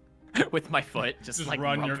with my foot? Just like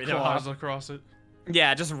run your rubbing it claws off. across it.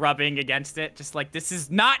 Yeah, just rubbing against it. Just like, this is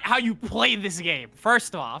not how you play this game.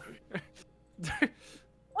 First off.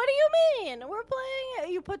 What do you mean? We're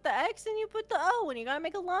playing. You put the X and you put the O, and you gotta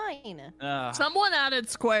make a line. Someone added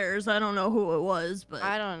squares. I don't know who it was, but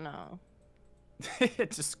I don't know. It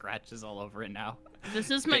just scratches all over it now. this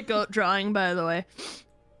is my goat drawing, by the way.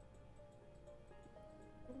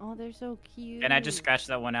 Oh, they're so cute. And I just scratched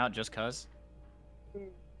that one out just cause.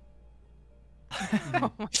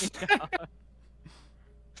 Oh my god.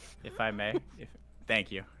 If I may.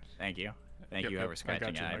 Thank you. Thank you. Thank Yep, you, yep, whoever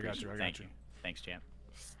scratching it. I got appreciate you, it. I got Thank you. you. Thanks, champ.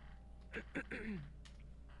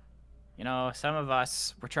 You know, some of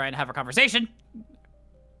us were trying to have a conversation.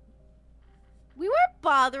 We weren't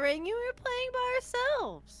bothering you. We were playing by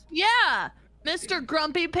ourselves. Yeah, Mr.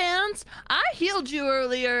 Grumpy Pants, I healed you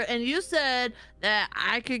earlier, and you said that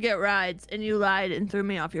I could get rides, and you lied and threw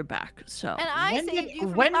me off your back. So And I saved you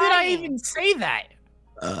from when did I dying. even say that?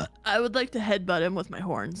 I would like to headbutt him with my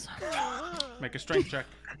horns. Make a strength check.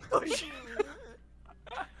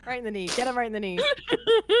 Right in the knee. Get him right in the knee.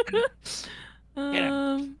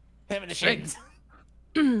 Um, Him in the shins.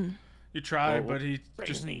 You try, Oh, but he break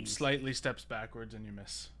just his knees. slightly steps backwards and you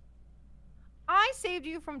miss. I saved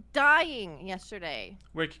you from dying yesterday.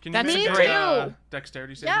 Wick, can you That's make great. a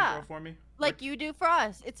dexterity saving Yeah. throw for me? Like you do for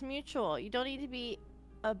us. It's mutual. You don't need to be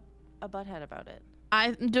a butthead about it.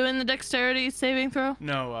 I'm doing the dexterity saving throw.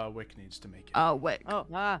 No, Wick needs to make it. Oh, Wick. Oh,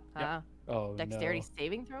 Oh dexterity no.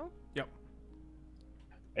 saving throw? Yep.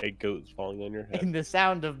 A goat's falling on your head. And the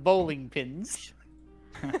sound of bowling pins.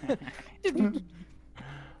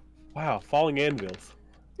 Wow, falling anvils.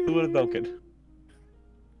 Who would have thunk it?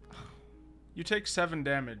 You take 7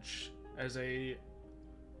 damage as a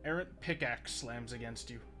errant pickaxe slams against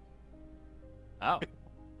you. Oh.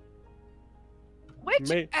 Which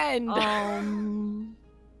May- end?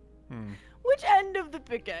 Which end of the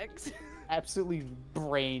pickaxe? Absolutely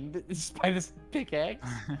brained by this pickaxe.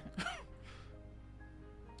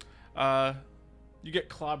 You get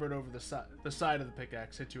clobbered over the side of the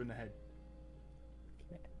pickaxe, hit you in the head.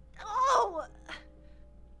 Oh!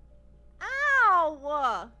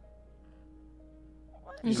 Ow!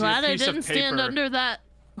 I'm You see a glad I piece of didn't stand paper under that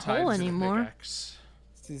tied hole to the anymore. pickaxe.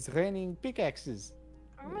 This is raining pickaxes.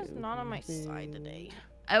 Irma's not on my side today.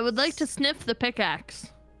 I would like to sniff the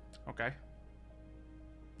pickaxe. Okay.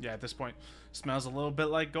 Yeah, at this point, smells a little bit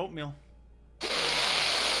like goat meal.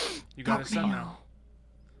 You got a scent now.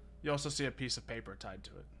 You also see a piece of paper tied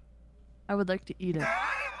to it. I would like to eat it.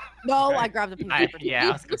 No, Okay. I grabbed a piece of paper. Yeah,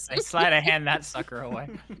 I was gonna say, slide a hand that sucker away.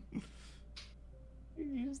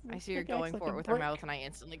 I see her going for it with her mouth, and I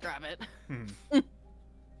instantly grab it.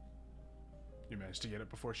 You managed to get it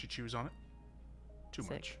before she chews on it. Too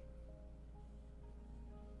Sick. much.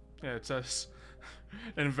 Yeah, it says,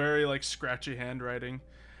 in very like scratchy handwriting.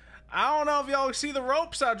 I don't know if y'all see the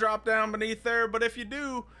ropes I dropped down beneath there, but if you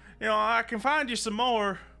do, you know, I can find you some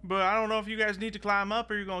more. But I don't know if you guys need to climb up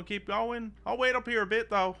or you're gonna keep going. I'll wait up here a bit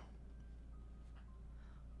though.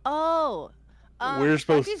 Oh, We're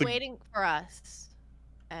supposed Buffy's to- waiting for us.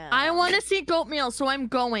 I want to see goat meal, so I'm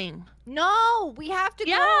going. No, we have to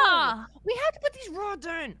Yeah. go. We have to put these rods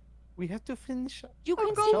in. We have to finish. You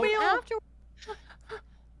can go see them meal. after.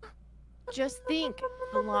 Just think,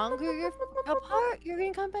 the longer you're apart, you're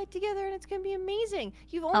gonna come back together, and it's gonna be amazing.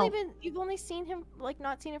 You've only seen him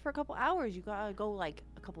not seen him for a couple hours. You gotta go like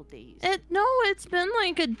a couple days. No, it's been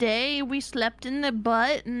like a day. We slept in the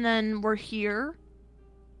butt, and then we're here.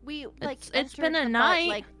 We like it's been entered a the butt, night.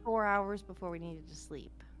 like 4 hours before we needed to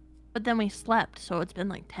sleep. But then we slept, so it's been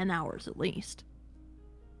like 10 hours at least.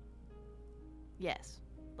 Yes,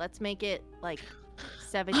 let's make it like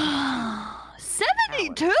 72.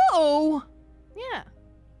 72? Yeah.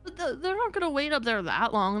 But they're not gonna wait up there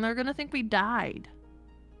that long. They're gonna think we died.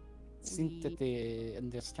 Think that they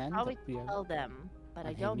understand Probably that we are. tell them, but I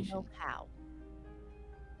on a don't mission. know how.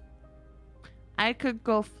 I could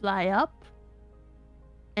go fly up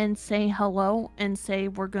and say hello and say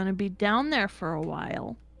we're gonna be down there for a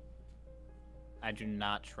while. I do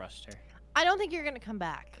not trust her. I don't think you're gonna come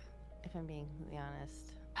back, if I'm being completely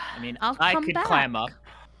honest. I mean, I'll I come could back. climb up,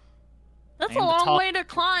 That's I a am the long tall- way to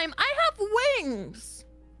climb. I have wings.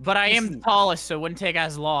 but I am the Listen. tallest, so it wouldn't take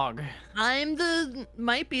as long.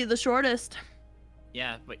 Might be the shortest.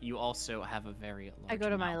 Yeah, but you also have a very large I go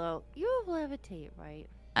to mouth. Milo. You have levitate, right?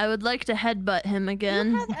 I would like to headbutt him Do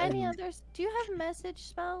again. you have any Um, others? Do you have message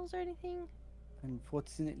spells or anything?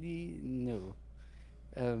 Unfortunately, no.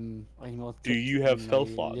 I'm not. Do you have spell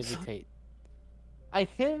slots? Levitate. I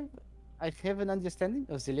have an understanding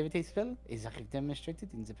of the levitate spell, as I have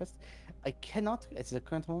demonstrated in the past. I cannot, at the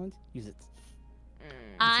current moment, use it.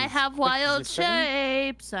 I is have quite wild disturbing.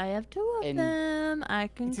 shapes. I have 2 of And them. I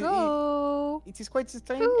can it is- go. It is quite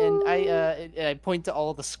disturbing, and I point to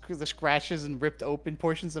all the scratches and ripped open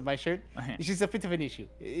portions of my shirt. It's just a bit of an issue.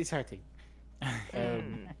 It's hurting.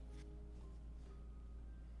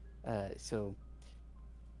 So,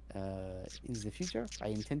 in the future, I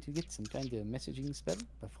intend to get some kind of messaging spell,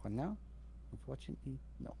 but for now, unfortunately,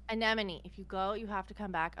 no. Anemone, if you go, you have to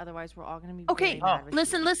come back. Otherwise, we're all gonna be Okay, very mad with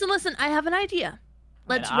listen, you. listen. I have an idea.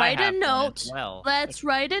 Let's And I write a have one note. as well. Let's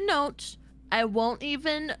write a note. I won't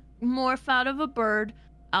even morph out of a bird.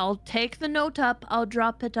 I'll take the note up. I'll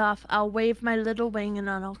drop it off. I'll wave my little wing, and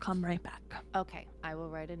then I'll come right back. Okay, I will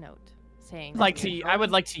write a note saying. Like that you're I would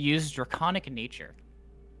going- like to use draconic nature.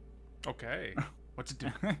 Okay. What's it do?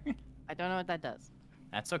 I don't know what that does.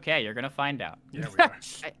 That's okay. You're gonna find out. Yeah, we are.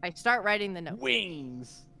 I start writing the note.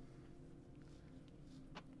 Wings.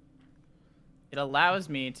 It allows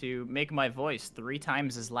me to make my voice 3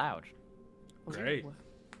 times as loud. Great.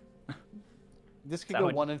 This could That go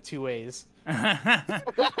would- one of 2 ways. All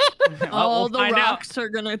We'll the find out. rocks are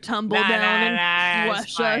gonna tumble Nah, down nah, and nah,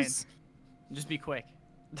 it's squash fine. us. Just be quick.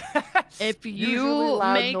 If Usually you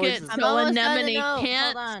loud make it noises. I'm so almost done the Anemone note. Hold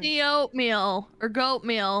can't on. see oatmeal or goat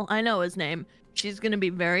meal, I know his name, she's gonna be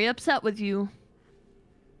very upset with you.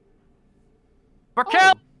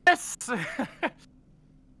 Perils!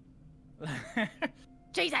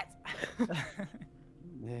 Jesus!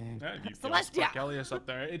 Yeah, you feel Celestia. Sparkelius up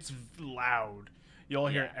there. It's loud. You'll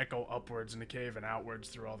hear it echo upwards in the cave and outwards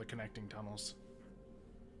through all the connecting tunnels.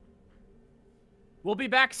 We'll be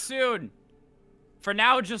back soon. For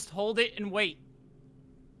now, just hold it and wait.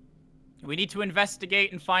 We need to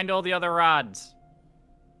investigate and find all the other rods.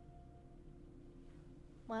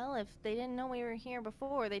 Well, if they didn't know we were here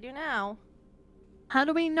before, they do now. How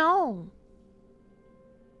do we know?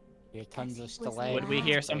 Your tons of was stalagmites. Would we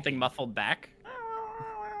hear something muffled back?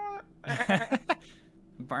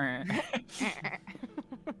 Burn.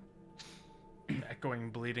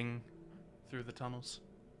 Echoing, bleeding through the tunnels.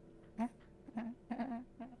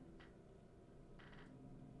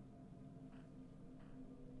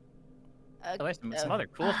 There's some other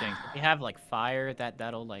cool things. We have like fire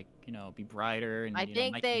that'll like be brighter and I you know,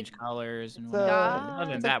 think might they- change colors and It's, whatnot. God. Other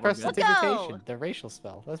than it's that, like we're good. prestidigitation, Go. the racial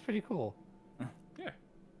spell. That's pretty cool.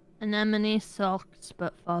 Anemone sulks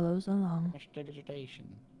but follows along. Prestidigitation.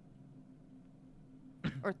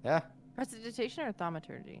 Or- Yeah. Prestidigitation or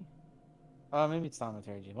thaumaturgy? Maybe it's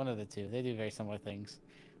thaumaturgy. One of the two. They do very similar things.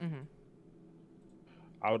 Mm-hmm.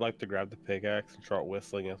 I would like to grab the pickaxe and start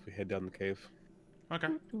whistling as we head down the cave. Okay.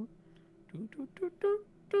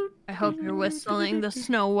 I hope you're whistling the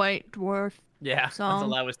Snow White dwarf. Yeah, that's Song.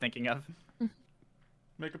 all I was thinking of.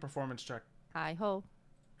 Make a performance check. Hi ho.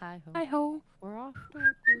 Hi ho. Hi ho. We're off to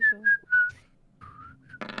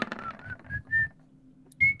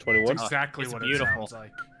 21. That's exactly it's what beautiful. it sounds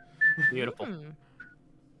like. Beautiful. Hmm.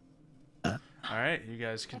 All right, you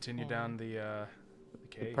guys continue Okay. the The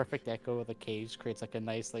cave. perfect echo of the caves creates like a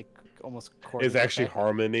nice, like almost chording It's actually effect.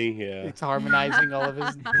 harmony, yeah. It's harmonizing all of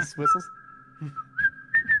his whistles.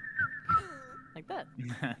 Like that.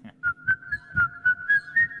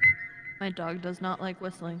 My dog does not like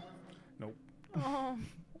whistling. Nope. Oh,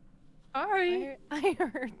 Sorry. I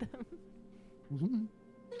heard them.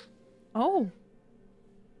 Oh.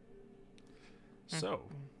 So,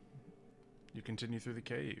 you continue through the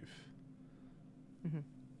cave. Mhm.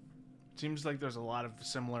 Seems like there's a lot of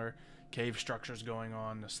similar cave structures going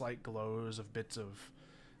on. The slight glows of bits of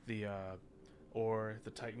the ore,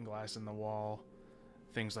 the Titan glass in the wall,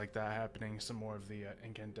 things like that happening. Some more of the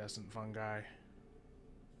incandescent fungi.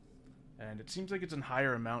 And it seems like it's in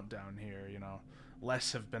higher amount down here, you know.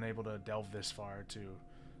 Less have been able to delve this far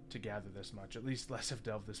to gather this much. At least less have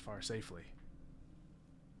delved this far safely.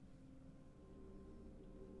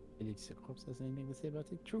 Any corpse has anything to say about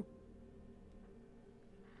it? True.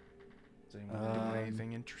 Is anyone doing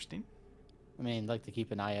anything interesting? I mean, I'd like to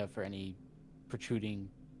keep an eye out for any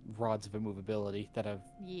protruding rods of immovability that have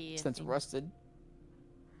Yeah. since rusted.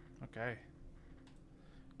 Okay.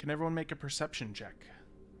 Can everyone make a perception check?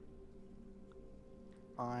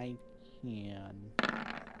 I can.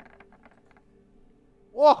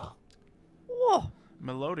 Whoa! Whoa.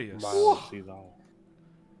 Melodious. Miles sees all.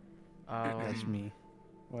 That's me.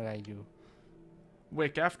 What I do?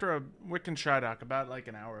 Wick and Shydock, about like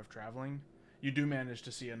an hour of traveling, you do manage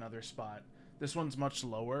to see another spot. This one's much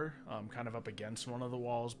lower, kind of up against one of the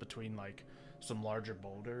walls between like some larger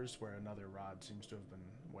boulders where another rod seems to have been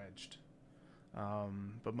wedged.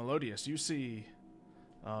 But Melodious, you see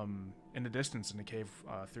in the distance in the cave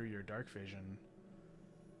through your dark vision,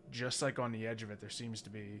 just like on the edge of it, there seems to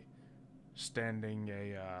be standing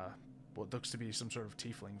a what looks to be some sort of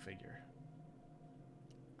tiefling figure.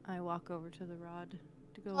 I walk over to the rod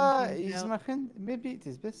to go. and change Is out. my friend? Maybe it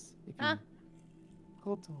is best. You can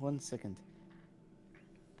hold 1 second.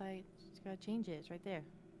 I just gotta change it. It's right there.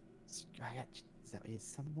 There is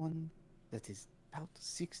someone that is about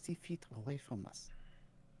 60 feet away from us.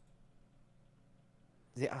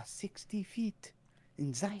 They are 60 feet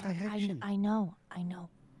in that direction. I know.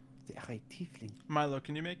 They are a tiefling. Milo,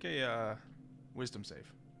 can you make a wisdom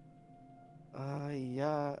save?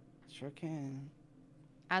 Yeah, sure can.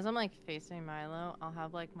 As I'm like facing Milo, I'll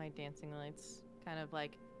have like my dancing lights kind of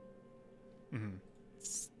like Mm-hmm.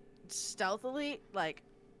 stealthily, like,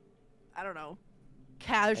 I don't know,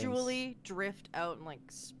 casually drift out and like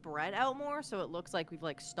spread out more, so it looks like we've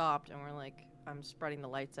like stopped and we're like, I'm spreading the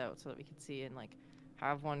lights out so that we can see and like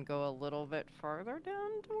have one go a little bit farther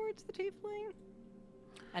down towards the tiefling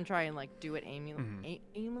and try and like do it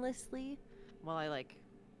aimlessly while I like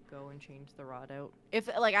go and change the rod out. If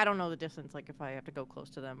like I don't know the distance, like if I have to go close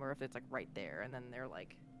to them or if it's like right there and then they're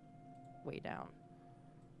like way down.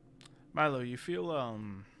 Milo, you feel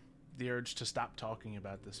the urge to stop talking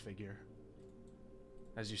about this figure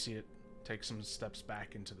as you see it take some steps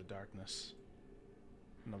back into the darkness,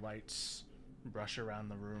 and the lights brush around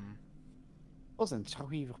the room. Well then, shall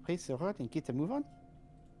we replace the rod and get a move on?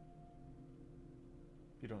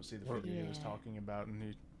 You don't see the figure he was talking about, and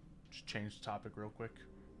he just changed the topic real quick.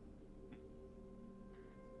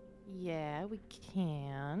 Yeah, we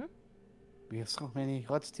can. We have so many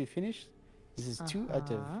rods to finish. This is 2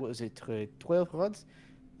 out of, what is it, 12 rods?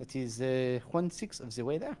 That is 1/6 of the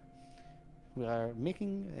way there. We are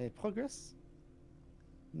making progress.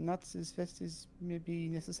 Not as fast as maybe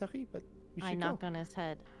necessary, but we should I knock go. on his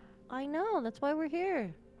head. I know, that's why we're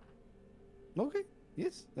here. Okay,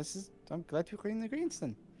 yes, I'm glad we're in agreement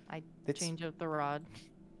then. I Let's- change out the rod.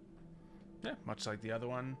 Yeah, much like the other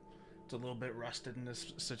one. It's a little bit rusted in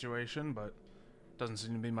this situation, but doesn't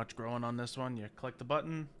seem to be much growing on this one. You click the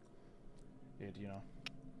button, it,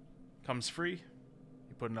 comes free.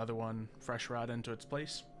 You put another one, fresh rod, into its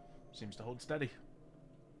place. Seems to hold steady.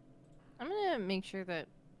 I'm gonna make sure that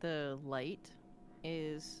the light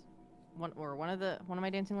is one of my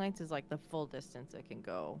dancing lights is like the full distance it can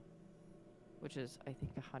go, which is I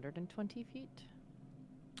think 120 feet.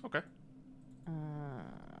 Okay.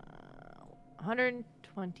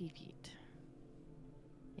 120 feet.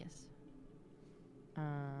 Yes.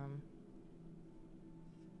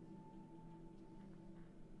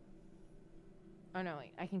 Oh no,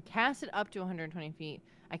 wait. I can cast it up to 120 feet.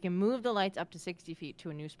 I can move the lights up to 60 feet to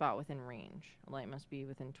a new spot within range. A light must be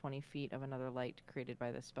within 20 feet of another light created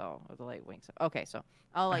by the spell, or the light winks. Okay, so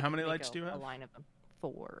I'll like. How many make lights do you have? A line of them.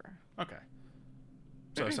 4. Okay.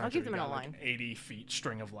 So I'll essentially keep them you in a got like line. an 80 feet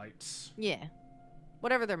string of lights. Yeah.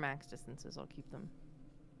 Whatever their max distance is, I'll keep them.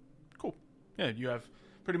 Cool. Yeah, you have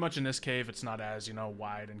pretty much in this cave, it's not as, you know,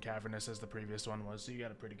 wide and cavernous as the previous one was, so you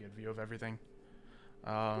got a pretty good view of everything.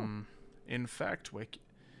 In fact, Wick,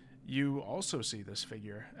 you also see this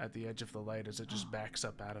figure at the edge of the light as it just backs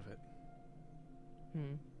up out of it.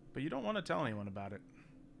 But you don't want to tell anyone about it.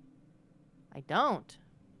 I don't.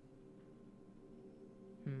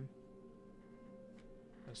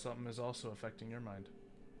 As something is also affecting your mind.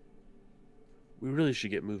 We really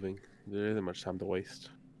should get moving. There isn't much time to waste.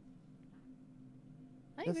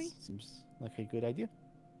 I agree. This seems like a good idea.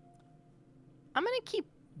 I'm gonna keep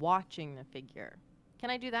watching the figure. Can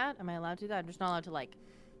I do that? Am I allowed to do that? I'm just not allowed to, like...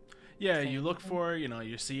 Yeah, you look for, you know,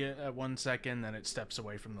 you see it at 1 second, then it steps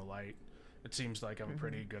away from the light. It seems like a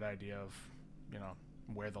pretty good idea of, you know,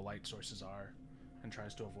 where the light sources are, and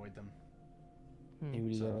tries to avoid them.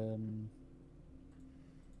 Maybe, And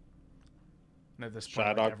at this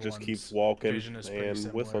point, Shylock just keeps walking vision is pretty and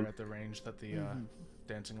similar with him. at the range that the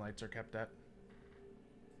dancing lights are kept at.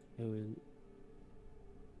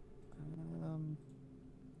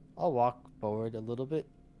 I'll walk forward a little bit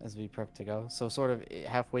as we prep to go. So sort of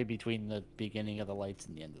halfway between the beginning of the lights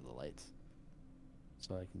and the end of the lights.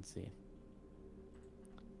 So I can see.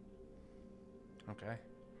 Okay.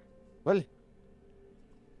 Well,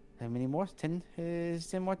 how many more? 10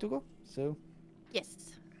 more to go. So,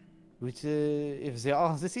 Yes. which, if they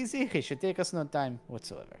are this easy, it should take us no time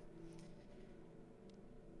whatsoever.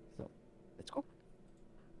 So, let's go.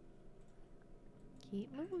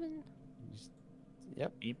 Keep moving.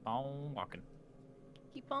 Yep. Keep on walking.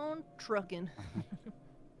 Keep on trucking.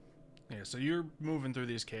 Yeah, so you're moving through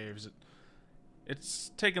these caves.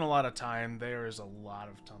 It's taken a lot of time. There is a lot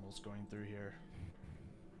of tunnels going through here.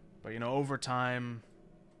 But, you know, over time,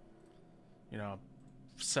 you know,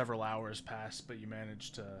 several hours pass, but you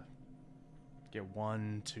manage to get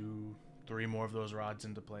 1, 2, 3 more of those rods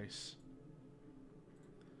into place.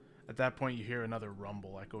 At that point, you hear another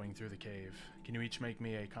rumble echoing through the cave. Can you each make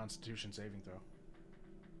me a Constitution saving throw?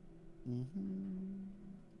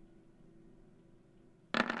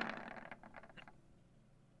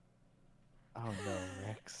 Oh no,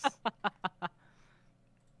 Rex.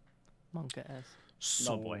 Monka S.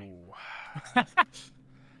 So, boy.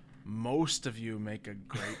 most of you make a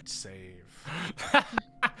great save.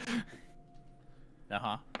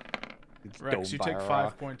 Uh-huh. Rex, you take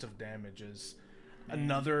 5 points of damage as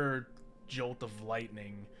another jolt of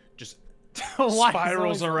lightning just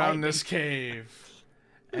spirals around this cave.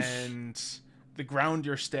 And the ground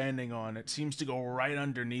you're standing on, it seems to go right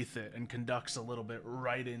underneath it and conducts a little bit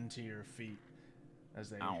right into your feet as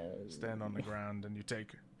they stand on the ground, and you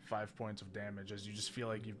take 5 points of damage as you just feel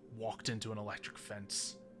like you've walked into an electric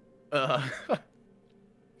fence.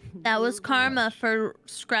 That was karma for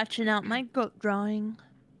scratching out my goat drawing.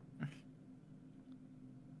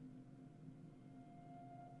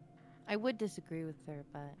 I would disagree with her,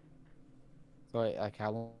 but... So, like,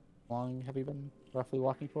 how long have you been roughly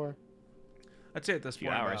walking for? I'd say at this Few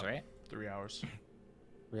point hours, about right? 3 hours.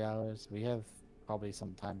 3 hours. We have probably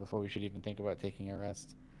some time before we should even think about taking a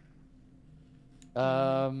rest.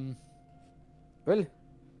 Well,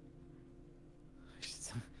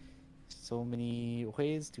 so many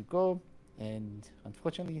ways to go, and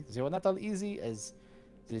unfortunately, they were not all easy as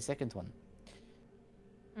the second one.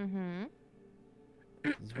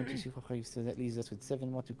 Just want to see for five, so that leaves us with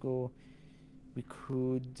 7 more to go. We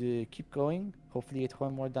could keep going. Hopefully, get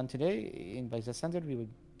 1 more done today, and by the standard, we would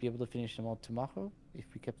be able to finish them all tomorrow if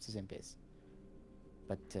we kept the same pace.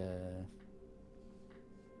 But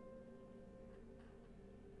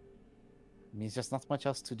means there's not much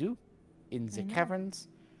else to do in the caverns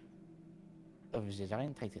of the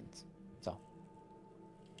giant titans. So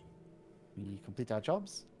we complete our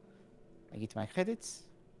jobs. I get my credits,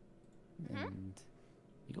 and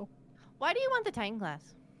we go. Why do you want the Titan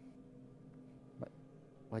class?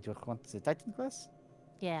 Why do I want the Titan class?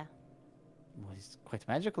 Yeah. Well, it's quite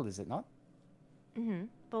magical, is it not?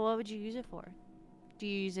 But what would you use it for? Do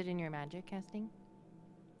you use it in your magic casting?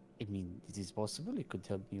 I mean, it is possible. It could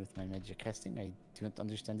help me with my magic casting. I do not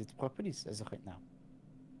understand its properties as of right now.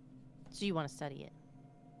 So you want to study it?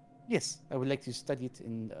 Yes, I would like to study it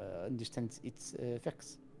and understand its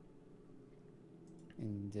effects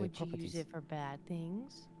and Would you properties. use it for bad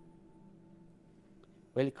things?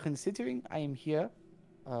 Well, considering I am here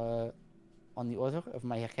on the order of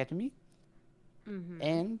my academy,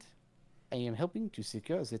 and I am helping to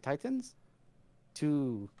secure the Titans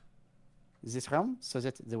to this realm so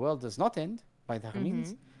that the world does not end by that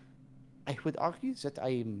means, I would argue that I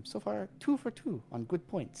am so far 2 for 2 on good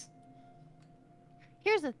points.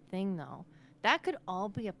 Here's the thing, though. That could all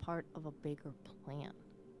be a part of a bigger plan.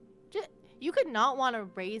 you could not want to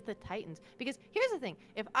raise the Titans. Because here's the thing.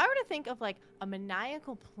 If I were to think of like a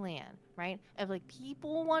maniacal plan, right? Of like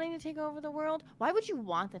people wanting to take over the world, why would you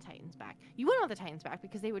want the Titans back? You wouldn't want the Titans back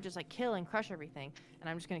because they would just like kill and crush everything. And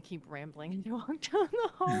I'm just going to keep rambling and walk down the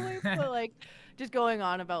hallway, but like just going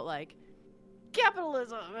on about like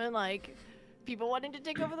capitalism and like people wanting to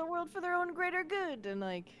take over the world for their own greater good and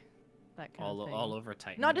like that kind of thing. All over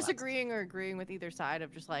Titan. Not disagreeing or agreeing with either side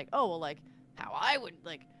of just like, oh well, like how I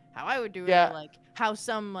would do it, Yeah. or like how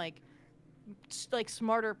some like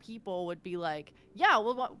smarter people would be like, yeah,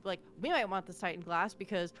 well, like we might want this Titan glass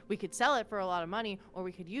because we could sell it for a lot of money, or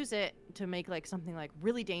we could use it to make like something like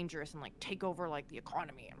really dangerous and like take over like the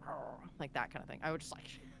economy and like that kind of thing. I would just like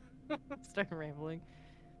start rambling.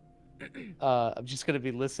 I'm just gonna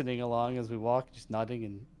be listening along as we walk, just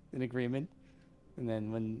nodding in agreement. And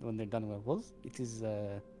then when they're done with us, it is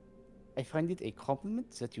I find it a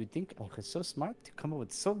compliment that you think I was so smart to come up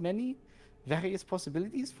with so many various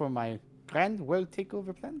possibilities for my grand world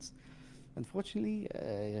takeover plans. Unfortunately,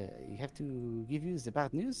 I have to give you the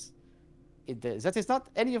bad news. That is not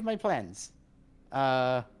any of my plans.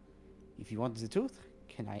 If you want the truth,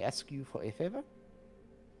 can I ask you for a favor?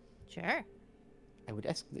 Sure. I would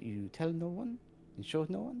ask that you tell no one and show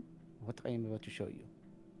no one what I am about to show you.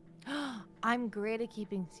 I'm great at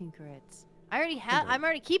keeping secrets. I'm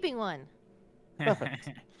already keeping one. Perfect.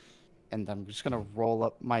 And I'm just gonna roll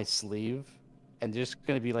up my sleeve, and there's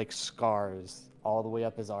gonna be like scars all the way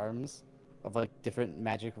up his arms of like different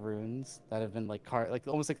magic runes that have been like carved, like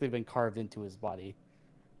almost like they've been carved into his body.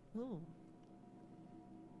 Ooh.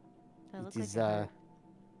 That It looks like is it hurt.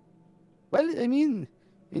 well, I mean,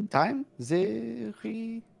 in time they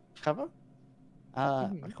recover. I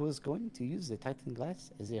was going to use the Titan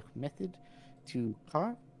glass as a method to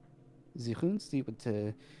carve the runes. See what,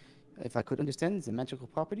 if I could understand the magical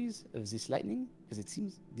properties of this lightning, because it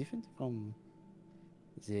seems different from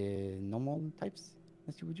the normal types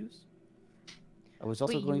that you would use. I was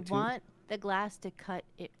also Wait, going you to want the glass to cut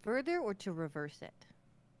it further or to reverse it?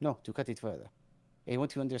 no, to cut it further. I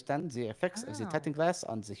want to understand the effects of the Oh. Titan glass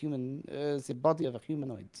on the human, the body of a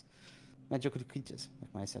humanoid, magical creatures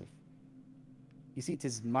like myself. You see, it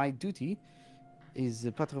is my duty, is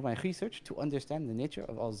part of my research, to understand the nature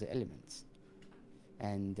of all the elements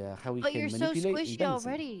and how we But can you're so manipulate and squishy bend them.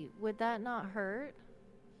 already. Would that not hurt?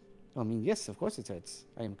 I mean, yes, of course it hurts.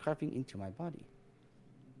 I am carving into my body.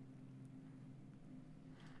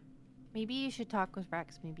 Maybe you should talk with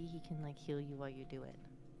Rex. Maybe he can like heal you while you do it.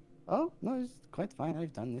 Oh, no, it's quite fine.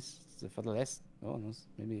 I've done this for the last, oh, no,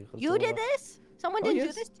 maybe... You did this? Someone Oh, didn't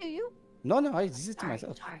yes. do this to you? No, I did this to Sorry,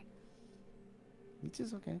 myself. sorry. It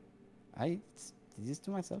is okay. I did this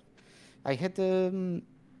to myself. I had,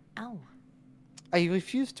 Ow. I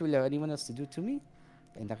refused to allow anyone else to do it to me,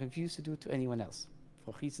 and I refuse to do it to anyone else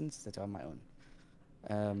for reasons that are my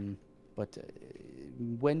own. But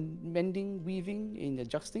when mending, weaving, and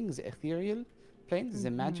adjusting the ethereal planes,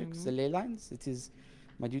 the magic, the ley lines, it is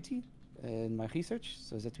my duty and my research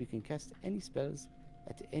so that we can cast any spells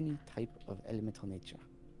at any type of elemental nature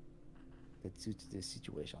that suits the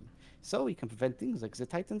situation. So we can prevent things like the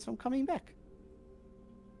Titans from coming back.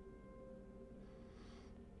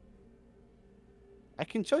 I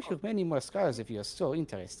can show you many more scars if you're so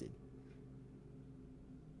interested.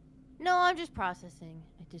 No, I'm just processing.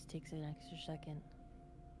 It just takes an extra second.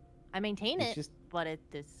 I maintain It's it, just- but it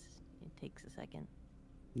takes a second.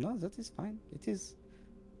 No, that is fine. It is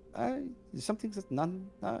something that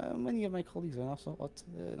many of my colleagues are also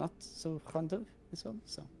not so fond of as well.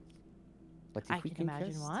 So, but if I we can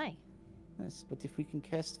imagine cast, why. Yes, but if we can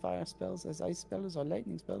cast fire spells as ice spells or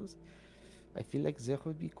lightning spells, I feel like there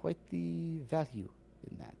would be quite the value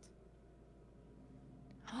in that.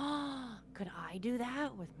 Could I do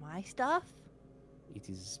that with my stuff? It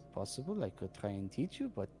is possible. I could try and teach you,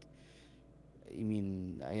 but I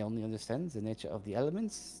mean, I only understand the nature of the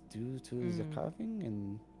elements due to the carving,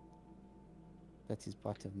 and that is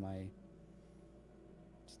part of my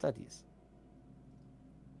studies.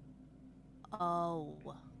 Oh,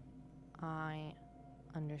 I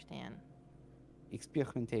understand.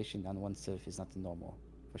 Experimentation on oneself is not normal,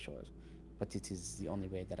 for sure, but it is the only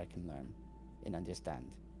way that I can learn and understand.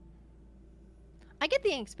 I get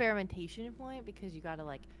the experimentation point because you gotta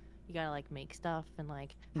make stuff and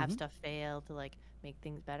like have stuff fail to like make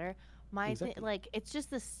things better. Exactly. Like it's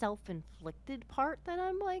just the self-inflicted part that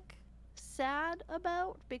I'm like sad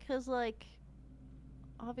about because like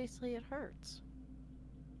obviously it hurts.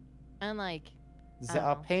 And like There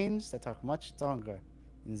are Oh. pains that are much stronger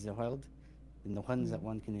in the world than the ones that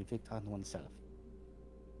one can inflict on oneself.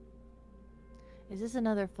 is this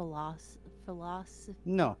another philosophy?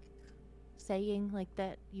 No, saying like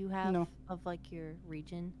that you have No. of like your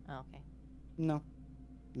region? Oh, okay. No.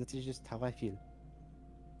 That is just how I feel.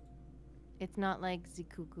 It's not like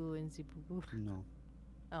Zikuku and Zipubu. No.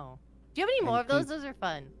 Oh. Do you have any more I'm of those? going- Those are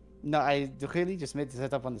fun. No, I really just made the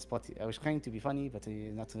setup on the spot. I was trying to be funny, but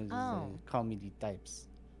not to use Oh. comedy types.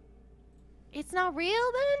 It's not real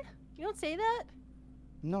then? You don't say that?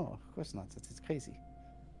 No, of course not. It's crazy.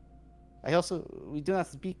 We do not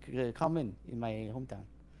speak common in my hometown.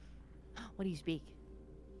 What do you speak?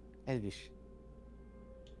 Elvish.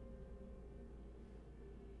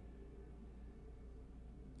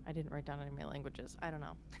 I didn't write down any of my languages. I don't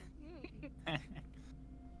know.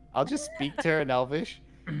 I'll just speak to her in Elvish.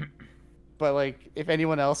 But like, if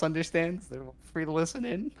anyone else understands, they're free to listen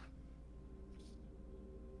in.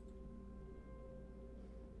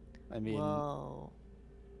 I mean, Whoa.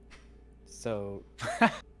 so.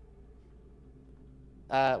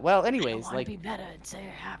 Well, anyways, I like, be meta and say I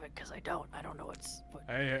have it because I don't. I don't know what's. What...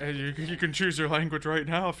 Hey, you can choose your language right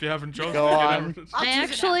now if you haven't chosen Go it. on. I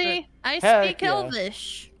Heck speak yeah.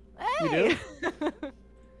 Elvish. you do?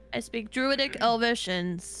 I speak Druidic, Elvish,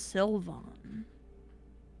 and Sylvan.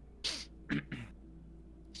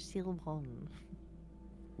 Silbon.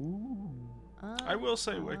 Ooh. I will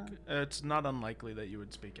say, Wick, it's not unlikely that you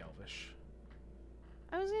would speak Elvish.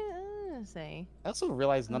 I was gonna say. I also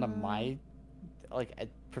realized none of my like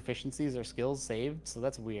proficiencies or skills saved, so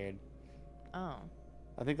that's weird. Oh.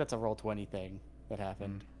 I think that's a roll 20 thing that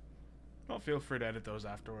happened. Well, feel free to edit those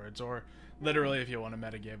afterwards, or literally if you want to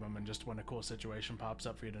metagame them and just when a cool situation pops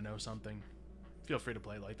up for you to know something, feel free to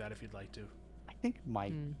play like that if you'd like to. I think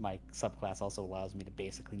my subclass also allows me to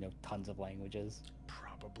basically know tons of languages.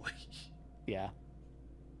 Probably. Yeah.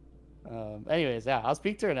 Anyways, yeah, I'll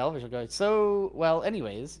speak to her in Elvish. I'll go, so, well,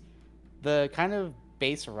 anyways, the kind of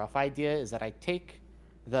base rough idea is that I take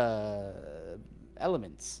the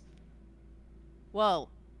elements. Whoa.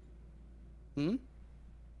 Hmm?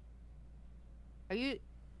 Are you...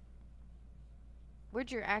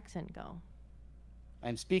 Where'd your accent go?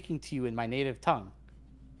 I'm speaking to you in my native tongue.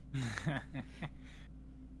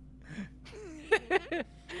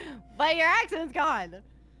 But your accent's gone.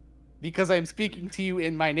 Because I'm speaking to you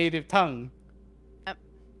in my native tongue. Um.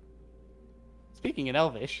 Speaking in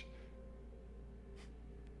Elvish.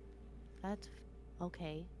 That's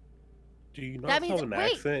okay. Do you That not means- have an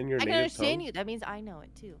wait, accent in your I can native understand tongue? you. That means I know it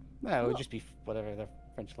too. No, it would Cool. just be whatever the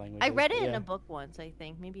French language I is, read but it in yeah. a book once, I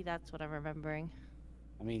think. Maybe that's what I'm remembering.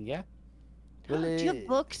 I mean, yeah. Do you have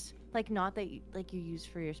books like not that you, like you use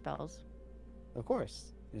for your spells? Of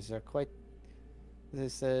course.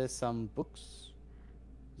 There's some books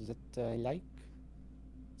that I like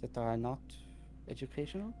that are not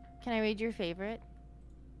educational. Can I read your favorite?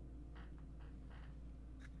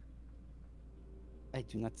 I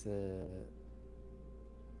do not.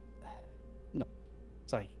 No,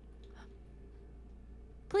 sorry.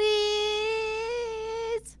 Please.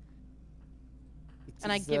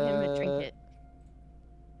 And I is, give him a trinket.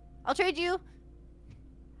 I'll trade you,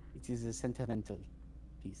 It is a sentimental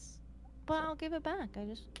piece. but I'll give it back.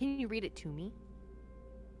 Can you read it to me?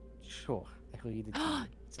 Sure, I will read it to you. at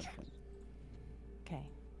some point. Okay.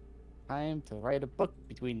 Time to write a book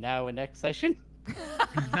between now and next session.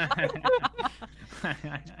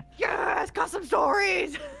 Yes, got some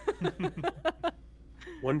stories.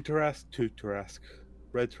 1 Tarask, 2 Tarask.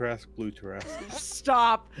 Red Tarask, blue Tarask.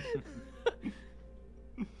 Stop.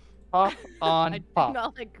 Pop on I do pop.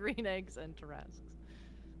 not like green eggs and Tarasks.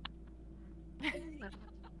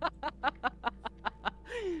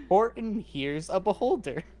 Horton hears a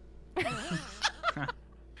beholder.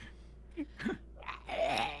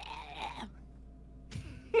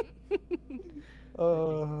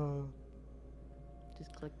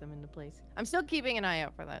 Just click them into place. I'm still keeping an eye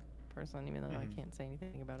out for that person, even though I can't say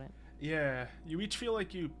anything about it. Yeah, you each feel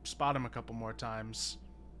like you spot him a couple more times.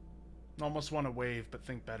 Almost want to wave, but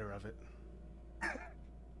think better of it.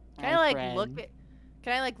 Can I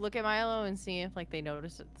like look at Milo and see if like they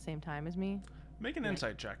notice at the same time as me? Make an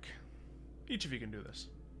insight check. Each of you can do this.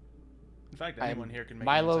 In fact, anyone here can make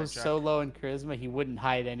an Milo's insight check. so low in charisma, he wouldn't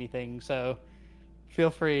hide anything, so feel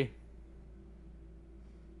free.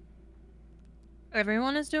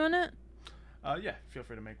 Everyone is doing it? Yeah, feel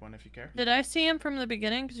free to make one if you care. Did I see him from the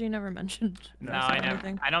beginning? Because you never mentioned. No, I saw I never.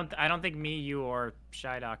 anything. I don't think me, you, or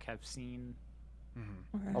Shydok have seen.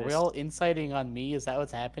 Okay. Are we all inciting on me? Is that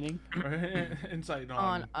what's happening? Insight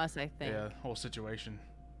On us, I think. yeah, whole situation.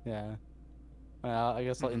 Yeah. Well, I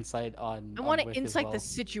guess I'll incite on. I on want to Wick as insight well. the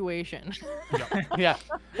situation. Yeah.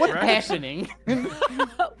 What's Perhaps- happening?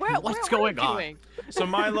 What's going on? doing? So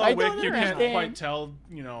Milo, I Wick, don't you can't understand. quite tell,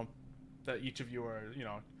 that each of you are,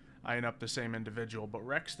 eyeing up the same individual. But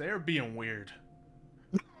Rex, they're being weird.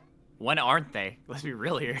 When aren't they? Let's be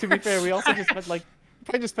real here. To be fair, we also just spent like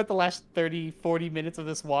probably just spent the last 30-40 minutes of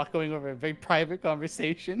this walk going over a very private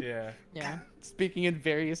conversation. Yeah. Yeah. Speaking in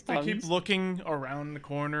various They tongues. keep looking around the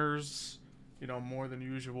corners, you know, more than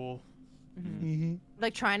usual.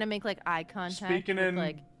 Like trying to make like eye contact Speaking with in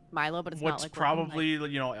like Milo, but it's What's not like probably,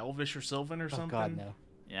 you know, Elvish or Sylvan or Oh something. God, no.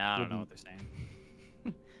 Yeah, I don't know what they're saying.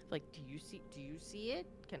 Like, do you see it?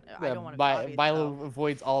 I don't want to. Be Milo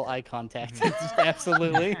avoids all eye contact. Just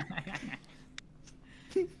absolutely.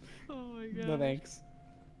 Oh my god. No thanks.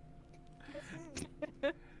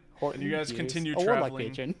 And you guys continue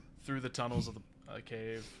traveling through the tunnels of the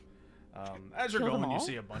cave. As you're Kill them going, you all?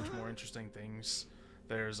 see a bunch more interesting things.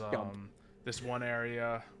 There's this one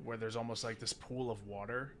area where there's almost like this pool of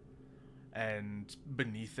water, and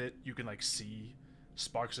beneath it you can like see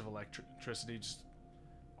sparks of electricity just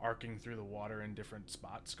arcing through the water in different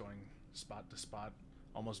spots, going spot to spot,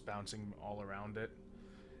 almost bouncing all around it.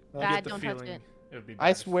 You get the Don't touch it. It would be I bad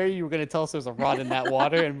if- swear you were gonna tell us there was a rod in that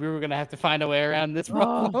water, and we were gonna have to find a way around this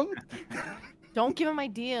problem. Don't give him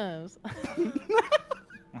ideas.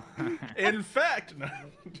 In fact, no.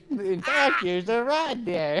 In fact, there's a rod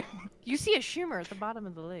there. You see a shimmer at the bottom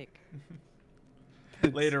of the lake.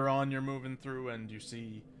 Later on, you're moving through and you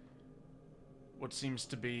see what seems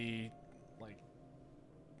to be like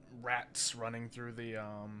rats running through the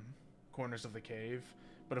corners of the cave.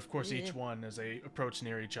 But of course, each one, as they approach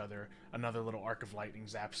near each other, another little arc of lightning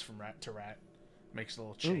zaps from rat to rat, makes a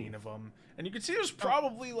little chain of them. And you can see there's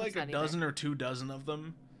probably like a dozen or 2 dozen of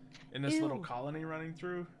them in this little colony running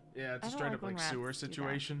through. Yeah, it's a straight up like sewer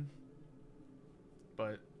situation.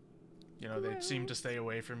 But you know, they seem to stay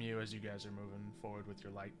away from you as you guys are moving forward with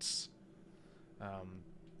your lights.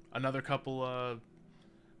 Another couple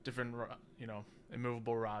different, you know,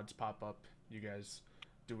 immovable rods pop up. You guys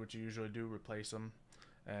do what you usually do, replace them,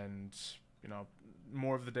 and you know,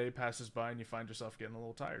 more of the day passes by and you find yourself getting a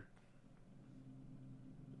little tired.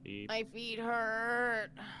 My feet hurt.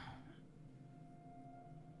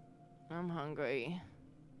 I'm hungry.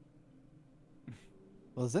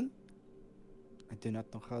 Well then, I do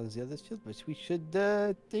not know how the others feel, but we should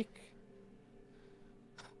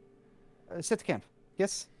set camp.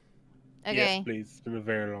 Yes? Okay. Yes, please. It's been a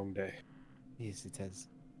very long day. Yes, it has.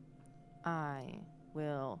 I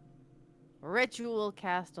will ritual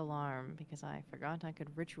cast alarm because I forgot I could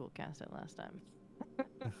ritual cast it last time.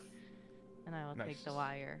 And I will take the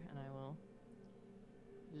wire and I will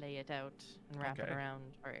lay it out and wrap it around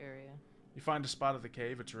our area. You find a spot of the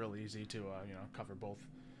cave. It's real easy to you know, cover both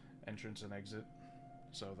entrance and exit,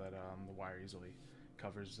 so that the wire easily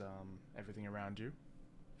covers everything around you.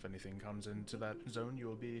 If anything comes into that zone, you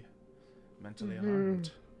will be mentally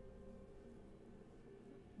alarmed.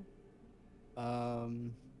 I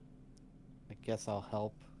guess I'll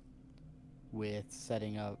help with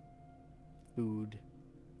setting up food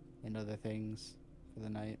and other things for the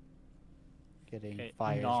night. Getting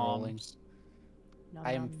fires rolling.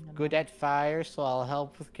 I am good at fire, so I'll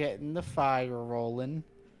help with getting the fire rolling.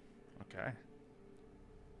 Okay.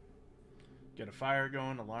 Get a fire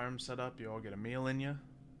going, alarm set up, you all get a meal in you.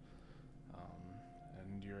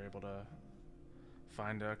 And you're able to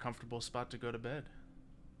find a comfortable spot to go to bed.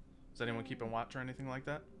 Is anyone keeping watch or anything like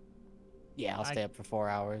that? Yeah, I'll stay up for 4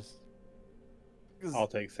 hours. I'll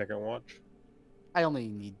take second watch. I only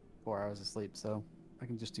need 4 hours of sleep, so I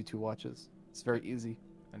can just do 2 watches. It's very easy.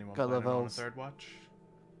 Anyone Got planning on a levels. third watch?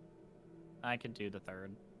 I could do the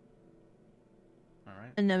third.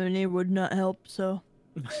 Alright. Anemone would not help, so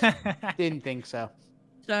Didn't think so.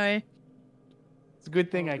 sorry. It's a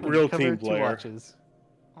good thing I can Real cover team 2 player. watches.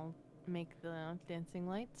 I'll make the dancing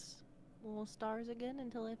lights little stars again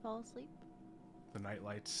until I fall asleep. The night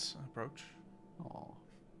lights approach. Aw.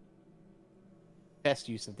 Best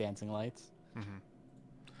use of dancing lights. Can I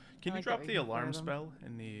you like that drop we the can follow alarm them. spell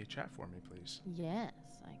in the chat for me, please? Yes,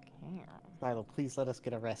 I can. Milo, please let us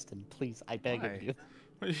get a rest, and please, I beg Why? of you.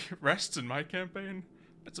 Rests in my campaign?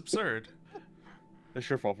 That's absurd. It's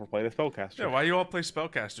your fault for playing a spellcaster. Yeah, why you all play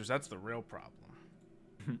spellcasters? That's the real problem.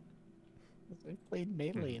 We played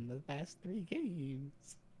melee in the past 3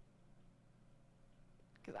 games.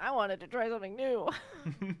 Because I wanted to try something new.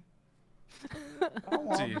 I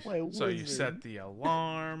want to play So you wizard. set the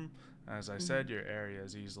alarm. As I said, your area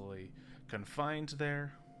is easily confined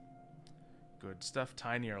there. Good stuff.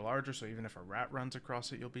 Tiny or larger, so even if a rat runs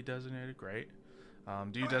across it, you'll be designated. Great.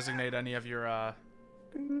 Do you designate any of your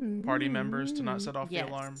party members to not set off the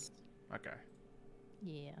alarm? Yes. Okay.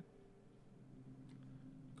 Yeah.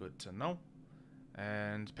 Good to know.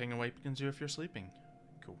 And ping awakens you if you're sleeping.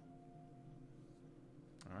 Cool.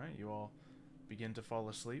 Alright, you all begin to fall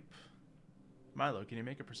asleep. Milo, can you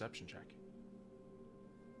make a perception check?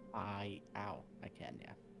 I can,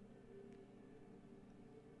 yeah.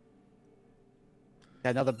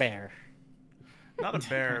 Another bear. Not a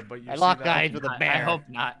bear, but you I see lock that. eyes with a bear. I hope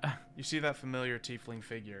not. You see that familiar tiefling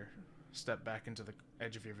figure step back into the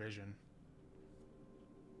edge of your vision.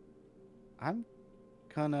 I'm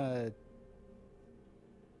gonna.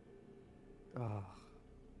 Oh.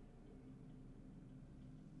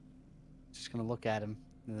 Just gonna look at him.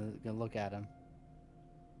 Gonna look at him.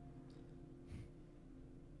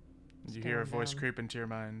 You hear a voice down. creep into your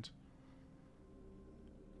mind.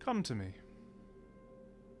 Come to me.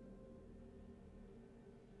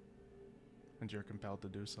 And you're compelled to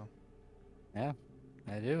do so. Yeah,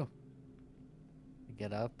 I do. I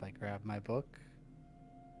get up, I grab my book,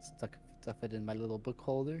 stuff it in my little book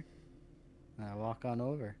holder, and I walk on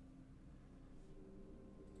over.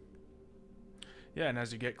 Yeah, and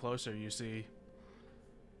as you get closer, you see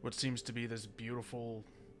what seems to be this beautiful,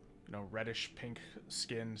 reddish pink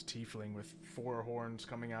skinned tiefling with 4 horns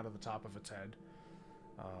coming out of the top of its head.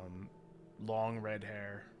 Long red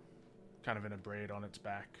hair, kind of in a braid on its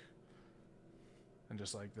back. And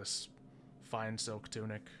just like this fine silk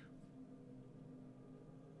tunic.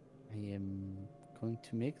 I am going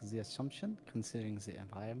to make the assumption, considering the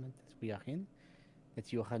environment that we are in,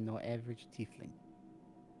 that you are no average tiefling.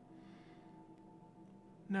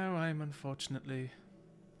 No, I am unfortunately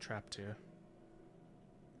trapped here.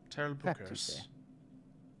 Terrible Trapped, you curse. say?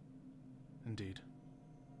 Indeed.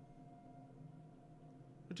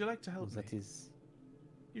 Would you like to help me? That is.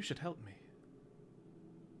 You should help me.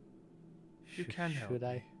 You can help Should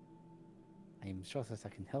me. I am sure that I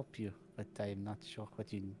can help you, but I am not sure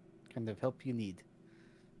what kind of help you need.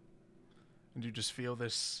 And you just feel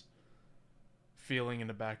this feeling in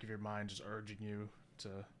the back of your mind just urging you to,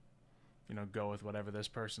 go with whatever this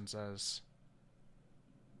person says.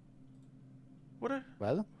 What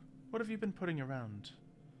have you been putting around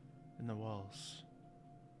in the walls?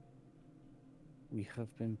 We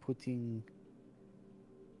have been putting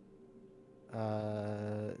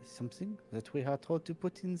something that we are told to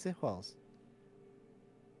put in the walls.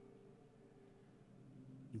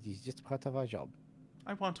 It is just part of our job.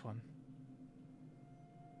 I want one.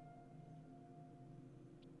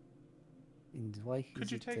 And why Could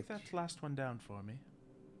is you it take that last one down for me?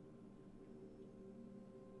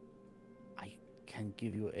 I can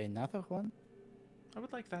give you another one? I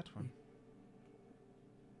would like that one.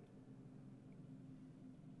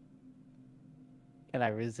 Can I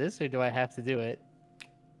resist, or do I have to do it?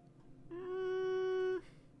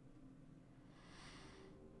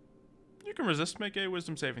 You can resist. Make a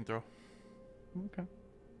wisdom saving throw. Okay.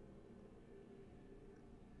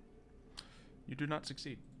 You do not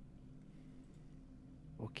succeed.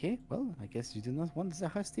 Okay, well, I guess you do not want the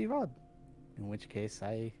rusty rod. In which case,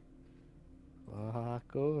 I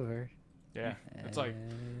walk over. Yeah, it's like a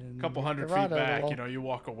and couple get hundred the feet rod out of the back. wall. You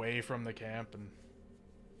walk away from the camp and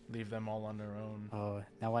leave them all on their own. Oh,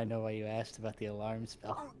 now I know why you asked about the alarm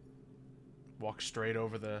spell. Walk straight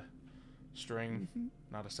over the string.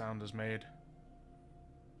 Not a sound is made.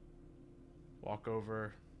 Walk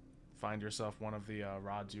over. Find yourself one of the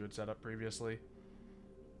rods you had set up previously.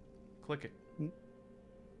 Click it.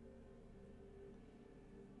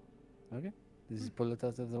 Okay. This is pull it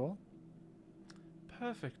out of the wall.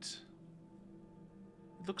 Perfect.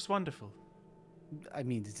 It looks wonderful. I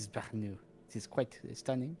mean, this is brand new. It is quite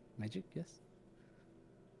stunning magic, yes.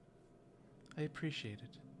 I appreciate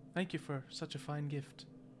it. Thank you for such a fine gift.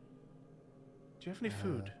 Do you have any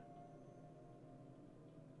food?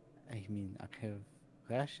 I mean, I have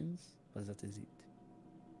rations, but that is it.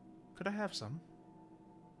 Could I have some?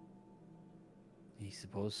 I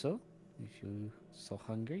suppose so. If you're so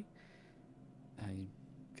hungry, I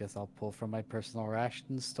guess I'll pull from my personal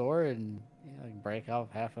ration store and break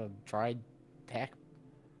off half a dried tack.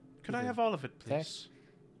 Could I Is it have all of it, tack? please?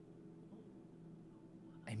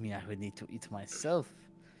 I mean, I would need to eat myself.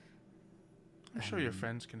 I'm sure your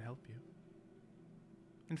friends can help you.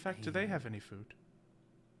 In fact, do they have any food?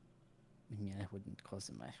 I mean, I wouldn't call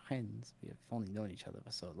them my friends. We have only known each other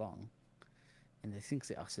for so long. And I think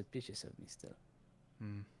they are suspicious of me still.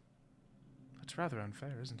 That's rather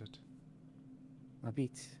unfair, isn't it? A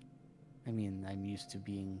bit. I mean, I'm used to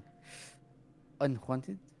being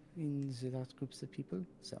unwanted in the large groups of people,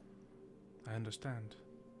 so. I understand.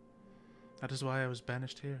 That is why I was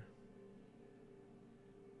banished here.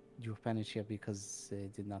 You were banished here because they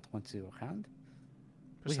did not want you around?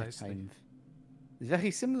 Precisely.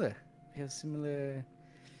 Very similar. We have similar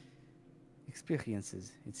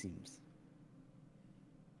experiences, it seems.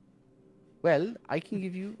 Well, I can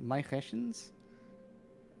give you my rations.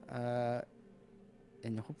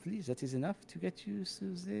 And hopefully that is enough to get you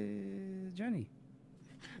through the journey.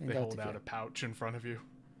 And They hold of out here. a pouch in front of you.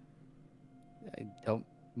 I don't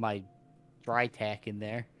my dry tack in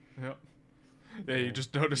there. Yep. Yeah, you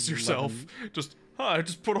just notice yourself. Just, I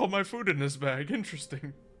just put all my food in this bag.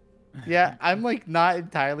 Interesting. Yeah, I'm like not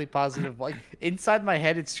entirely positive. Like inside my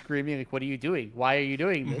head, it's screaming like, "What are you doing? Why are you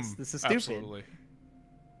doing this? This is stupid." Absolutely.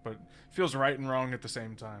 But feels right and wrong at the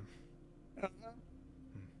same time.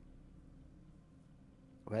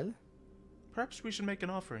 Well, Perhaps we should make an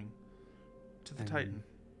offering to the Titan.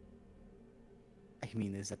 I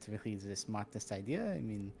mean, is that really the smartest idea? I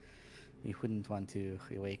mean, we wouldn't want to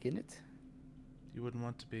awaken it. You wouldn't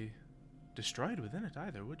want to be destroyed within it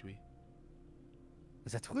either, would we?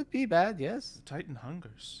 That would be bad, yes. The Titan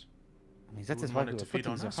hungers. I mean, that We is wouldn't why want we it were to feed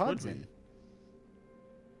putting on the us, would pods we? in.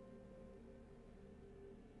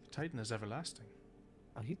 The Titan is everlasting.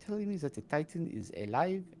 Are you telling me that the Titan is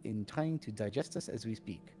alive and trying to digest us as we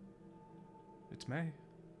speak? It may,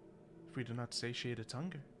 if we do not satiate its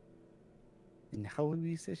hunger. And how will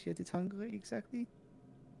we satiate its hunger exactly?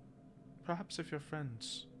 Perhaps if your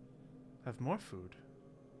friends have more food,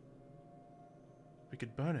 we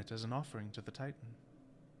could burn it as an offering to the Titan.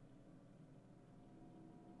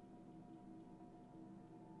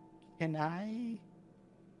 Can I?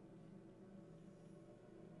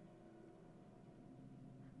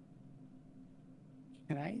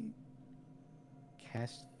 Can I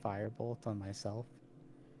cast Firebolt on myself?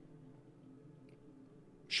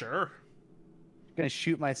 Sure. I'm gonna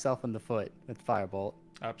shoot myself in the foot with Firebolt.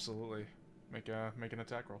 Absolutely. Make an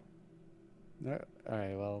attack roll. No, all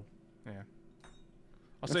right, well, Yeah.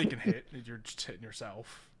 I'll say you can hit. You're just hitting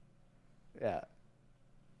yourself. yeah.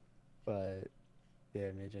 But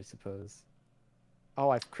damage, I suppose. Oh,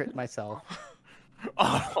 I've crit myself.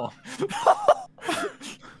 Oh.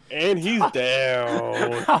 And he's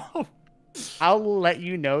down. I'll let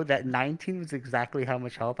you know that 19 was exactly how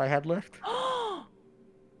much health I had left.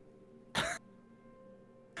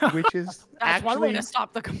 Which is That's one way actually to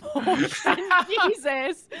stop the commotion.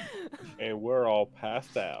 Jesus. And we're all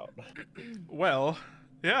passed out. Well,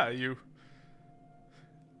 yeah, you.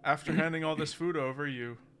 After handing all this food over,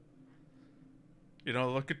 you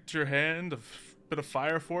look at your hand, a bit of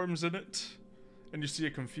fire forms in it, and you see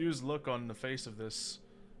a confused look on the face of this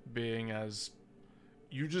being as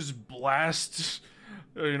you just blast,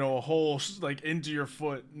 a hole like into your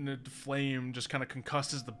foot, and the flame just kind of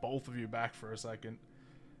concusses the both of you back for a second.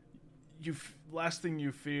 Last thing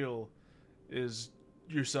you feel is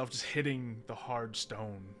yourself just hitting the hard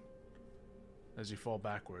stone as you fall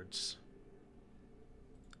backwards.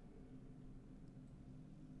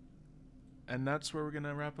 And that's where we're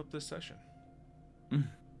gonna wrap up this session.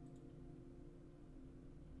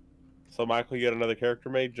 So, Michael, you got another character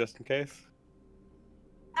made just in case?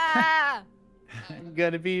 Ah! I'm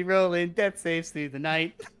gonna be rolling death saves through the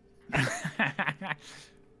night.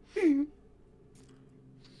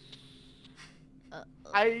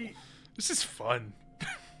 This is fun.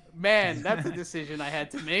 Man, that's a decision I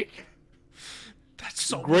had to make. That's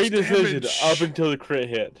so Great much decision damage. up until the crit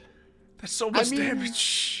hit. That's so much mean,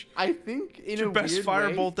 damage. I think in It's your a best weird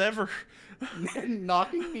firebolt ever. way,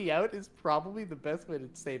 knocking me out is probably the best way to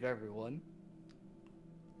save everyone.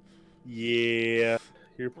 Yeah,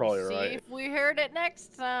 you're probably See right. if we heard it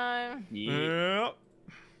next time. Yeah. Yep.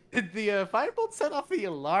 Did the firebolt set off the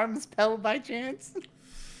alarm spell by chance?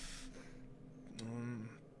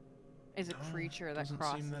 Is a creature that doesn't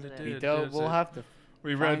crosses seem that it it. did. We don't. does We'll it? have to.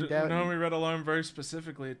 We find read. out No, and- we read alarm very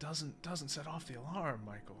specifically. It doesn't set off the alarm,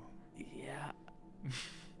 Michael. Yeah.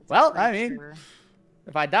 Well, I mean, Creature.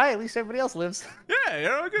 if I die, at least everybody else lives.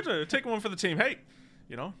 Yeah, good to take one for the team. Hey,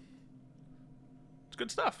 it's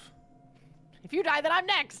good stuff. If you die, then I'm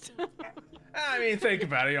next. I mean, think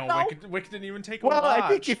about it. No. Wick didn't even take a Well, watch. I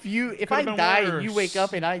think if I Could've been die and you worse. wake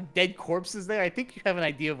up and I dead corpses there, I think you have an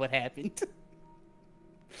idea of what happened.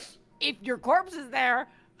 If your corpse is there.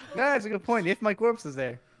 No, that's a good point. If my corpse is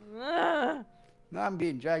there, Ugh. now I'm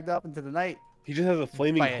being dragged off into the night. He just has a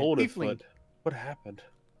flaming By a hole in his tiefling. foot. What happened?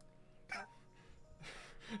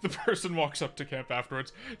 The person walks up to camp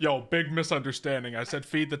afterwards. Yo, big misunderstanding. I said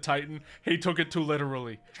feed the Titan. He took it too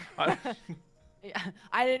literally. Yeah,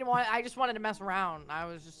 I just wanted to mess around. It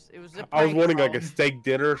was a I was prank wanting like a call. steak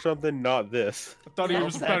dinner or something, not this. I thought he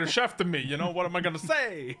was a better chef than me. What am I gonna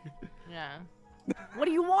say? Yeah. What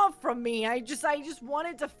do you want from me? I just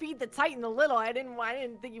wanted to feed the Titan a little. I didn't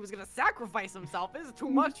think he was gonna sacrifice himself. This is too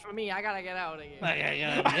much for me. I gotta get out of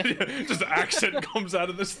here. Just accent comes out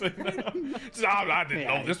of this thing now. I didn't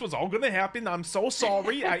know this was all gonna happen. I'm so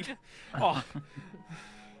sorry.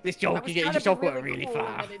 This joke, this joke went really cool,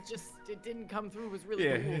 far. and it didn't come through. It was really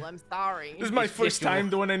Yeah. cool. I'm sorry. This is my first time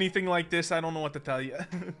doing anything like this. I don't know what to tell you.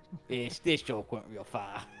 This joke went real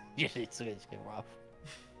far. It's rough.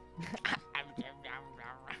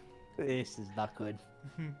 This is not good.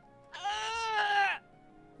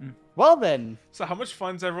 Well then. So how much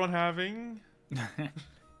fun's everyone having?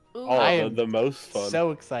 Oh, I am the most fun.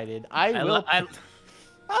 so excited. I will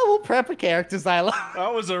I prep a character, Xylo.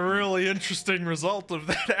 That was a really interesting result of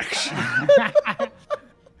that action.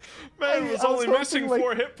 Man, it was I was only hoping, missing like-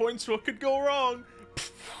 4 hit points. What could go wrong?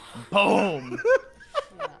 boom.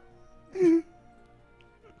 It's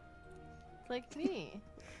like me.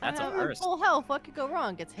 That's I a have first. full health. What could go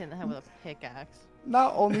wrong? Gets hit in the head with a pickaxe.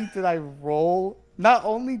 Not only did I roll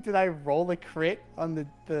a crit on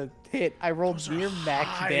the hit, I rolled Those are near max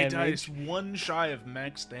high damage. dice, 1 shy of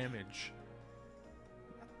max damage.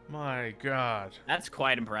 My god. That's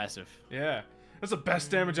quite impressive. Yeah. That's the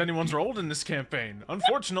best damage anyone's rolled in this campaign.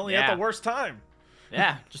 Unfortunately, at Yeah. the worst time.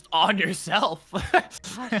 Yeah, just on yourself.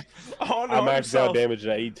 Oh no, I maxed out himself. damage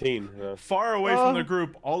at 18. Far away from the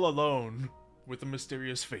group, all alone, with a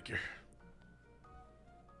mysterious figure.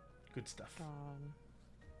 Good stuff.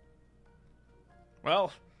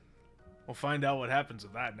 Well, we'll find out what happens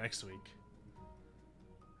with that next week.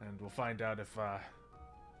 And we'll find out if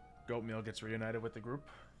Goatmeal gets reunited with the group.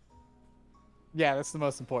 Yeah, that's the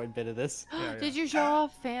most important bit of this. Yeah, Did you show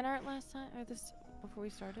off fan art last time or this before we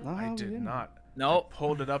started? No, I we did didn't. not. Nope. I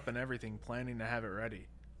pulled it up and everything, planning to have it ready.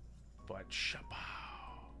 But shapow.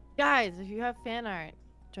 Guys, if you have fan art,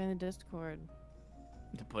 join the Discord.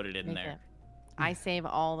 To put it in Make there. it. I save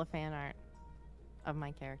all the fan art of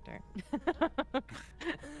my character.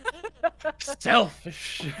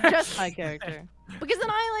 Selfish. Just my character. Because then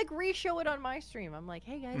I like re-show it on my stream. I'm like,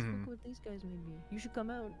 hey guys, Mhm. look what these guys made me. You should come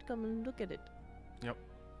and look at it. Yep.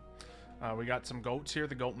 We got some goats here,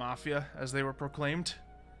 the Goat Mafia, as they were proclaimed.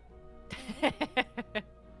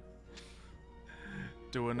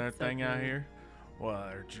 Doing their That's so thing out cool. here. What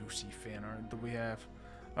other juicy fan art do we have?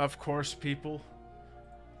 Of course, people.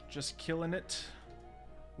 Just killing it.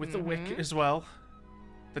 With the wick as well.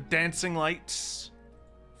 The dancing lights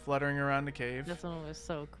fluttering around the cave. This one was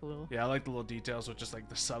so cool. Yeah, I like the little details with just like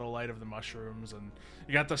the subtle light of the mushrooms, and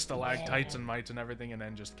you got the stalactites and mites and everything, and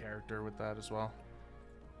then just character with that as well.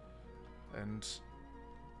 And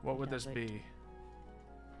what would this Fantastic. be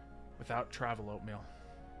without travel oatmeal?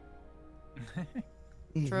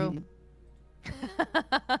 True.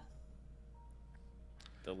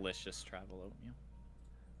 Delicious travel oatmeal.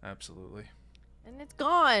 Absolutely. And it's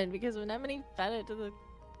gone because Anemone fed it to the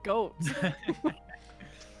goats.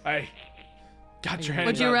 Hey, got your hands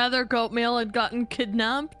Would you on- rather Goatmeal had gotten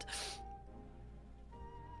kidnapped?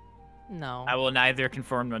 No. I will neither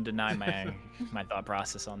confirm nor deny my my thought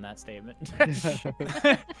process on that statement.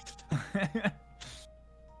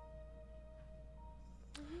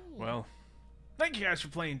 Well, thank you guys for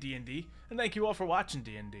playing D&D, and thank you all for watching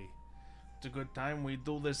D&D. It's a good time. We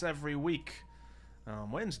do this every week.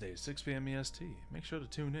 Wednesdays, 6 p.m. EST. Make sure to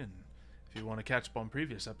tune in. If you want to catch up on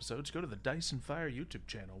previous episodes, go to the Dice and Fire YouTube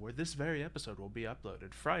channel, where this very episode will be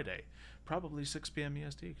uploaded Friday, probably 6 p.m.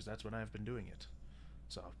 EST, because that's when I've been doing it.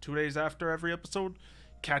 So, 2 days after every episode,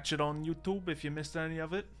 catch it on YouTube if you missed any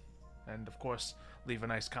of it. And, of course, leave a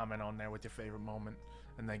nice comment on there with your favorite moment.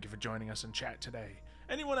 And thank you for joining us in chat today.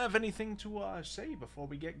 Anyone have anything to say before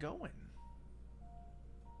we get going?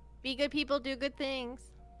 Be good people, do good things.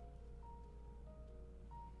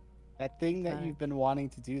 That thing that you've been wanting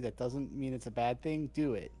to do that doesn't mean it's a bad thing,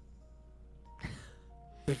 do it.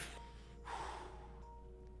 I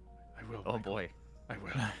will. Oh Michael. boy. I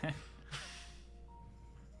will.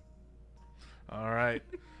 All right.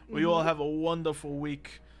 Well, you all have a wonderful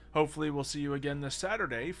week. Hopefully, we'll see you again this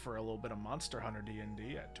Saturday for a little bit of Monster Hunter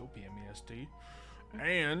D&D at 2 p.m. EST.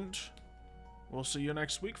 And we'll see you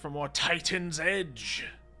next week for more Titan's Edge.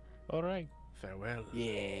 All right. Farewell.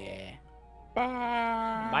 Yeah.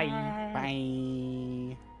 Bye. Bye. Bye.